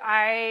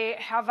I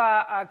have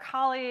a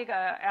colleague,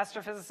 an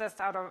astrophysicist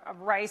out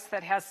of Rice,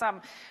 that has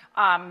some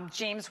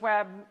James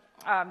Webb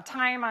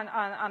time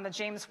on the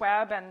James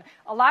Webb, and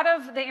a lot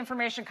of the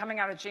information coming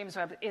out of James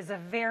Webb is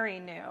very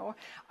new,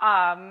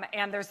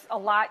 and there's a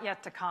lot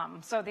yet to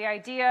come. So the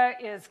idea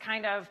is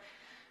kind of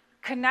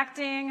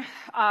connecting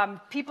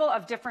people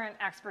of different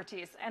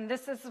expertise. And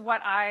this is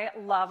what I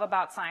love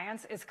about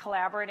science, is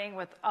collaborating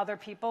with other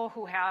people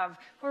who are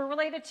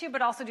related to,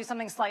 but also do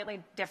something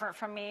slightly different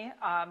from me,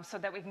 so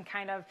that we can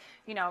kind of,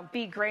 you know,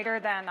 be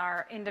greater than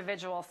our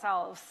individual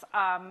selves.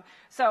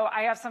 So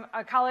I have some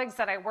colleagues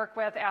that I work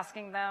with,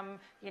 asking them,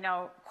 you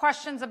know,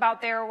 questions about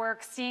their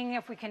work, seeing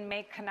if we can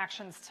make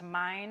connections to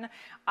mine.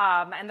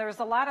 And there's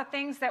a lot of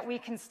things that we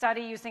can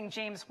study using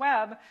James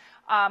Webb.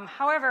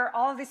 However,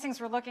 all of these things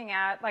we're looking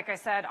at, like I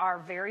said, are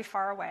very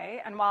far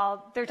away. And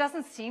while there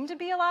doesn't seem to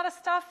be a lot of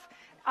stuff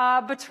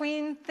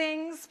between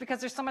things, because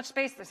there's so much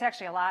space, there's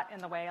actually a lot in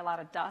the way, a lot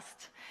of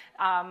dust.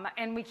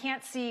 And we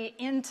can't see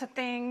into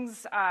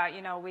things.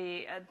 You know,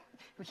 we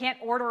can't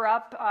order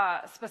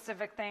up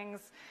specific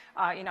things.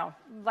 You know,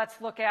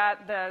 let's look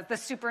at the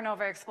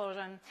supernova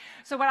explosion.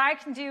 So what I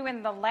can do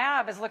in the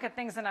lab is look at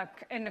things in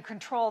a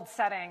controlled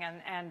setting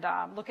and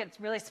look at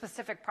really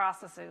specific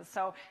processes.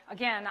 So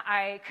again,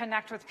 I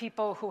connect with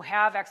people who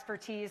have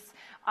expertise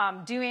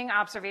doing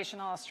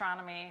observational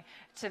astronomy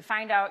to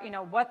find out, you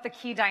know, what the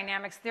key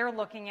dynamics they're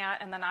looking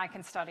at, and then I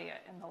can study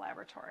it in the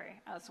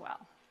laboratory as well.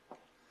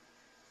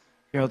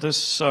 Yeah,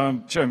 this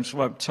James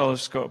Webb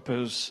Telescope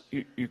is,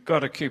 you've got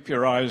to keep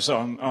your eyes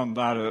on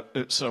that.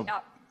 It's a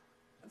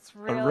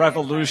really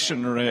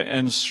revolutionary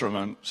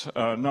instrument,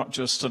 not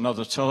just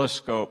another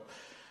telescope,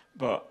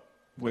 but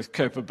with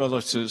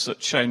capabilities that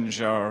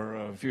change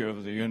our view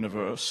of the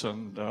universe.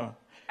 And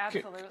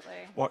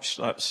absolutely watch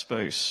that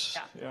space.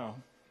 Yeah.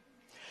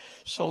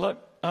 So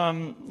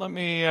let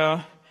me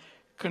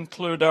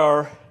conclude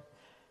our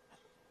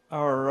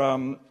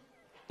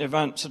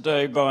event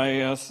today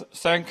by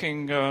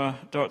thanking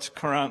Dr.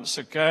 Korantz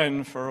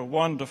again for a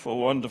wonderful,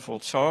 wonderful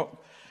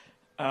talk.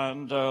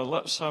 And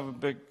let's have a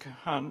big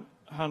hand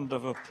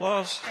of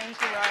applause. Thank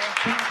you, Roy.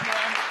 Thank you.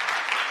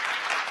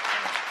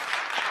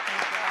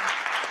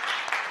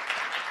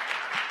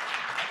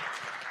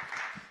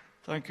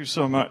 Thank you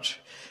so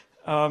much.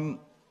 I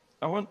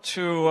want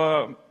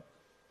to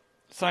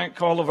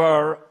thank all of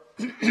our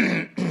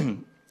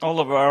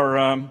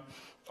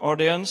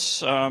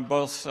audience,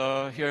 both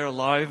here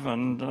live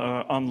and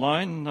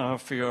online,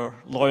 for your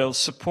loyal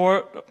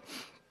support,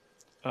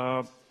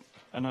 and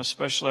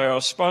especially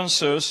our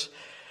sponsors,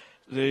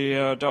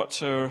 the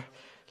Dr.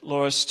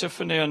 Lois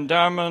Tiffany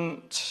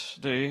Endowment,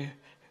 the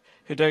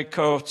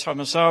Hideko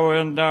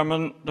Tamazawa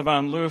Endowment, the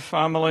Van Loo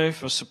family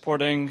for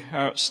supporting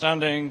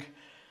outstanding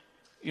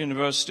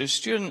university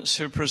students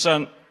who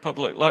present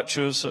public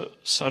lectures at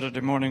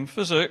Saturday Morning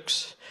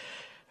Physics.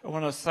 I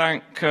want to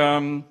thank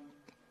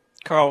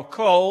Carl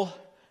Cole,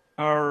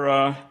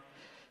 our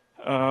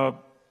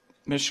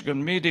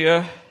Michigan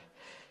media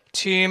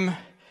team,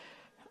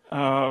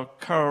 Carol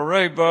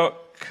Raybuck,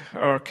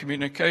 our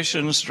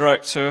Communications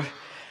Director,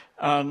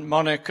 and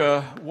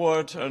Monica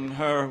Wood and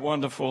her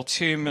wonderful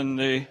team in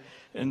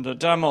the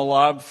demo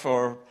lab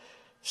for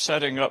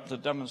setting up the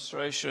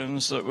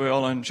demonstrations that we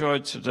all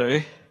enjoyed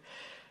today.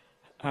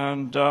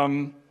 And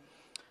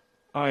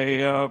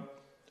I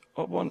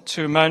want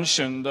to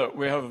mention that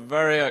we have a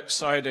very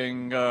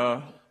exciting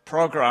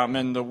program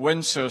in the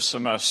winter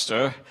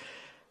semester,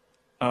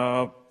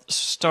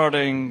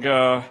 starting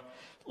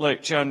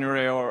late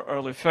January or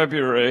early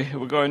February.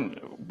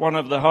 One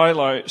of the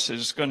highlights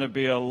is going to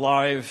be a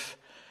live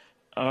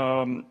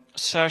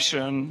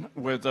session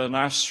with an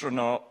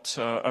astronaut,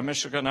 a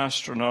Michigan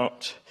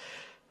astronaut,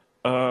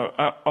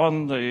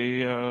 on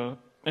the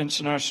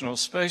International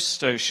Space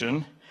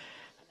Station,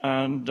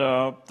 and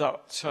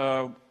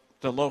the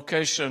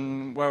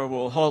location where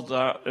we'll hold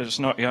that is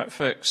not yet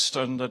fixed,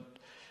 and the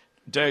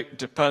date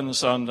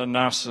depends on the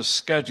NASA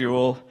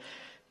schedule,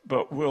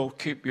 but we'll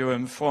keep you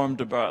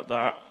informed about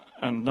that,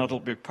 and that'll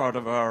be part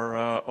of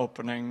our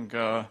opening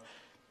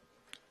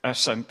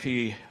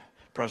SMP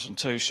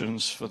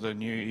presentations for the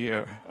new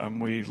year.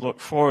 And we look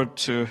forward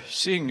to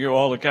seeing you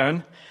all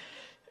again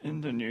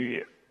in the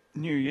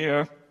new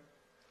year,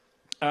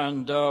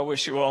 and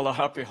wish you all a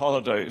happy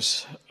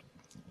holidays.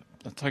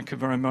 And thank you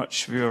very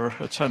much for your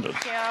attendance.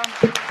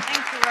 Thank you.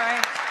 Thank you,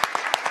 Roy.